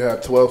 Jalen, you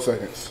have 12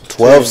 seconds.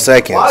 12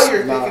 seconds. While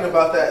you're thinking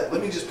about that,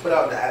 let me just put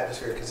out in the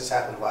atmosphere because this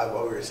happened live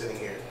while we were sitting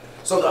here.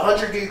 So the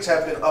 100 gigs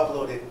have been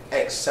uploaded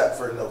except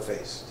for No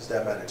Face. Does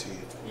that matter to you?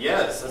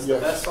 Yes, that's the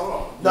best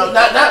song. No,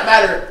 not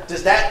matter.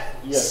 Does that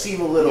seem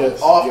a little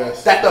off?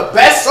 Yes. That the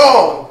best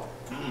song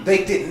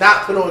they did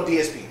not put on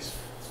DSPs.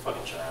 It's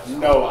fucking trash.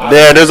 No,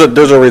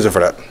 There's a reason for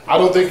that. I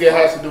don't think it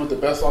has to do with the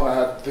best song.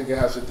 I think it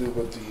has to do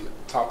with the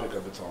topic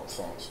of the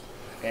songs.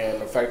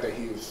 And the fact that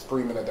he was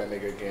screaming at that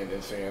nigga again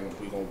and saying,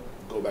 we gonna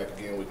go back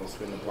again, we gonna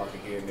spin the block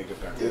again,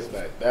 niggas got this,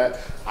 that.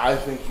 I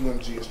think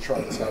UMG is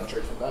trying to stop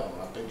Drake from that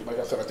one. I think, like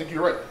I said, I think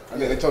you're right. I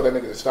think they told that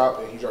nigga to stop,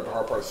 and he dropped the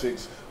Hard Part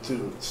 6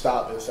 to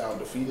stop and sound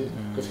defeated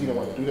because he didn't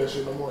want to do that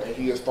shit no more, and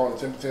he is throwing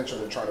the potential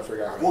and trying to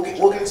figure out how We'll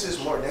get into this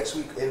more next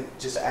week, and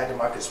just to add to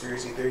my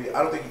conspiracy theory,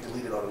 I don't think he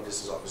deleted all of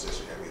this off his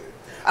Instagram either.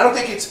 I don't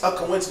think it's a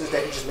coincidence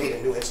that he just made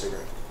a new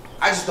Instagram.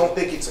 I just don't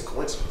think it's a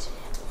coincidence.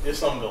 There's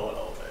something going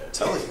on, man.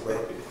 Telling you, bro.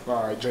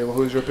 All right, Jalen,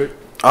 who's your pick?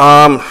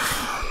 I'm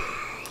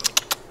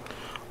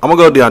gonna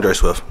go DeAndre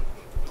Swift.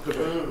 Great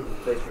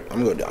pick.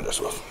 I'm gonna go DeAndre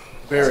Swift.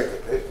 Barry.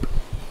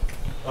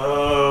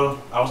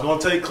 I was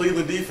gonna take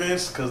Cleveland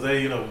defense because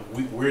they,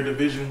 weird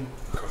division.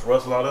 Cause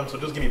Russell all them, so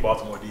just give me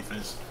Baltimore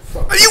defense.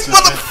 You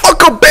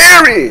motherfucker,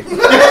 Barry!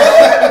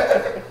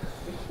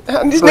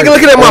 This nigga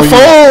looking at my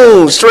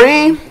phone.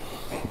 Stream,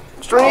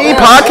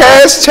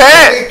 podcast,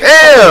 chat.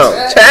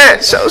 Damn,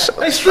 chat. Show.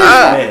 Man,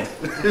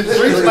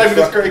 street life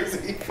is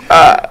crazy.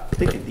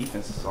 Picking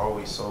defense is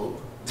always so.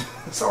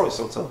 It's always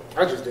so tough.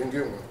 I just didn't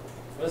get one.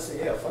 Listen,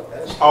 yeah, fuck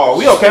that shit. Oh,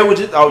 we okay with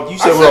it? Oh, you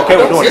said we're okay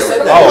with doing it.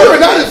 We're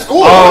not in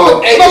school.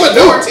 What am I gonna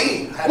do?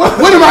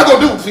 What am I gonna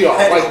do to y'all?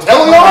 Like,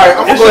 tell me all right.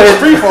 I'm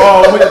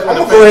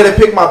gonna go ahead and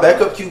pick my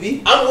backup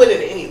QB. I'm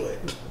winning anyway.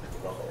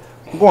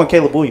 I'm going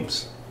Caleb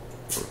Williams.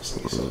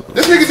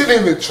 This nigga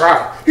didn't even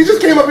try. He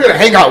just came up here to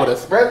hang out with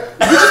us, bro. What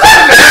the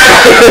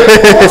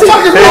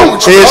fuck is wrong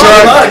with you?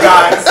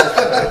 Guys,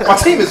 my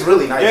team is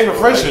really nice. Yeah,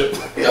 friendship.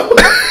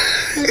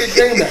 Nigga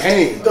came to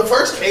hang. The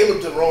first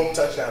Caleb Jerome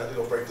touchdown is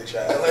gonna break the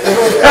shot. Like,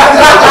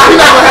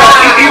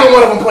 Either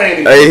one of them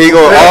playing. Hey, he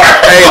going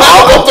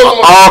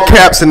all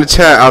caps in the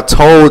chat. I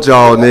told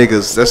y'all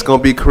niggas that's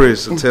gonna be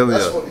Chris. I'm telling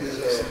y'all.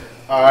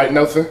 All right,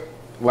 Nelson,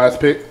 last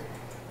pick.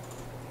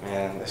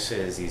 Man, that shit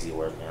is easy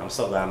work, man. I'm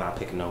so glad I'm not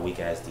picking no weak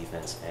ass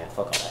defense, man.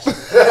 Fuck all that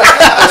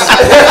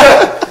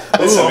shit.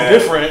 Listen, man.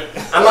 Different.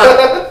 I'm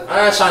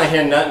not trying to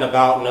hear nothing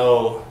about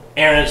no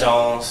Aaron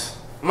Jones.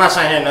 I'm not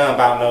trying to hear nothing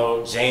about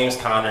no James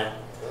Conner.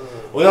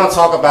 We're gonna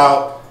talk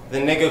about the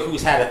nigga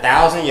who's had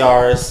 1,000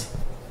 yards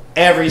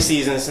every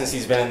season since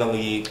he's been in the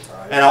league,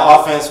 and an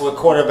offense with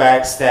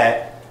quarterbacks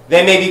that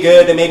they may be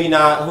good, they may be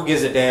not. Who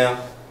gives a damn?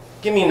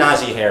 Give me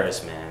Najee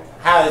Harris, man.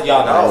 How did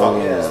y'all not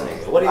fucking this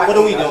nigga? What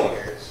are we doing?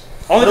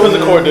 Only because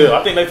of Cordell.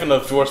 I think they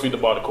finna force feed the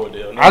ball to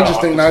Cordell. I just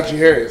think Najee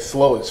Harris is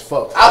slow as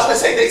fuck. I was gonna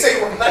say they say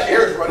Najee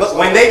Harris running. Look,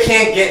 when they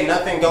can't get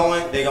nothing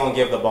going, they gonna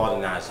give the ball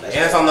to Najee. And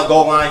it's on the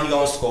goal line, he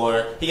gonna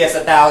score. He gets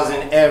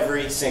 1,000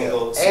 every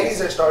single season. And he's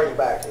their starting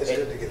back. It's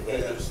good to get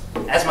rid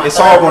of. That's my It's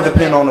all going to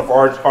depend on if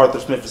Arthur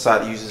Smith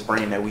decided to use his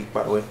brain that week,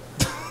 by the way.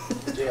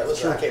 Yeah,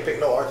 listen, I can't pick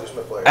no Arthur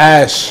Smith player.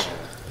 Ash,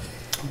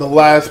 the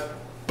last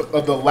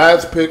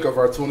pick of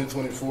our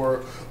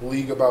 2024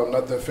 League About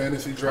Nothing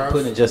fantasy draft. I'm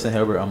putting Justin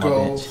Herbert on my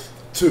bench.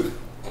 Two.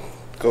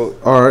 Go.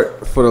 All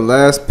right, for the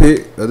last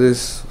pick of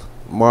this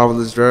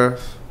marvelous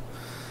draft,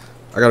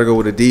 I gotta go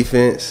with the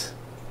defense.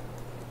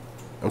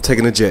 I'm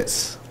taking the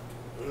Jets.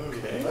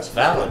 Okay, that's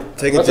valid.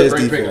 Taking That's Jets a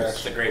great pick, defense.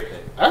 That's a great pick.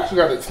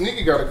 Actually,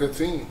 Sneaky got a good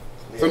team.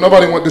 So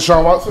nobody want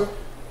Deshaun Watson?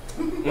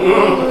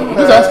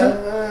 Who's asking?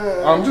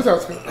 I'm just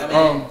asking.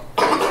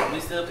 We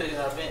still picking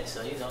our bench,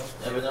 so you know,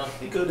 never know.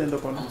 He could end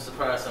up on. I'm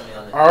surprised somebody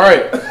on it. All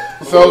right.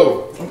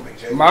 So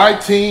my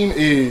team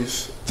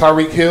is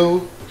Tyreek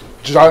Hill,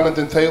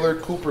 Jonathan Taylor,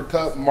 Cooper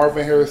Kupp,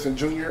 Marvin Harrison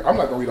Jr. I'm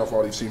not gonna read off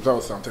all these teams. That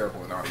would sound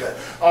terrible in audio.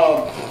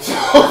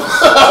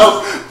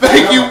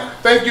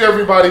 Thank you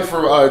everybody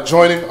for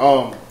joining.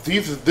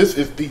 This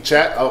is the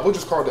chat. We'll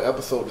just call the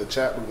episode the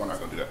chat. We're not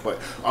gonna do that, but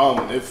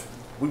if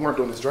we weren't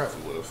doing this draft,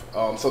 we would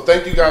have. So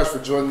thank you guys for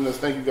joining us.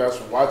 Thank you guys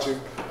for watching.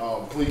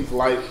 Please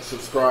like,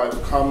 subscribe,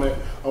 comment.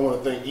 I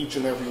want to thank each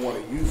and every one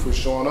of you for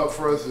showing up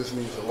for us. This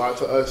means a lot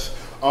to us.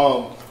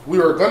 We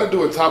were going to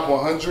do a top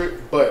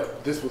 100,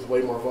 but this was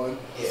way more fun.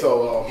 Yeah.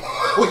 So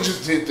we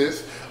just did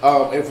this.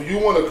 If you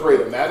want to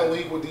create a Madden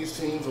league with these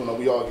teams, when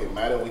we all get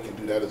Madden, we can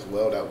do that as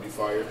well. That would be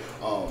fire.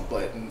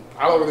 But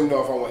I don't really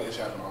know if I want Ish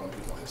having all them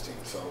people on his team.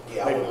 So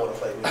yeah, I wouldn't want to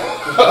play with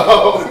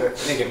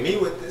nigga, me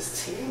with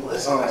this team.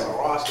 Listen, that's a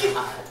roster.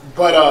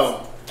 But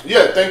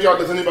yeah, thank y'all.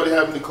 Does anybody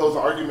have any closing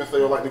arguments they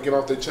would like to get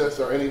off their chest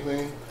or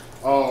anything?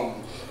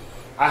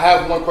 I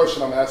have one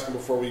question I'm asking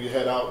before we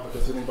head out. But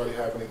does anybody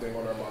have anything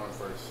on their mind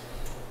first?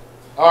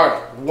 All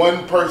right,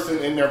 one person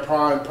in their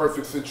prime,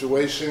 perfect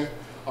situation,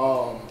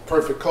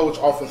 perfect coach,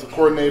 offensive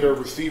coordinator,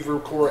 receiver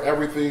core,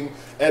 everything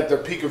at the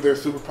peak of their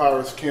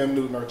superpowers. Cam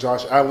Newton or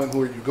Josh Allen?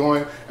 Who are you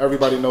going?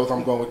 Everybody knows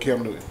I'm going with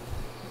Cam Newton.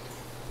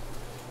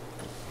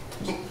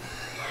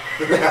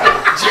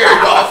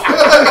 Jared Goff.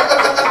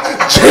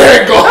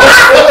 Jared Goff.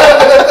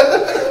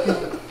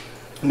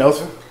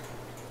 Nelson?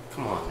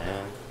 Come on,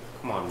 man.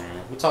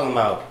 We're talking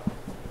about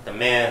the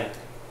man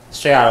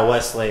straight out of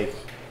Westlake.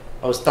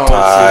 I was throwing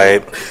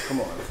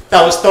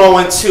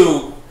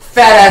to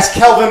fat ass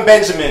Kelvin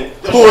Benjamin,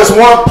 who was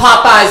one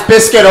Popeye's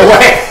biscuit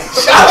away.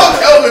 Shout out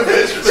Kelvin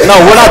Benjamin. No,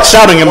 we're not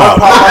shouting him out.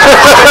 Come on,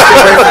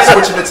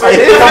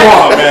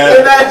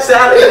 man.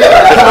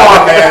 Come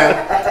on,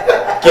 man.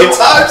 Give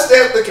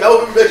timestamp the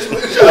Kelvin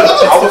Benjamin show.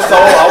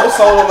 I was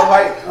sold on the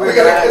hype. We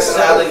gotta get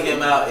shouting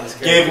him out.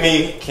 Give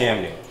me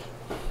Cam Newton.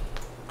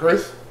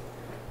 Grace?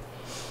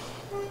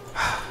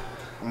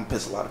 I'm gonna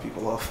piss a lot of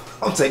people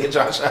off. I'm taking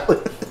Josh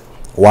Allen.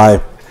 Why?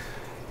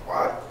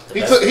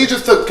 He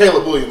just took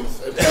Caleb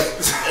Williams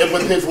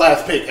with his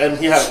last pick, and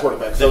he had a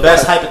quarterback. The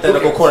best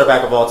hypothetical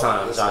quarterback of all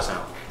time, Josh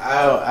Allen.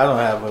 I don't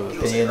have an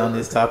opinion on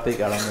this topic.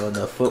 I don't know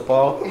enough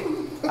football.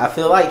 I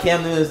feel like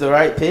Cam Newton is the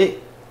right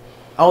pick,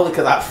 only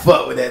because I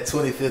fuck with that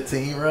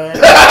 2015 run. I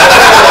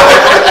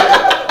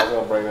was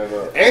gonna bring that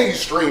up. And he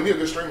streamed. He's a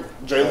good streamer.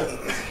 Jalen.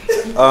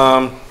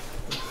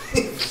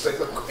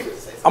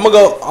 I'm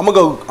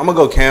gonna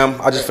go Cam.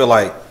 I just feel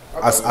like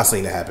I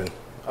seen it happen.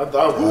 I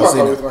thought we was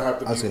gonna have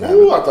to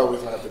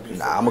be.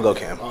 Nah, I'm gonna go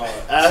Cam.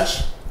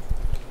 Ash.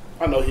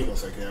 I know he gonna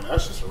say Cam.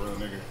 Ash is a real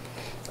nigga.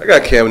 I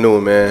got Cam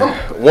Newton, man.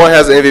 One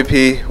has an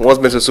MVP. One's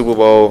been to the Super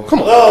Bowl.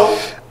 Come on.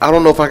 I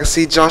don't know if I can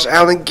see Josh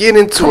Allen get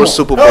into a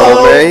Super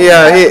Bowl, man.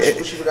 Yeah, what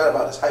you forgot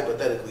about is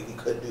hypothetically he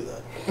could do that.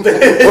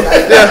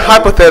 Yeah,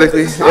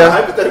 hypothetically. It's not a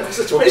hypothetical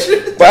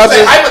situation. But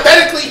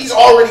hypothetically, he's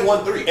already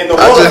won 3. In the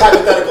world of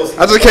hypotheticals,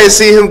 I just can't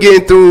see him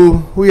getting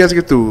through. Who he has to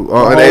get through?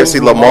 In the AFC,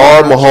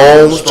 Lamar,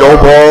 Mahomes, Joe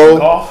Burrow,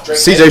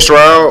 CJ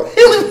Stroud.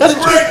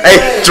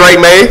 Hey, Drake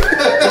May.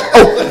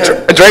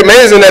 Drake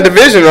May is in that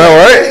division,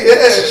 right?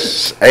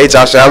 Hey,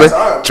 Josh Allen.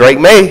 Drake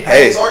May.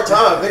 Hey, it's our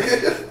time,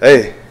 nigga.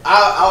 Hey.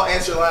 I'll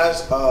answer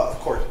last. Of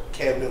course,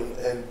 Cam Newton.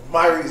 And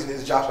my reason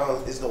is Josh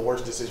Allen is the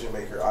worst decision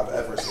maker I've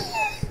ever seen.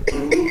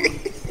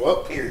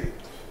 Well, period.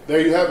 There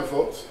you have it,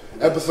 folks.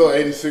 Episode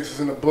 86 is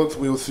in the books.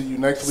 We will see you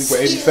next week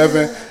with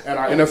 87 and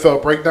our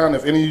NFL breakdown.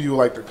 If any of you would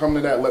like to come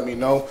to that, let me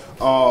know.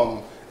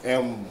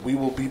 And we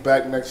will be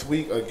back next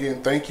week.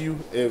 Again, thank you.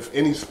 If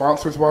any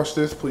sponsors watch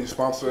this, please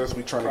sponsor us.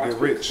 We're trying to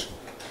get rich.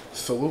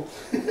 Salute.